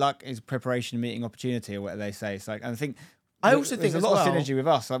 what is it? Luck is preparation meeting opportunity, or what they say. It's like, and I think I also think there's a lot of synergy with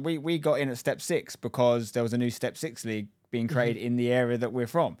us. Like, we got in at step 6 because there was a new step 6 league being created in the area that we're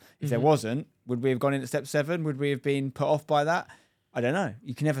from. If there wasn't, would we have gone in at step 7? Would we have been put off by that? I don't know.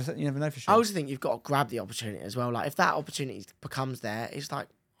 You never know for sure. I also think you've got to grab the opportunity as well. Like, if that opportunity becomes there, it's like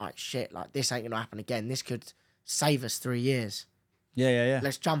shit, like, this ain't going to happen again. This could save us 3 years. Yeah.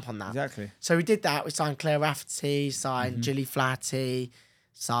 Let's jump on that. Exactly. So we did that. We signed Claire Rafferty, signed Gilly Flatty,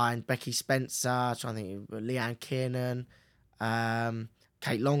 signed Becky Spencer, trying to think, Leanne Kiernan,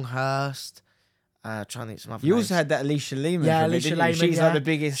 Kate Longhurst, trying to think some other You names. also had that Alicia Lehman. Yeah, from it, Alicia didn't you? Lehman. She's like the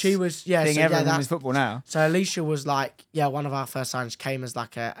biggest thing ever in women's football now. So Alicia was like, one of our first signings, came as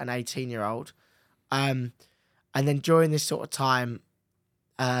like an 18-year-old. And then during this sort of time,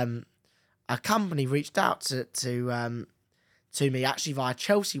 a company reached out to me, actually via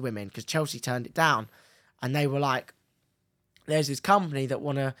Chelsea Women, because Chelsea turned it down. And they were like, there's this company that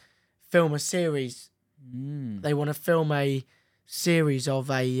want to film a series. They want to film a series of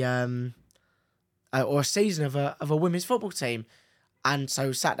or a season of a women's football team. And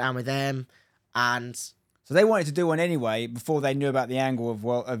so sat down with them, and so they wanted to do one anyway before they knew about the angle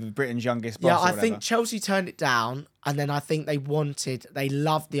of Britain's youngest boss. Yeah, I think Chelsea turned it down, and then I think they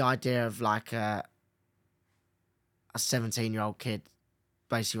loved the idea of like a 17-year-old kid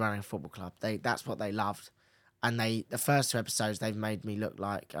basically running a football club. That's what they loved. And the first 2 episodes, they've made me look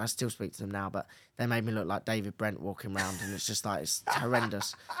like, I still speak to them now, but they made me look like David Brent walking around, and it's just like, it's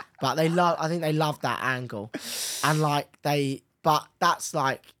horrendous. But I think they loved that angle. And like but that's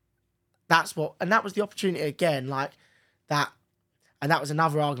what, and that was the opportunity again, like that. And that was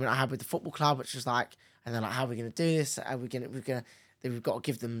another argument I had with the football club, which was like, and they're like, how are we going to do this? We've got to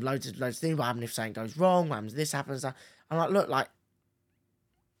give them loads of things. What happens if something goes wrong? What happens if this happens? I'm like, look, like,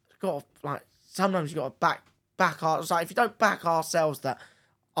 sometimes you got to back our, like, if you don't back ourselves that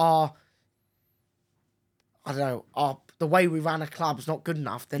the way we ran a club is not good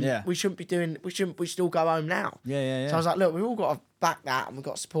enough, then we should all go home now. Yeah. So I was like, look, we've all got to back that, and we've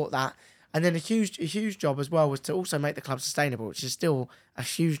got to support that. And then a huge job as well was to also make the club sustainable, which is still a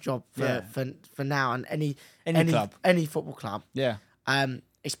huge job for now, and any football club. Yeah.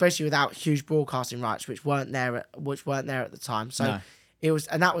 Especially without huge broadcasting rights, which weren't there at the time. So it was,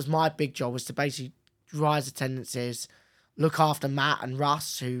 and that was my big job, was to basically rise attendances, look after Matt and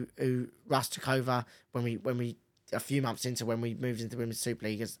Russ, who Russ took over when we a few months into when we moved into the Women's Super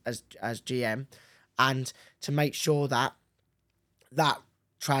League as GM, and to make sure that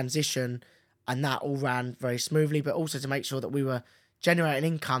transition and that all ran very smoothly, but also to make sure that we were generating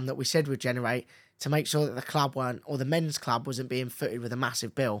income that we said we'd generate, to make sure that the club or the men's club wasn't being footed with a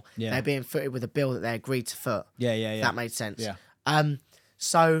massive bill. Yeah. They're being footed with a bill that they agreed to foot. Yeah. If that made sense. Yeah.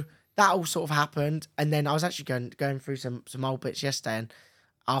 So that all sort of happened, and then I was actually going through some old bits yesterday, and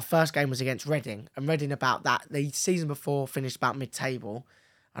our first game was against Reading, and Reading about that, the season before finished about mid-table,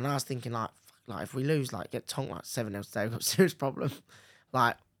 and I was thinking like if we lose, like get tonked like 7-0 today, we've got a serious problem.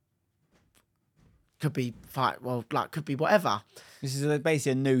 Like, could be whatever. This is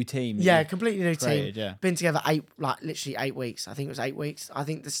basically a new team. Yeah, completely new created, team. Yeah. Been together literally 8 weeks. I think it was 8 weeks. I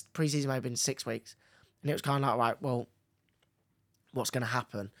think this pre-season may have been 6 weeks. And it was kind of like, right, well, what's going to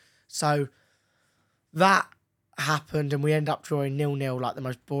happen? So that happened, and we end up drawing 0-0, like the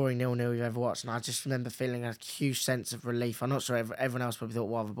most boring 0-0 you've ever watched. And I just remember feeling a huge sense of relief. I'm not sure everyone else probably thought,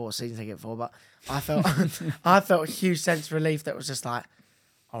 what have I bought a season ticket for? But I felt a huge sense of relief that was just like,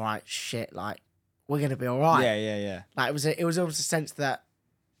 all right, shit, like, we're going to be all right. Yeah. Like, it was almost a sense that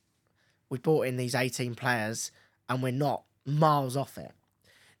we brought in these 18 players and we're not miles off it.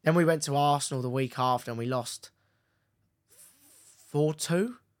 Then we went to Arsenal the week after and we lost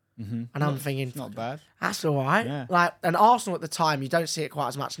 4-2. Mm-hmm. And I'm thinking, it's not bad. That's all right. Yeah. Like, and Arsenal at the time, you don't see it quite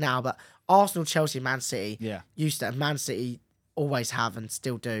as much now, but Arsenal, Chelsea, Man City used to, and Man City always have and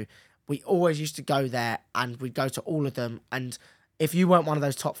still do. We always used to go there and we'd go to all of them. And if you weren't one of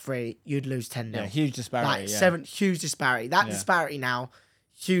those top 3, you'd lose 10-0. Yeah, huge disparity. Like, huge disparity. That disparity now,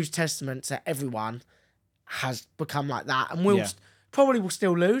 huge testament to everyone, has become like that. And we'll probably will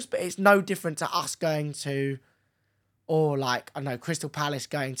still lose, but it's no different to us going to, or like, I don't know, Crystal Palace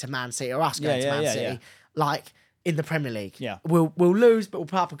going to Man City, or us going to Man City, like in the Premier League. Yeah. We'll lose, but we'll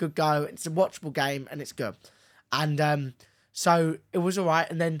put up a good go. It's a watchable game and it's good. And so it was all right.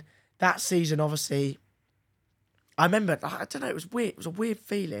 And then that season, obviously, I remember, I don't know, it was weird. It was a weird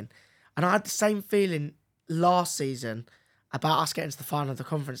feeling. And I had the same feeling last season about us getting to the final of the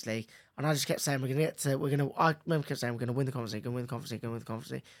Conference League, and I just kept saying I remember kept saying we're gonna win the Conference League, gonna win the Conference League, gonna win the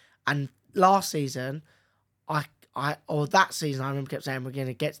Conference League. And last season, that season I remember kept saying we're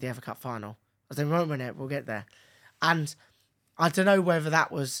gonna get to the FA Cup final. I said, we won't win it, we'll get there. And I don't know whether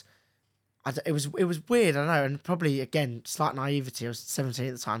that was it was weird, I don't know, and probably again slight naivety. I was 17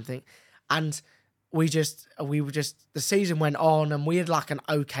 at the time, I think. And we were just the season went on, and we had like an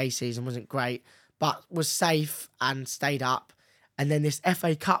okay season, wasn't great, but was safe and stayed up. And then this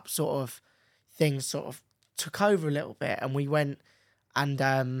FA Cup sort of thing sort of took over a little bit, and we went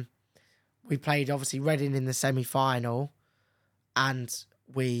and we played obviously Reading in the semi-final, and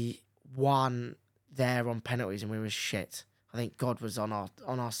we won there on penalties, and we were shit. I think God was on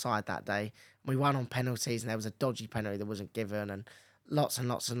our side that day. We won on penalties, and there was a dodgy penalty that wasn't given, and lots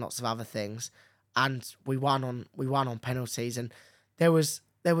of other things. And we won on penalties, and there was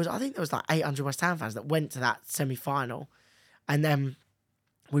I think there was like 800 West Ham fans that went to that semi-final, and then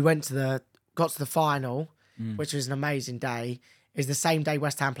we got to the final, which was an amazing day. It was the same day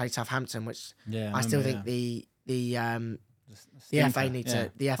West Ham played Southampton, which I still think the FA need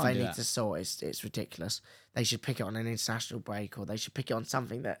to sort. It's ridiculous. They should pick it on an international break, or they should pick it on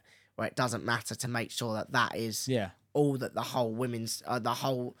something where it doesn't matter, to make sure that is all that the whole women's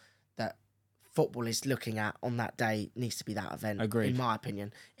that football is looking at on that day needs to be that event. Agreed. In my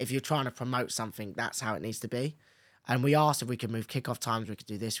opinion, if you're trying to promote something, that's how it needs to be. And we asked if we could move kickoff times, we could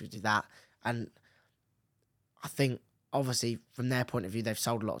do this, we could do that, and I think obviously from their point of view, they've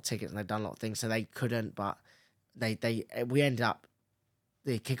sold a lot of tickets and they've done a lot of things, so they couldn't. But we ended up,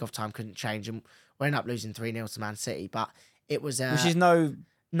 the kickoff time couldn't change, and we ended up losing 3-0 to Man City. But it was which is no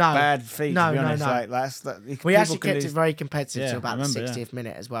bad feat, to be honest. Like, we actually kept it very competitive to about the 60th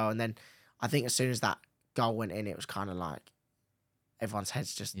minute as well. And then I think as soon as that goal went in, it was kind of like everyone's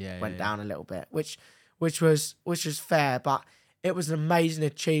heads just went down a little bit, which was fair. But it was an amazing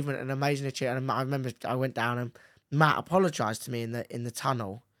achievement. And I remember I went down, and Matt apologised to me in the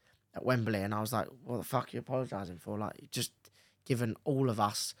tunnel at Wembley, and I was like, "What the fuck are you apologising for? Like, you've just given all of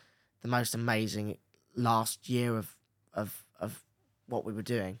us the most amazing last year of what we were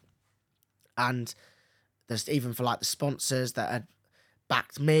doing." And there's even for like the sponsors that had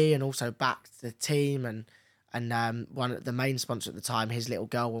backed me and also backed the team, and one of the main sponsor at the time, his little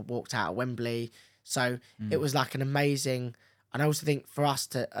girl walked out of Wembley. So it was like an amazing. And I also think for us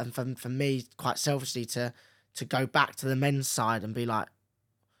to, and for me, quite selfishly, to go back to the men's side and be like,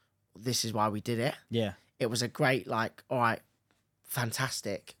 this is why we did it. Yeah. It was a great, like, all right,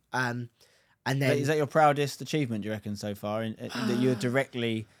 fantastic. And then, is that your proudest achievement, do you reckon, so far, that you're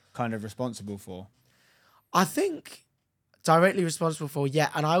directly kind of responsible for? I think directly responsible for, yeah.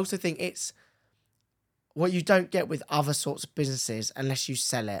 And I also think it's what you don't get with other sorts of businesses unless you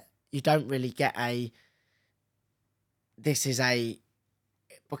sell it. You don't really get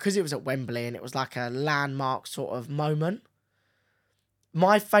because it was at Wembley and it was like a landmark sort of moment.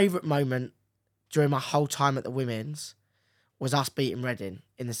 My favourite moment during my whole time at the women's was us beating Reading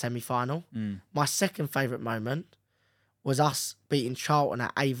in the semi-final. My second favourite moment was us beating Charlton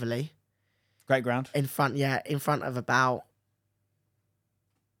at Averley. Great ground. In front of about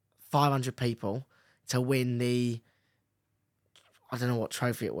 500 people to win I don't know what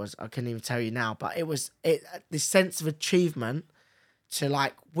trophy it was. I couldn't even tell you now, but it was this sense of achievement to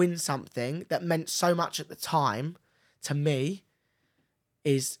like win something that meant so much at the time to me.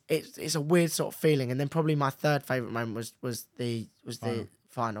 It's a weird sort of feeling. And then probably my third favourite moment was the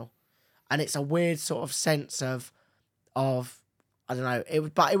final. And it's a weird sort of sense of I don't know.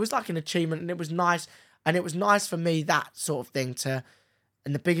 But it was like an achievement, and it was nice. And it was nice for me, that sort of thing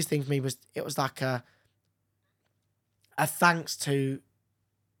and the biggest thing for me was it was like a thanks to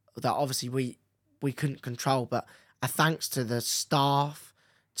that obviously we couldn't control, but a thanks to the staff,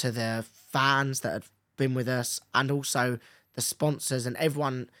 to the fans that had been with us, and also the sponsors and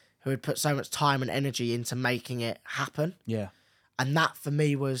everyone who had put so much time and energy into making it happen. Yeah. And that for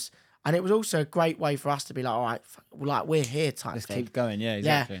me was, and it was also a great way for us to be like, all right, like we're here type Let's thing. keep going. Yeah,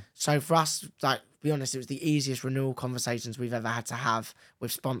 exactly. Yeah. So for us, like, to be honest, it was the easiest renewal conversations we've ever had to have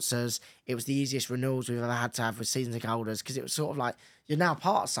with sponsors. It was the easiest renewals we've ever had to have with season ticket holders, because it was sort of like, you're now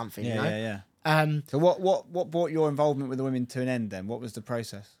part of something, you know? Yeah. So what brought your involvement with the women to an end then? What was the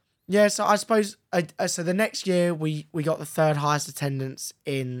process? Yeah, so I suppose so. The next year we got the third highest attendance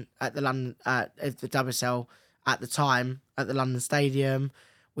at the London at the WSL at the time at the London Stadium.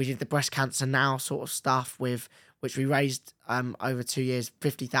 We did the breast cancer now sort of stuff with which we raised over 2 years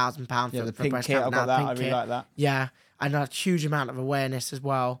 £50,000 the for pink breast kit. cancer. I got that. I really like that. Yeah, and a huge amount of awareness as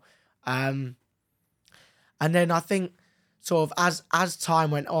well. And then I think sort of as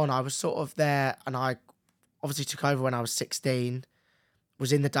time went on, I was sort of there, and I obviously took over when I was 16,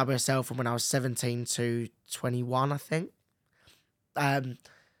 was in the WSL from when I was 17 to 21, I think.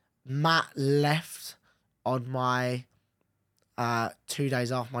 Matt left on my 2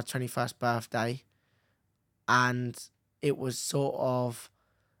 days after my 21st birthday, and it was sort of,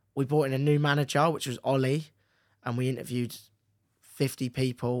 we brought in a new manager, which was Ollie, and we interviewed 50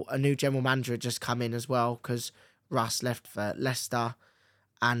 people. A new general manager had just come in as well because Russ left for Leicester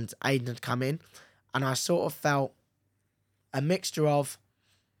and Aiden had come in. And I sort of felt a mixture of,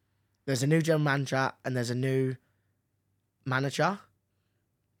 there's a new general manager and there's a new manager.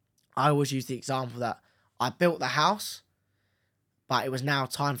 I always use the example that I built the house, but it was now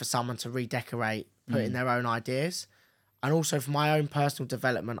time for someone to redecorate, put in their own ideas. And also for my own personal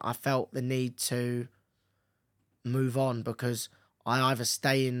development, I felt the need to move on because I either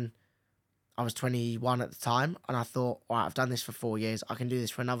stay in, I was 21 at the time, and I thought, all right, I've done this for 4 years. I can do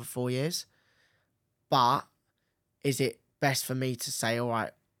this for another 4 years. But is it best for me to say, all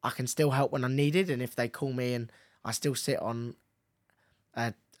right, I can still help when I'm needed, and if they call me and I still sit on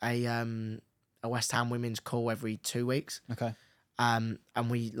a West Ham women's call every 2 weeks. Okay. And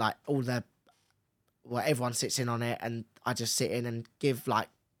we like everyone sits in on it, and I just sit in and give like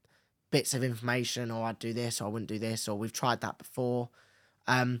bits of information, or I'd do this, or I wouldn't do this, or we've tried that before.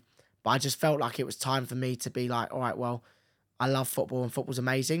 But I just felt like it was time for me to be like, all right, well, I love football and football's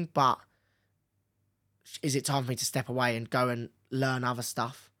amazing, but is it time for me to step away and go and learn other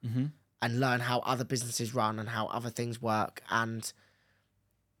stuff and learn how other businesses run and how other things work and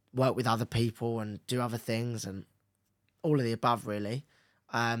work with other people and do other things and all of the above, really.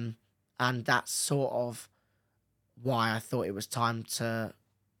 And that's sort of why I thought it was time to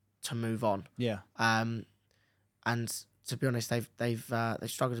move on. Yeah. And to be honest, they've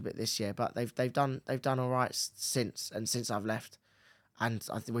struggled a bit this year, but they've done all right since I've left, and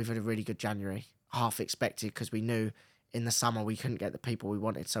I think we've had a really good January. Half expected because we knew in the summer we couldn't get the people we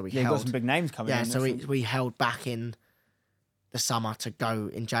wanted, so we held. Got some big names coming in. Yeah, so we held back in the summer to go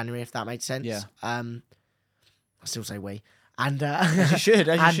in January, if that made sense. Yeah. I still say we. And as you should.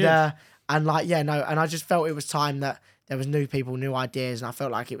 And I just felt it was time that there was new people, new ideas, and I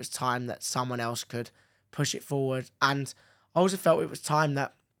felt like it was time that someone else could push it forward. And I also felt it was time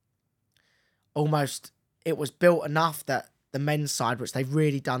that almost it was built enough that the men's side, which they've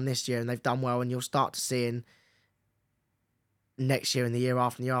really done this year and they've done well, and you'll start to see in next year and the year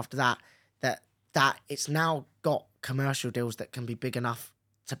after and the year after that, that it's now got commercial deals that can be big enough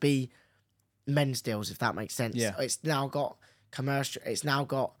to be men's deals, if that makes sense. Yeah. It's now got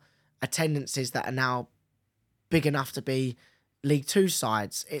attendances that are now big enough to be League Two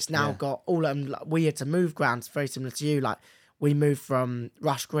sides. It's now got all of them. We had to move grounds, very similar to you. Like we moved from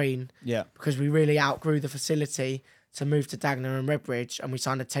Rush Green because we really outgrew the facility to move to Dagenham and Redbridge, and we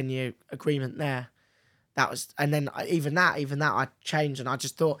signed a 10-year agreement there. That was, and then even that I changed, and I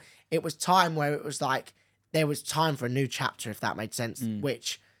just thought it was time where it was like there was time for a new chapter, if that made sense,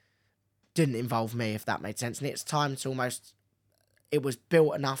 which didn't involve me, if that made sense. And it's time to almost, it was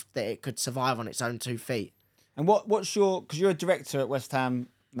built enough that it could survive on its own 2 feet. And what's your, because you're a director at West Ham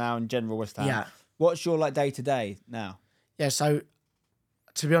now, in general West Ham. Yeah. What's your like day to day now? Yeah, so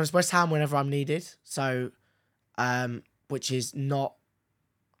to be honest, West Ham whenever I'm needed. So, which is not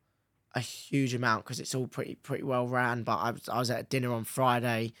a huge amount because it's all pretty well ran. But I was at a dinner on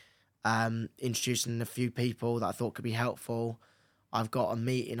Friday, introducing a few people that I thought could be helpful. I've got a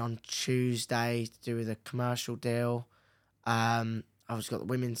meeting on Tuesday to do with a commercial deal. I've just got the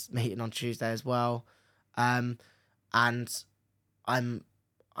women's meeting on Tuesday as well. And I'm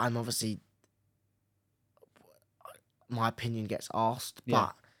obviously, my opinion gets asked,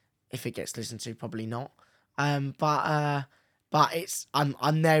 but if it gets listened to, probably not. But it's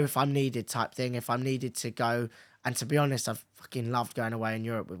I'm there if I'm needed type thing. If I'm needed to go, and to be honest, I've fucking loved going away in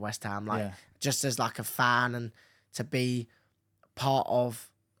Europe with West Ham, just as like a fan, and to be part of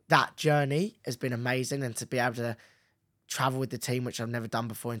that journey has been amazing, and to be able to travel with the team, which I've never done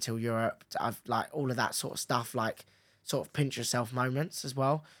before until Europe. I've like all of that sort of stuff, like sort of pinch yourself moments as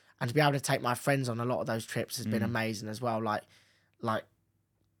well. And to be able to take my friends on a lot of those trips has been amazing as well. Like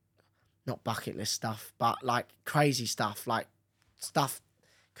not bucket list stuff, but like crazy stuff, like stuff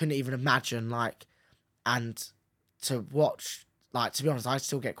couldn't even imagine. Like, and to watch, like, to be honest, I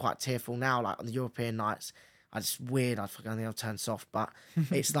still get quite tearful now, like on the European nights. It's weird. I think I'll turn soft, but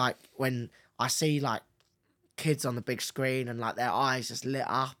it's like when I see like kids on the big screen and like their eyes just lit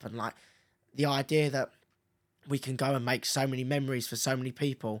up, and like the idea that we can go and make so many memories for so many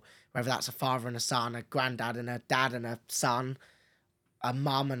people, whether that's a father and a son, a granddad and a dad and a son, a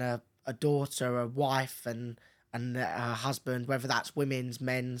mum and a daughter, a wife and and her husband, whether that's women's,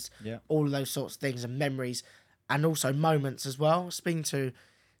 men's, Yeah. all of those sorts of things and memories, and also moments as well. Speaking to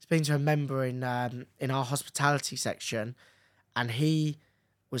a member in our hospitality section, and he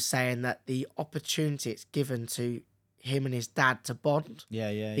was saying that the opportunity it's given to him and his dad to bond.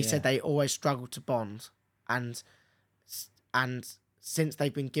 He said they always struggle to bond, and since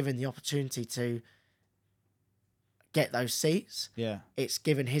they've been given the opportunity to get those seats, it's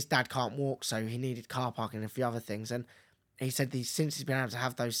given his dad can't walk, so he needed car parking and a few other things. And he said since he's been able to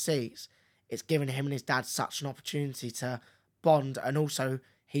have those seats, it's given him and his dad such an opportunity to bond, and also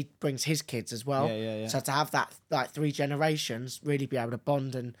he brings his kids as well. So to have that, like, 3 generations really be able to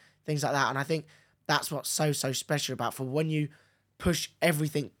bond and things like that. And I think that's what's so special about, for when you push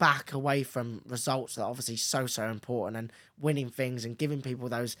everything back away from results that are obviously so important, and winning things and giving people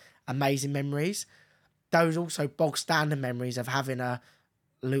those amazing memories. Those also bog standard memories of having a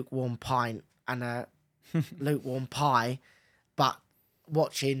lukewarm pint and a lukewarm pie, but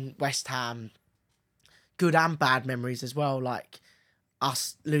watching West Ham, good and bad memories as well, like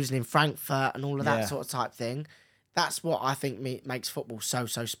us losing in Frankfurt and all of that sort of type thing. That's what I think makes football so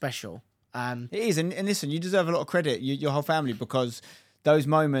special. It is, and listen, you deserve a lot of credit, your whole family, because those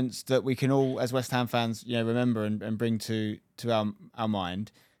moments that we can all, as West Ham fans, remember and bring to our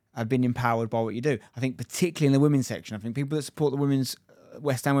mind, have been empowered by what you do. I think particularly in the women's section, I think people that support the women's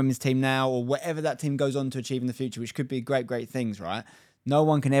West Ham women's team now, or whatever that team goes on to achieve in the future, which could be great things, right? No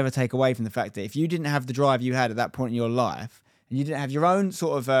one can ever take away from the fact that if you didn't have the drive you had at that point in your life, and you didn't have your own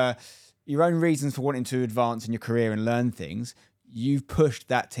sort of your own reasons for wanting to advance in your career and learn things, you've pushed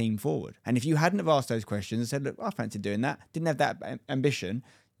that team forward. And if you hadn't have asked those questions and said, look, I fancy doing that, didn't have that ambition,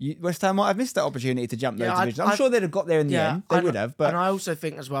 West Ham might have missed that opportunity to jump those divisions. I'm sure they'd have got there in the end. They would have. But and I also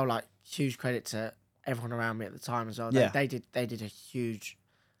think as well, like, huge credit to everyone around me at the time as well. They did a huge,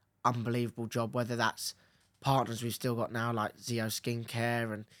 unbelievable job, whether that's partners we've still got now, like Zio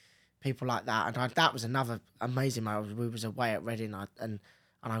Skincare and people like that. And that was another amazing moment. We was away at Reading, and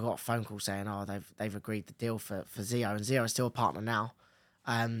I got a phone call saying, they've agreed the deal for Zio, and Zio is still a partner now.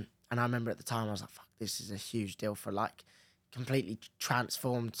 And I remember at the time I was like, fuck, this is a huge deal, for like completely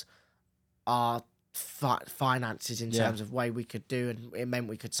transformed our finances in terms of way we could do, and it meant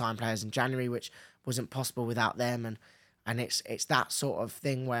we could sign players in January, which wasn't possible without them. And it's that sort of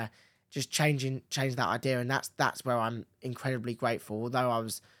thing where just change that idea, and that's where I'm incredibly grateful. Although I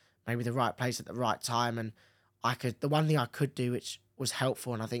was maybe the right place at the right time, and the one thing I could do which was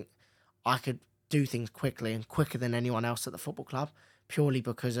helpful, and I think I could do things quickly and quicker than anyone else at the football club, purely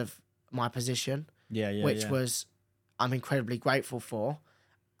because of my position, which was I'm incredibly grateful for.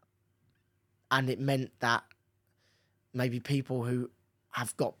 And it meant that maybe people who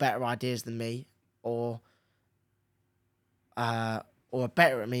have got better ideas than me, or are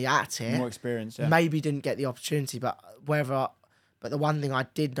better at me at it, more experience, maybe didn't get the opportunity. But the one thing I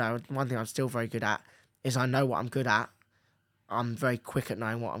did know, one thing I'm still very good at, is I know what I'm good at. I'm very quick at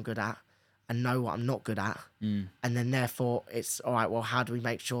knowing what I'm good at, and know what I'm not good at. And then therefore it's all right, well, how do we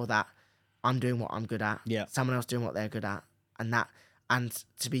make sure that I'm doing what I'm good at, someone else doing what they're good at, and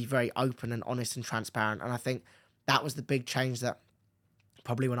to be very open and honest and transparent. And I think that was the big change that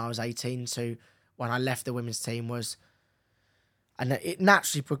probably when I was 18 to when I left the women's team was, and it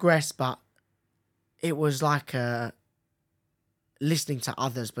naturally progressed, but it was like listening to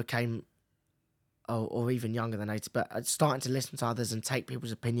others became, or even younger than 80, but starting to listen to others and take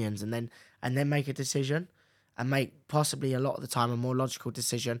people's opinions and then make a decision, and make possibly a lot of the time a more logical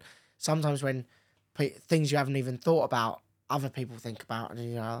decision. Sometimes when things you haven't even thought about, other people think about,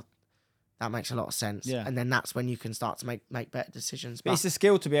 and that makes a lot of sense. And then that's when you can start to make better decisions. But it's a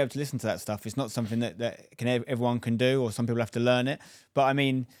skill to be able to listen to that stuff. It's not something that everyone can do, or some people have to learn it. But I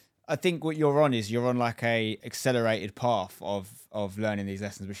mean, I think what you're on like a accelerated path of learning these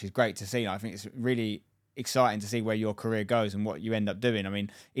lessons, which is great to see. I think it's really exciting to see where your career goes and what you end up doing. I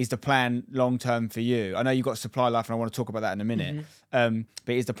mean, is the plan long term for you? I know you've got Supply Life, and I want to talk about that in a minute.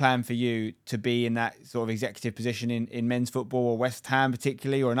 But is the plan for you to be in that sort of executive position in men's football, or West Ham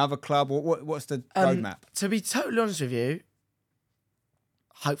particularly, or another club? What's the roadmap? To be totally honest with you,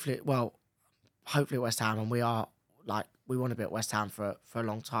 hopefully West Ham, and we want to be at West Ham for a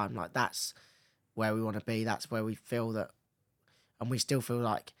long time. Like, that's where we want to be. That's where we feel that, and we still feel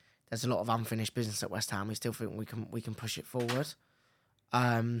like there's a lot of unfinished business at West Ham. We still think we can push it forward.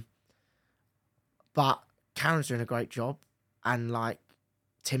 But Karen's doing a great job, and like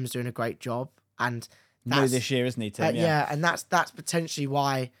Tim's doing a great job, and that's this year, isn't he, Tim? And that's potentially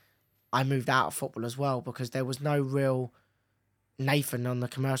why I moved out of football as well, because there was no real Nathan on the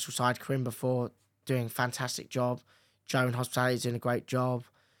commercial side. Corinne before doing a fantastic job. Joe in hospitality is doing a great job.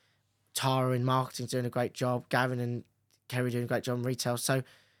 Tara in marketing doing a great job, Gavin and Kerry doing a great job in retail. So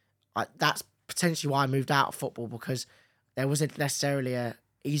that's potentially why I moved out of football, because there wasn't necessarily a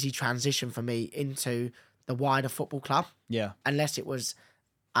easy transition for me into the wider football club. Yeah. Unless it was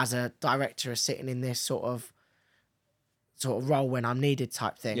as a director sitting in this sort of role when I'm needed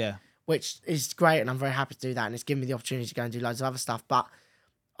type thing. Yeah. Which is great, and I'm very happy to do that, and it's given me the opportunity to go and do loads of other stuff. But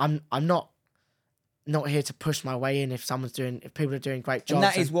I'm not here to push my way in if people are doing great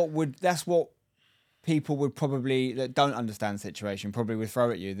jobs. And that's what people would probably, that don't understand the situation, probably would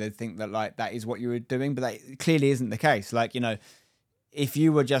throw at you. They'd think that like that is what you were doing, but that clearly isn't the case. Like, you know, if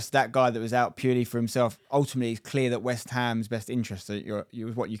you were just that guy that was out purely for himself, ultimately it's clear that West Ham's best interest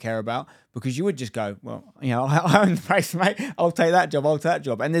is what you care about, because you would just go, well, you know, I own the place, mate. I'll take that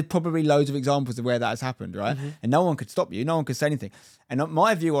job. And there's probably loads of examples of where that has happened, right? Mm-hmm. And no one could stop you. No one could say anything. And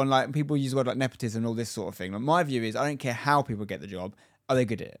my view on, like, people use the word like nepotism and all this sort of thing. Like, my view is I don't care how people get the job. Are they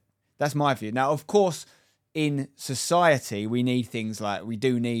good at it? That's my view. Now, of course, in society, we need things like, we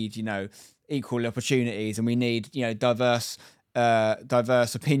do need, you know, equal opportunities, and we need, you know, diverse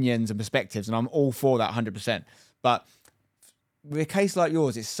opinions and perspectives, and I'm all for that 100%. But with a case like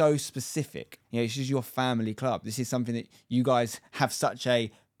yours, it's so specific. You know, this is your family club. This is something that you guys have such a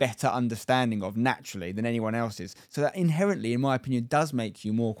better understanding of naturally than anyone else's. So that inherently, in my opinion, does make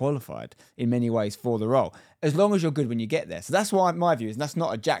you more qualified in many ways for the role, as long as you're good when you get there. So that's why my view is, and that's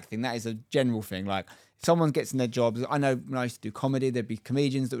not a Jack thing, that is a general thing. Like, if someone gets in their jobs, I know when I used to do comedy, there'd be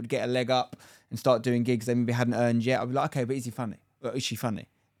comedians that would get a leg up and start doing gigs they maybe hadn't earned yet. I'd be like, okay, but is he funny? Or is she funny?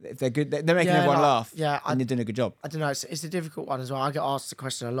 If they're good, they're making everyone laugh. Yeah, and you're doing a good job. I don't know. It's a difficult one as well. I get asked the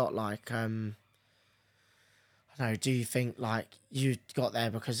question a lot, like, I don't know. Do you think like you got there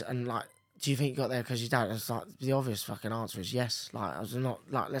because, and like, do you think you got there because you dad? It's like the obvious fucking answer is yes. Like, I was not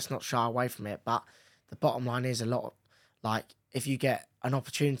like, let's not shy away from it. But the bottom line is a lot of, like, if you get an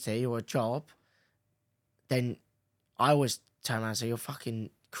opportunity or a job, then I always turn around and say, you're fucking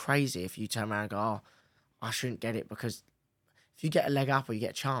crazy if you turn around and go, oh, I shouldn't get it, because if you get a leg up or you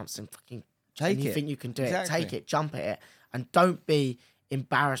get a chance and fucking take and you it. think you can do it, take it, jump at it, and don't be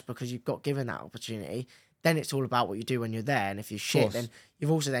embarrassed because you've got given that opportunity. Then it's all about what you do when you're there, and if you shit, then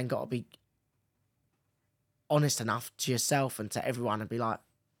you've also then got to be honest enough to yourself and to everyone and be like,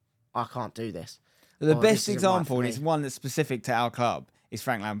 I can't do this. The best example, and it's one that's specific to our club, is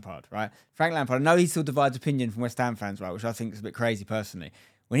Frank Lampard, right? Frank Lampard, I know he still divides opinion from West Ham fans, right, which I think is a bit crazy personally.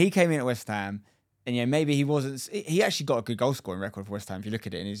 When he came in at West Ham, and yeah, maybe he actually got a good goal scoring record for West Ham if you look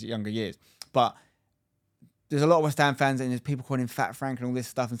at it in his younger years. But there's a lot of West Ham fans, and there's people calling him Fat Frank and all this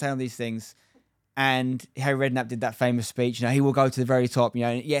stuff and saying all these things. And Harry Redknapp did that famous speech, you know, he will go to the very top, you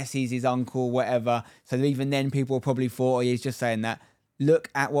know, yes, he's his uncle, whatever. So even then people probably thought, oh, he's just saying that. Look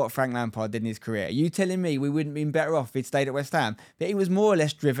at what Frank Lampard did in his career. Are you telling me we wouldn't have been better off if he'd stayed at West Ham? But he was more or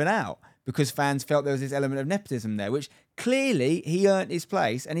less driven out because fans felt there was this element of nepotism there, which clearly he earned his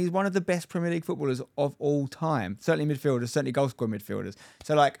place, and he's one of the best Premier League footballers of all time. Certainly midfielders, certainly goal-scoring midfielders.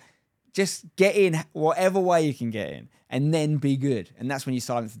 So, like, just get in whatever way you can get in, and then be good. And that's when you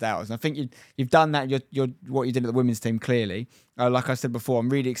silence the doubters. And I think you've done that. You're what you did at the women's team, clearly. Like I said before, I'm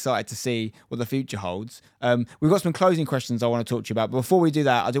really excited to see what the future holds. We've got some closing questions I want to talk to you about. But before we do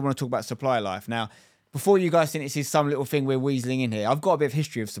that, I do want to talk about Supply Life. Now, before you guys think this is some little thing we're weaseling in here, I've got a bit of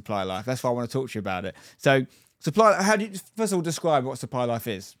history of Supply Life. That's why I want to talk to you about it. So, how do you, first of all, describe what Supply Life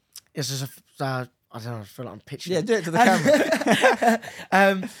is? It's just I don't know, I feel like I'm pitching. Yeah, do it to the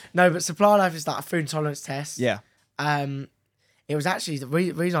camera. No, but Supply Life is like a food intolerance test. Yeah. It was actually the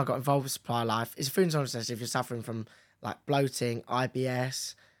reason I got involved with Supply Life is a food intolerance test if you're suffering from like bloating,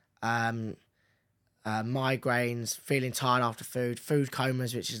 IBS, migraines, feeling tired after food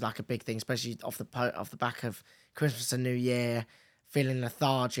comas, which is like a big thing, especially off the back of Christmas and New Year, feeling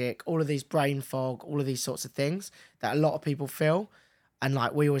lethargic, all of these brain fog, all of these sorts of things that a lot of people feel. And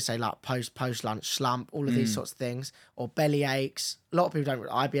like we always say, like post lunch slump, all of these sorts of things, or belly aches. A lot of people don't.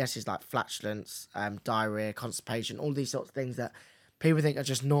 IBS is like flatulence, diarrhea, constipation, all these sorts of things that people think are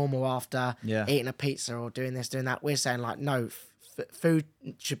just normal after eating a pizza or doing this, doing that. We're saying like, no, food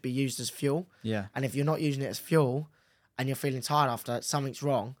should be used as fuel. Yeah. And if you're not using it as fuel, and you're feeling tired after, something's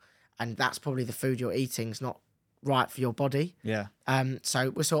wrong, and that's probably the food you're eating is not right for your body. Yeah. So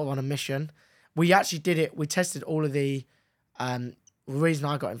we're sort of on a mission. We actually did it. We tested all of the. The reason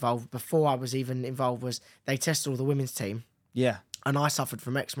I got involved before I was even involved was they tested all the women's team. Yeah. And I suffered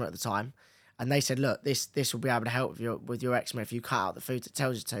from eczema at the time. And they said, look, this will be able to help with your eczema if you cut out the foods it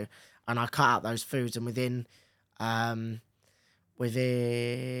tells you to. And I cut out those foods, and within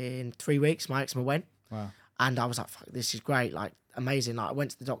 3 weeks, my eczema went. Wow. And I was like, fuck, this is great, like amazing. Like I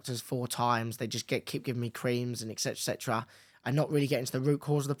went to the doctors 4 times. They just keep giving me creams and et cetera, et cetera. and not really getting to the root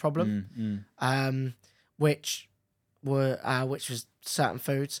cause of the problem, which was certain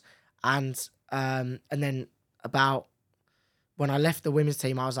foods, and then about when I left the women's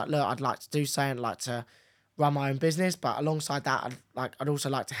team, I was like, look, I'd like to do something, I'd like to run my own business, but alongside that, I'd also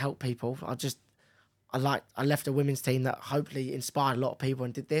like to help people. I left a women's team that hopefully inspired a lot of people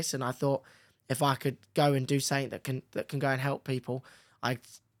and did this, and I thought if I could go and do something that can go and help people. I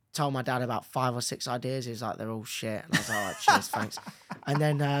told my dad about 5 or 6 ideas. He was like, they're all shit, and I was like, all right, cheers, thanks.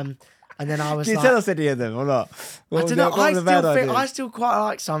 And then I was Can you like, tell us any of them or not? I don't know. I still quite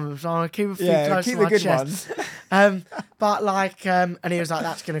like some of them, so I'm gonna keep a few close to my chest. But like, and he was like,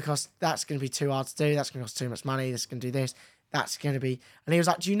 that's gonna be too hard to do. That's gonna cost too much money. That's gonna do this. That's gonna be. And he was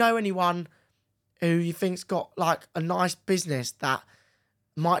like, do you know anyone who you think's got like a nice business that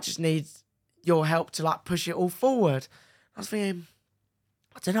might just need your help to like push it all forward? I was thinking,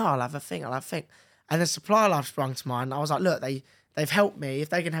 I don't know. I'll have a think. And the Supply Life sprung to mind. I was like, look, they've helped me. If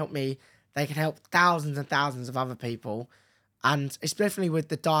they can help me, they can help thousands and thousands of other people. And especially with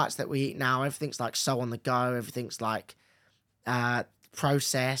the diets that we eat now, everything's like so on the go. Everything's like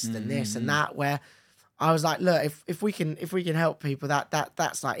processed and this and that. Where I was like, look, if we can help people,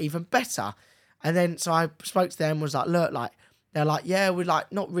 that's like even better. And then so I spoke to them, was like, look, like they're like, yeah, we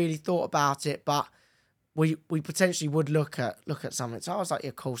like not really thought about it, but we potentially would look at something. So I was like,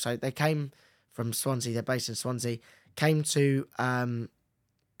 yeah, cool. So they came from Swansea. They're based in Swansea. Came to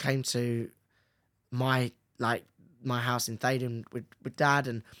my house in Thaden with Dad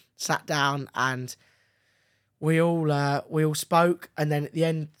and sat down, and we all spoke. And then at the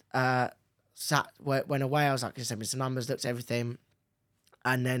end, went away. I was like, send me some numbers, looked at everything,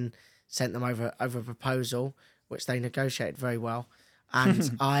 and then sent them over a proposal, which they negotiated very well. And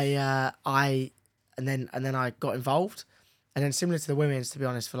And then I got involved, and then similar to the women's, to be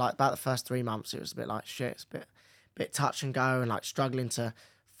honest, for like about the first 3 months, it was a bit like shit. It's a bit touch and go, and like struggling to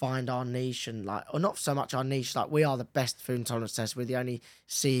find our niche, and like, or not so much our niche. Like, we are the best food intolerance test. We're the only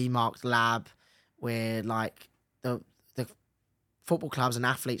CE marked lab. We're like the football clubs and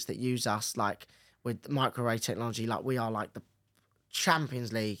athletes that use us, like with microarray technology. Like, we are like the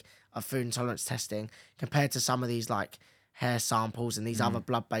Champions League of food intolerance testing compared to some of these like hair samples and these other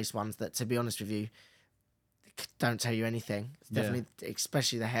blood-based ones that, to be honest with you, don't tell you anything. It's definitely,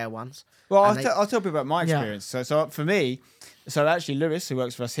 especially the hair ones. Well, I'll tell people about my experience. Yeah. So for me, actually Lewis, who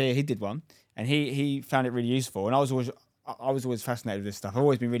works for us here, he did one, and he found it really useful. And I was always fascinated with this stuff. I've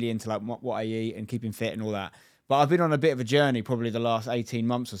always been really into like what I eat and keeping fit and all that. But I've been on a bit of a journey probably the last 18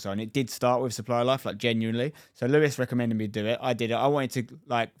 months or so, and it did start with Supply Life, like genuinely. So Lewis recommended me do it. I did it. I wanted to,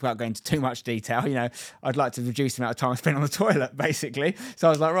 like, without going into too much detail, you know, I'd like to reduce the amount of time I spent on the toilet, basically. So I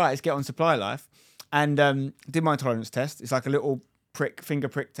was like, right, let's get on Supply Life. And did my intolerance test. It's like a little finger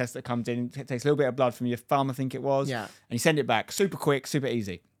prick test that comes in. It takes a little bit of blood from your thumb, I think it was. Yeah. And you send it back. Super quick, super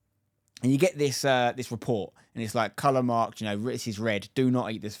easy. And you get this report, and it's like colour marked, you know, this is red. Do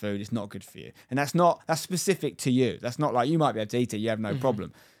not eat this food. It's not good for you. And that's specific to you. That's not like you might be able to eat it. You have no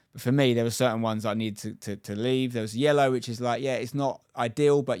problem. But for me, there were certain ones I needed to leave. There was yellow, which is like, yeah, it's not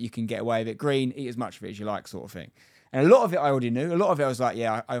ideal, but you can get away with it. Green, eat as much of it as you like, sort of thing. And a lot of it I already knew. A lot of it I was like,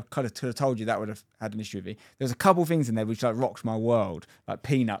 yeah, I kind of could have told you that would have had an issue with me. There's a couple things in there which like rocked my world, like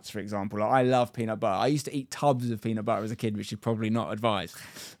peanuts, for example. Like, I love peanut butter. I used to eat tubs of peanut butter as a kid, which is probably not advised.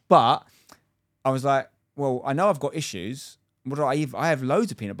 But I was like, well, I know I've got issues. What do I have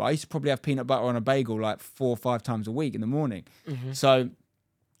loads of peanut butter. I used to probably have peanut butter on a bagel like 4 or 5 times a week in the morning. So I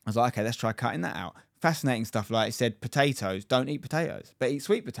was like, okay, let's try cutting that out. Fascinating stuff. Like it said, potatoes, don't eat potatoes, but eat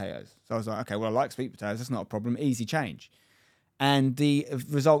sweet potatoes. So I was like, okay, well, I like sweet potatoes. That's not a problem. Easy change. And the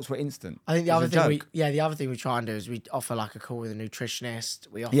results were instant. I think the other thing we try and do is we offer like a call with a nutritionist.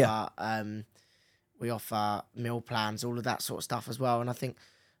 We offer meal plans, all of that sort of stuff as well. And I think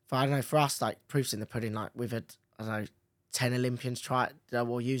for us, like, proof's in the pudding. Like, we've had, 10 Olympians try it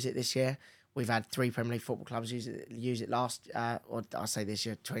or use it this year. We've had 3 Premier League football clubs use it last, or I say this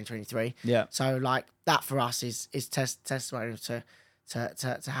year, 2023. Yeah. So like that for us is testimony to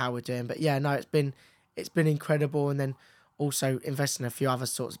how we're doing. But yeah, no, it's been incredible. And then also investing in a few other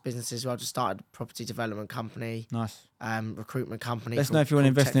sorts of businesses as well. Just started a property development company. Nice. Recruitment company. Let us know if you want to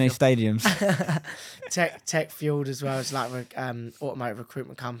invest in any stadiums. Tech fueled as well. It's like automotive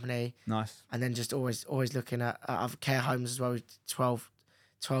recruitment company. Nice. And then just always looking at other care homes as well.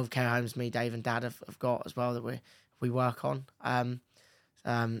 12 care homes me, Dave and Dad have got as well that we work on.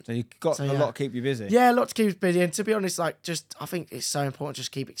 So you've got a lot to keep you busy. Yeah, a lot to keep you busy. And to be honest, like, I think it's so important to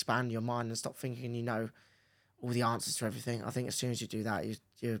just keep expanding your mind and stop thinking you know all the answers to everything. I think as soon as you do that,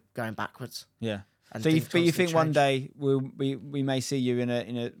 you're going backwards. Yeah. So you think one day we may see you in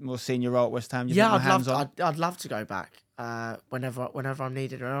a more senior role at West Ham? Yeah, I'd love to go back. whenever I'm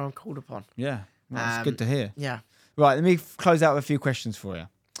needed or I'm called upon. Yeah, well, that's good to hear. Yeah. Right, let me close out with a few questions for you.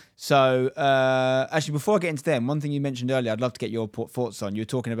 So, actually, before I get into them, one thing you mentioned earlier, I'd love to get your thoughts on. You were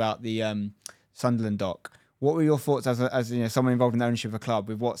talking about the Sunderland doc. What were your thoughts as someone involved in the ownership of a club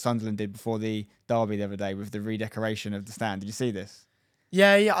with what Sunderland did before the derby the other day with the redecoration of the stand? Did you see this?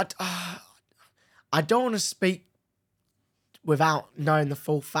 Yeah. I don't want to speak without knowing the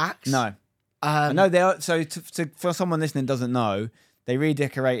full facts. No. I know they are. So, for someone listening doesn't know, they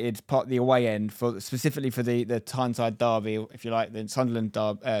redecorated the away end specifically for the Tyneside derby, if you like, the Sunderland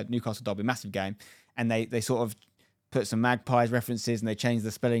Newcastle derby, massive game, and they sort of put some Magpies references and they changed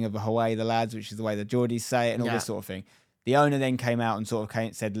the spelling of the away, the lads, which is the way the Geordies say it, and all this sort of thing. The owner then came out and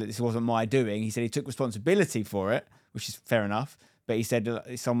said, "This wasn't my doing." He said he took responsibility for it, which is fair enough. But he said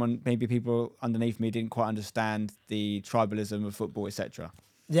maybe people underneath me didn't quite understand the tribalism of football, etc.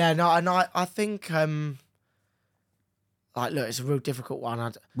 Yeah, no, and I think look, it's a real difficult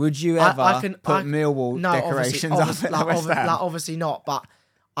one. Would you ever put Millwall decorations up at the West Ham? Obviously not, but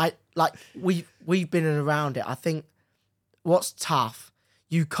we've been in and around it. I think what's tough,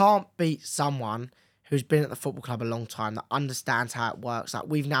 you can't beat someone who's been at the football club a long time that understands how it works. Like,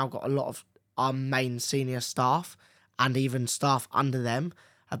 we've now got a lot of our main senior staff and even staff under them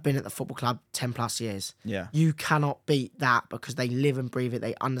have been at the football club 10 plus years. Yeah. You cannot beat that because they live and breathe it.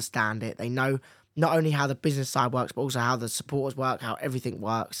 They understand it. They know not only how the business side works, but also how the supporters work, how everything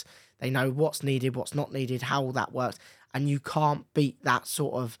works. They know what's needed, what's not needed, how all that works. And you can't beat that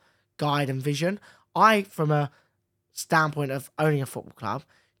sort of guide and vision. I, from a standpoint of owning a football club,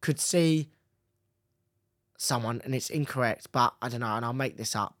 could see someone, and it's incorrect, but I don't know, and I'll make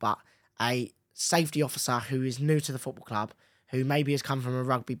this up, but a safety officer who is new to the football club, who maybe has come from a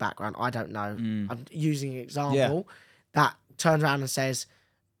rugby background, I don't know, I'm using an example, that turns around and says,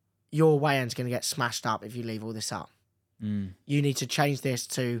 your away end's going to get smashed up if you leave all this up. You need to change this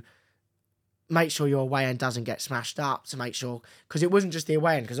to make sure your away end doesn't get smashed up, to make sure, because it wasn't just the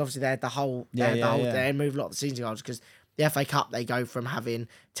away end, because obviously they had the whole, they moved a lot of the season goals, because the FA Cup, they go from having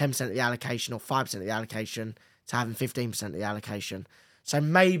 10% of the allocation or 5% of the allocation to having 15% of the allocation. So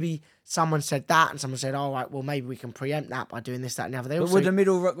maybe someone said that, and someone said, all right, well, maybe we can preempt that by doing this, that, and the other. But would the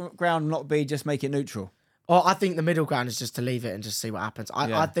middle ground not be just make it neutral? Oh, I think the middle ground is just to leave it and just see what happens.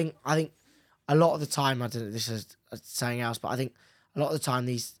 I think a lot of the time, I don't know, this is saying else, but I think a lot of the time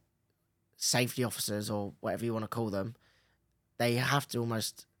these safety officers, or whatever you want to call them, they have to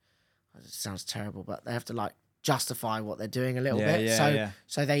almost, it sounds terrible, but they have to like justify what they're doing a little bit.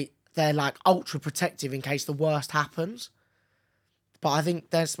 So they're like ultra protective in case the worst happens. But I think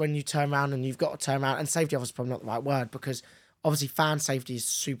that's when you turn around, and you've got to turn around, and safety officer is probably not the right word, because obviously fan safety is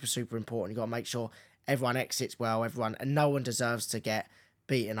super, super important. You've got to make sure everyone exits well, and no one deserves to get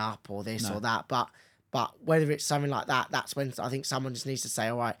beaten up or this or that. But whether it's something like that, that's when I think someone just needs to say,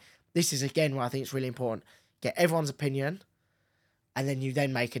 all right, this is again where I think it's really important. Get everyone's opinion, and then you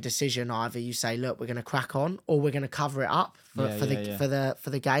then make a decision. Either you say, look, we're going to crack on, or we're going to cover it up for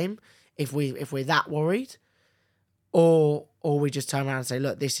the game if we're that worried. Or we just turn around and say,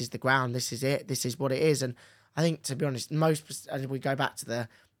 look, this is the ground, this is it, this is what it is. And I think, to be honest, and we go back to the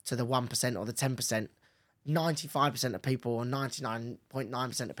 1% or the 10%, 95% of people, or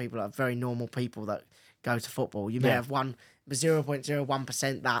 99.9% of people are very normal people that go to football. You may have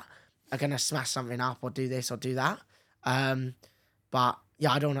 0.01% that are going to smash something up or do this or do that. But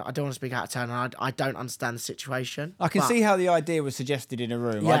yeah, I don't want to speak out of turn. I don't understand the situation. I can see how the idea was suggested in a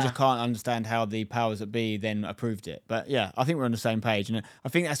room. Yeah. I just can't understand how the powers that be then approved it. But yeah, I think we're on the same page. And I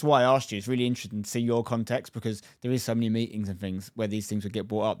think that's why I asked you. It's really interesting to see your context, because there is so many meetings and things where these things would get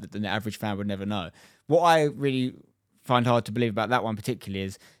brought up that the average fan would never know. What I really find hard to believe about that one particularly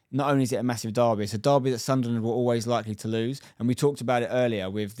is, not only is it a massive derby, it's a derby that Sunderland were always likely to lose. And we talked about it earlier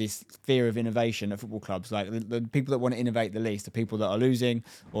with this fear of innovation at football clubs. Like the people that want to innovate the least are people that are losing,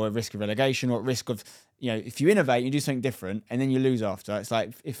 or at risk of relegation, or at risk of, if you innovate, you do something different and then you lose after. It's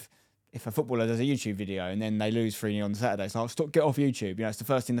like if a footballer does a YouTube video and then they lose 3-0 on Saturday, it's like, get off YouTube. It's the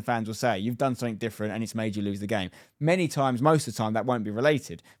first thing the fans will say. You've done something different and it's made you lose the game. Many times, most of the time, that won't be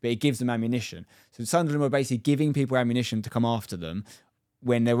related, but it gives them ammunition. So Sunderland were basically giving people ammunition to come after them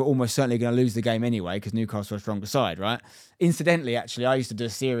when they were almost certainly going to lose the game anyway, because Newcastle were a stronger side, right? Incidentally, actually, I used to do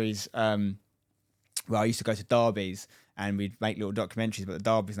a series where I used to go to derbies and we'd make little documentaries about the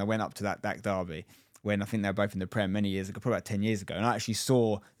derbies, and I went up to that derby when I think they were both in the Prem many years ago, probably about 10 years ago, and I actually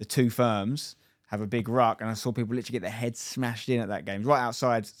saw the two firms have a big ruck, and I saw people literally get their heads smashed in at that game, right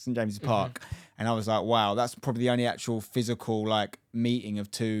outside St James's Park, and I was like, wow, that's probably the only actual physical meeting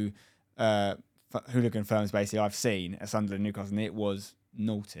of two hooligan firms basically I've seen at Sunderland and Newcastle, and it was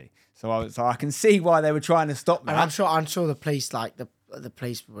naughty. So I can see why they were trying to stop that. And I'm sure the police, like the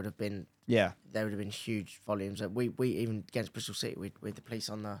police would have been. Yeah. There would have been huge volumes. We even against Bristol City with the police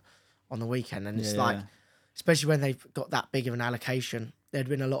on the weekend, and it's especially when they've got that big of an allocation, there'd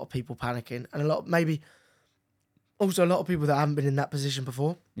been a lot of people panicking, and a lot of people that haven't been in that position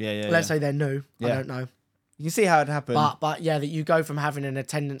before. Let's say they're new. I don't know. You can see how it happened. But yeah, that you go from having an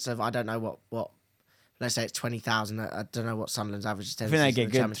attendance of, I don't know what let's say it's 20,000. I don't know what Sunderland's average attendance is. I think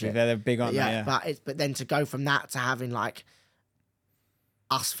they get good. They're big on that. Yeah, but then to go from that to having like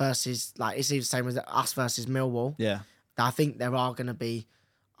us versus, like, it's the same as us versus Millwall. Yeah. I think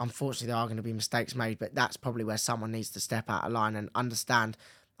unfortunately there are going to be mistakes made, but that's probably where someone needs to step out of line and understand.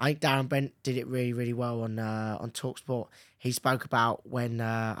 I think Darren Bent did it really, really well on TalkSport. He spoke about when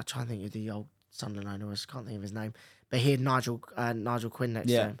I try and think of the old Sunderland owner was, can't think of his name, but he had Nigel Quinn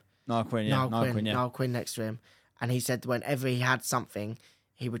next to him. Niall Quinn next to him, and he said whenever he had something,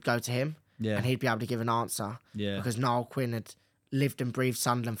 he would go to him, and he'd be able to give an answer. Yeah. Because Niall Quinn had lived and breathed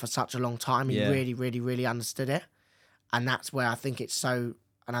Sunderland for such a long time, he really, really, really understood it, and that's where I think it's so.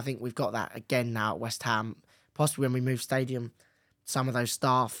 And I think we've got that again now at West Ham. Possibly when we move stadium, some of those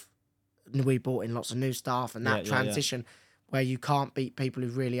staff, we brought in lots of new staff, and that transition where you can't beat people who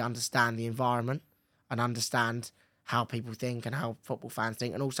really understand the environment and understand how people think and how football fans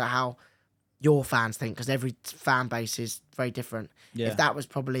think, and also how your fans think, because every fan base is very different. Yeah. If that was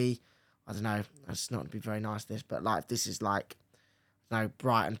probably, I don't know, it's not to be very nice this, but like this is like,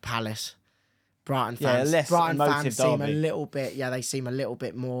 Brighton Palace. Brighton fans seem a little bit, they seem a little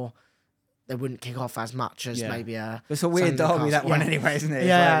bit more, they wouldn't kick off as much as maybe it's a weird derby, that one anyway, isn't it?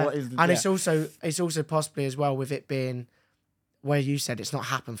 Yeah, it's also possibly as well with it being where you said it's not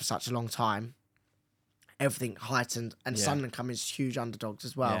happened for such a long time. Everything heightened, and Sunderland come as huge underdogs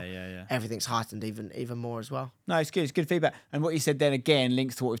as well. Yeah. Everything's heightened even more as well. No, it's good. It's good feedback. And what you said then again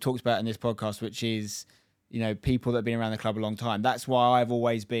links to what we've talked about in this podcast, which is, people that have been around the club a long time. That's why I've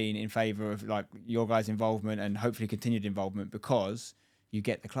always been in favour of like your guys' involvement and hopefully continued involvement, because you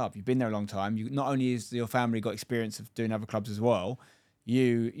get the club. You've been there a long time. You not only has your family got experience of doing other clubs as well.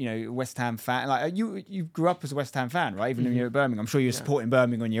 West Ham fan. Like you grew up as a West Ham fan, right? Even when you were at Birmingham, I'm sure you're supporting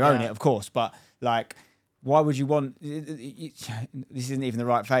Birmingham when you own it, of course. But like, why would you want? This isn't even the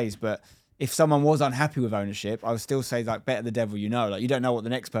right phase, but if someone was unhappy with ownership, I would still say like better the devil you know. Like you don't know what the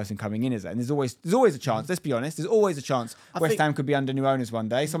next person coming in is, and there's always a chance. Let's be honest, there's always a chance West Ham could be under new owners one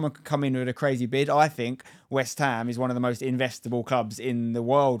day. Someone could come in with a crazy bid. I think West Ham is one of the most investable clubs in the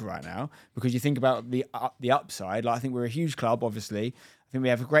world right now, because you think about the upside. Like I think we're a huge club, obviously. I think we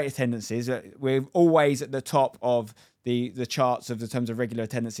have great attendances. We're always at the top of the charts of the terms of regular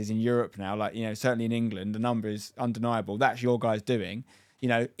attendances in Europe now. Like, certainly in England, the number is undeniable. That's your guys doing.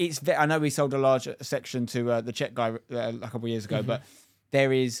 I know we sold a large section to the Czech guy a couple of years ago, but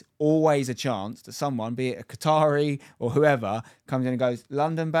there is always a chance that someone, be it a Qatari or whoever, comes in and goes,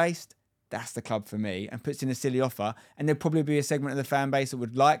 London-based, that's the club for me, and puts in a silly offer. And there'll probably be a segment of the fan base that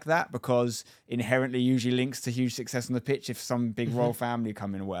would like that, because inherently usually links to huge success on the pitch if some big royal family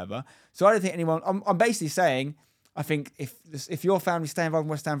come in or whatever. So I don't think anyone... I'm basically saying, I think if your family stay involved in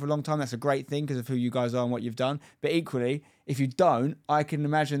West Ham for a long time, that's a great thing because of who you guys are and what you've done. But equally, if you don't, I can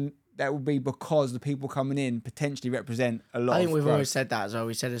imagine that will be because the people coming in potentially represent a lot. I think we've growth. always said that as well.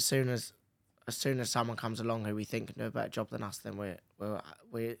 We said as soon as someone comes along who we think can do a better job than us, then we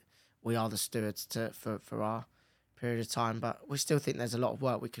are the stewards for our period of time. But we still think there's a lot of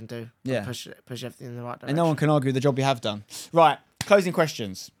work we can do. Yeah, push everything in the right direction. And no one can argue the job you have done. Right, closing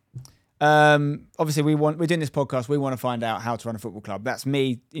questions. Obviously we're doing this podcast. We want to find out how to run a football club. That's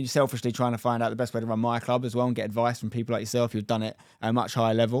me selfishly trying to find out the best way to run my club as well, and get advice from people like yourself who've done it at a much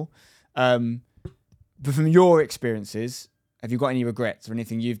higher level. But from your experiences, have you got any regrets or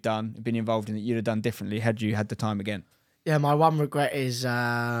anything you've done, been involved in, that you'd have done differently had you had the time again? Yeah, my one regret is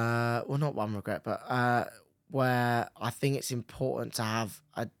not one regret, but where I think it's important to have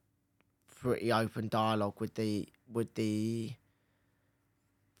a pretty open dialogue with the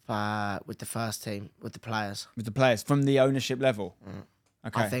first team, with the players. With the players from the ownership level.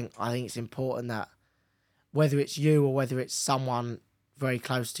 Okay. I think it's important that whether it's you or whether it's someone very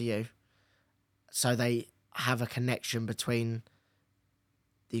close to you, so they have a connection between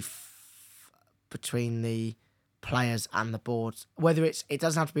the players and the boards. Whether it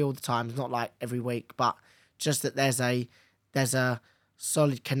doesn't have to be all the time. It's not like every week, but just that there's a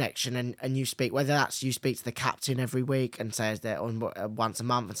solid connection, and you speak, whether that's you speak to the captain every week and says that once a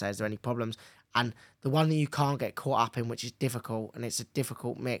month and says, is there any problems? And the one that you can't get caught up in, which is difficult, and it's a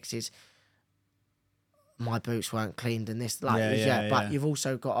difficult mix, is my boots weren't cleaned and this, but you've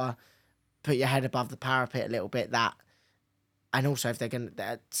also got to put your head above the parapet a little bit, that and also if they're going to,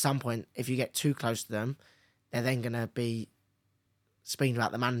 at some point, if you get too close to them, they're then going to be speaking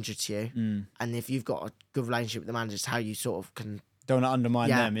about the manager to you. And if you've got a good relationship with the manager, it's how you sort of can... Don't want to undermine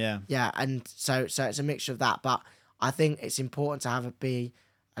them, Yeah, and so it's a mixture of that. But I think it's important to have it be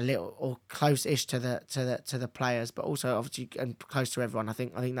a little or close-ish to the players, but also obviously and close to everyone. I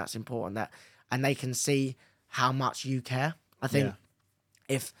think that's important, and they can see how much you care. I think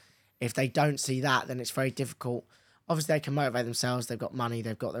if they don't see that, then it's very difficult. Obviously, they can motivate themselves. They've got money.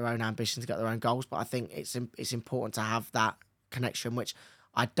 They've got their own ambitions. They've got their own goals. But I think it's important to have that connection, which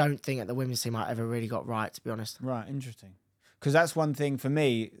I don't think at the women's team I ever really got right, to be honest. Right, interesting. Because that's one thing for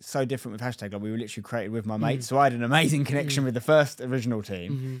me, so different with hashtag. Like we were literally created with my mates. So I had an amazing connection with the first original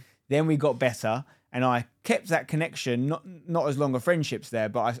team. Then we got better, and I kept that connection. Not as long a friendships there,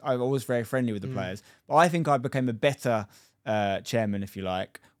 but I was very friendly with the players. But I think I became a better chairman, if you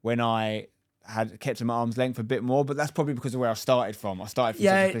like, when I had kept them at arm's length a bit more. But that's probably because of where I started from. I started from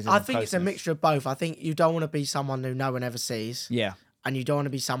such a position I of think it's a closeness. mixture of both. I think you don't want to be someone who no one ever sees. Yeah. And you don't want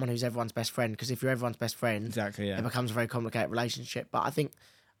to be someone who's everyone's best friend, because if you're everyone's best friend, Exactly, yeah. it becomes a very complicated relationship. But I think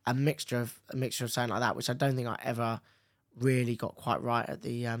a mixture of something like that, which I don't think I ever really got quite right at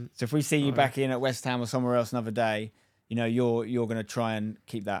the. So if we see you back in at West Ham or somewhere else another day, you know, you're going to try and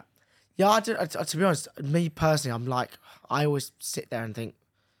keep that. Yeah, I do. To be honest, me personally, I'm like, I always sit there and think,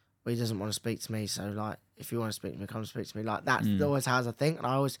 well, he doesn't want to speak to me, so like, if you want to speak to me, come speak to me. Like that's always how I think,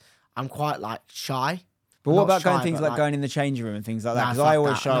 and I'm quite like shy. But what about shy, going things but like going in the changing room and things like that? Because Nah, I fuck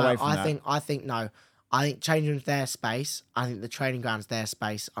always that. shy No, away from that. I think no. I think changing room's their space. I think the training ground's their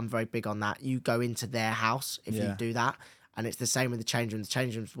space. I'm very big on that. You go into their house if you do that. And it's the same with the change room. The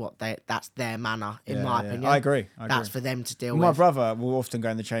change room's that's their manner, in my opinion. I agree. That's for them to deal My with. brother will often go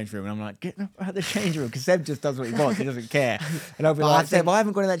in the change room, and I'm like, get out of the change room, because Seb just does what he wants. He doesn't care. And I'll be like, Seb, I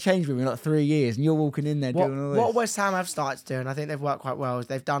haven't gone in that change room in like 3 years, and you're walking in there doing all this. What West Ham have started to do, and I think they've worked quite well, is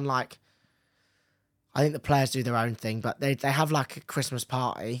they've done like, I think the players do their own thing, but they have like a Christmas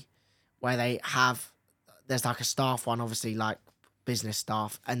party where there's like a staff one, obviously like business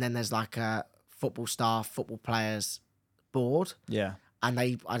staff, and then there's like a football staff, football players board. Yeah. And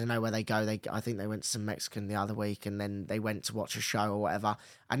I don't know where they go. I think they went to some Mexican the other week, and then they went to watch a show or whatever.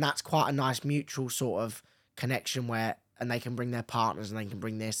 And that's quite a nice mutual sort of connection and they can bring their partners, and they can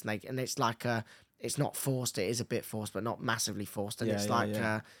bring this, and it's like it's not forced. It is a bit forced, but not massively forced. And it's like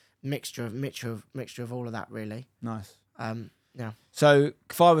a mixture of all of that, really. Nice. Yeah. So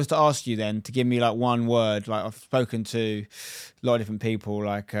if I was to ask you then to give me like one word, like I've spoken to a lot of different people,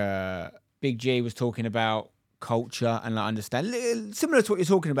 like Big G was talking about culture and like understand, similar to what you're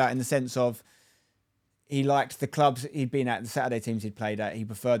talking about in the sense of he liked the clubs he'd been at, the Saturday teams he'd played at. He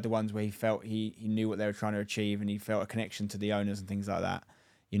preferred the ones where he felt he knew what they were trying to achieve, and he felt a connection to the owners and things like that.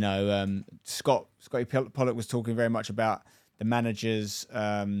 You know, Scotty Pollock was talking very much about the managers,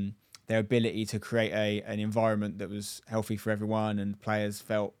 their ability to create an environment that was healthy for everyone, and players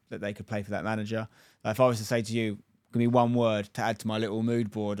felt that they could play for that manager. If I was to say to you, give me one word to add to my little mood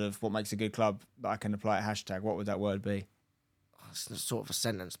board of what makes a good club that I can apply at hashtag, what would that word be? It's sort of a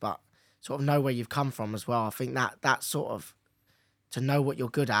sentence, but sort of know where you've come from as well. I think that sort of, to know what you're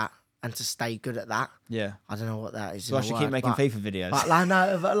good at and to stay good at that. Yeah. I don't know what that is. So I should keep making FIFA videos.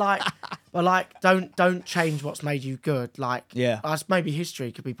 But like, don't change what's made you good. Like, maybe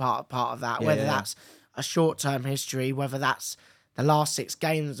history could be part of that. Whether that's a short-term history, whether that's the last 6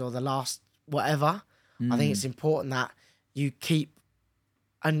 games or the last whatever. I think it's important that you keep,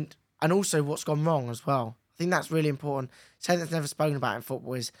 and also what's gone wrong as well. I think that's really important. Something that's never spoken about in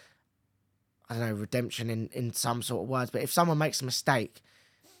football is, I don't know, redemption in some sort of words. But if someone makes a mistake,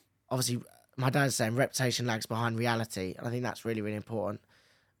 obviously my dad's saying reputation lags behind reality, and I think that's really, really important.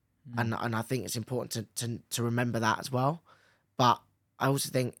 And I think it's important to remember that as well. But I also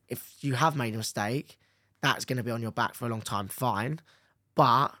think if you have made a mistake, that's going to be on your back for a long time. Fine,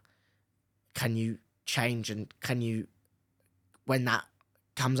 but can you change, and can you, when that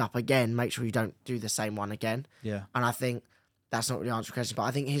comes up again, make sure you don't do the same one again? Yeah. And I think that's not really answering the question, but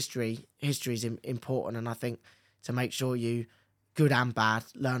I think history is important, and I think to make sure you, good and bad,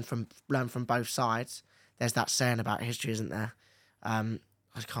 learn from both sides. There's that saying about history, isn't there?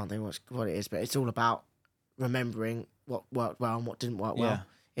 I can't think what it is, but it's all about remembering what worked well and what didn't work well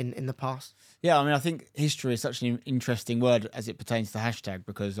in the past. Yeah, I mean, I think history is such an interesting word as it pertains to hashtag,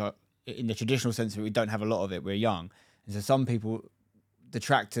 because in the traditional sense of it, we don't have a lot of it. We're young. And so some people,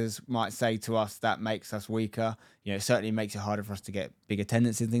 detractors, might say to us that makes us weaker. You know, it certainly makes it harder for us to get big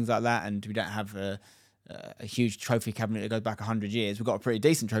attendances and things like that. And we don't have a huge trophy cabinet that goes back 100 years. We've got a pretty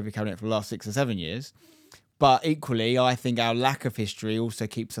decent trophy cabinet for the last 6 or 7 years. But equally, I think our lack of history also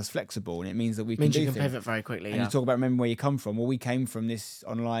keeps us flexible, and it means that we can Means do you can things. pivot very quickly. And you talk about remembering where you come from. Well, we came from this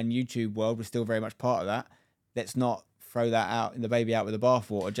online YouTube world. We're still very much part of that. Let's not throw that out in the baby out with the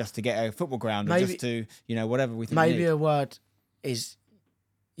bathwater just to get a football ground or just to, whatever we think we Maybe need. a word is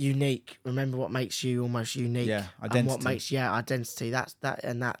unique. Remember what makes you almost unique. Yeah, identity. And what makes identity. That's that,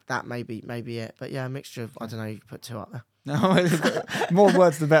 and that may be it. But yeah, a mixture of, I don't know, you could put 2 up there. No, more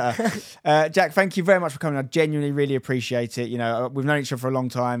words the better. Jack, thank you very much for coming. I genuinely really appreciate it. We've known each other for a long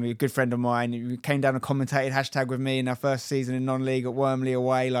time. You're a good friend of mine. You came down and commentated hashtag with me in our first season in non-league at Wormley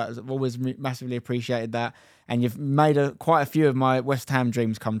away. I've always massively appreciated that. And you've made quite a few of my West Ham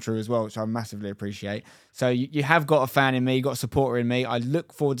dreams come true as well, which I massively appreciate. So you have got a fan in me, you've got a supporter in me. I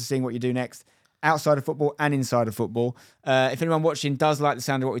look forward to seeing what you do next, outside of football and inside of football. If anyone watching does like the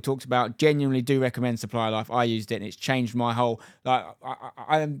sound of what we talked about, genuinely do recommend Supply Life. I used it and it's changed my whole...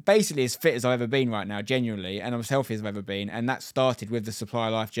 I'm basically as fit as I've ever been right now, genuinely, and I'm as healthy as I've ever been. And that started with the Supply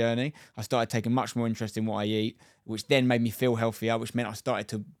Life journey. I started taking much more interest in what I eat, which then made me feel healthier, which meant I started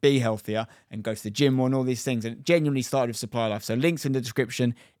to be healthier and go to the gym more and all these things. And it genuinely started with Supply Life. So links in the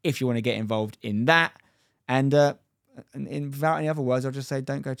description if you want to get involved in that. And without any other words, I'll just say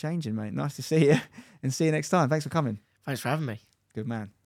don't go changing, mate. Nice to see you and see you next time. Thanks for coming. Thanks for having me. Good man.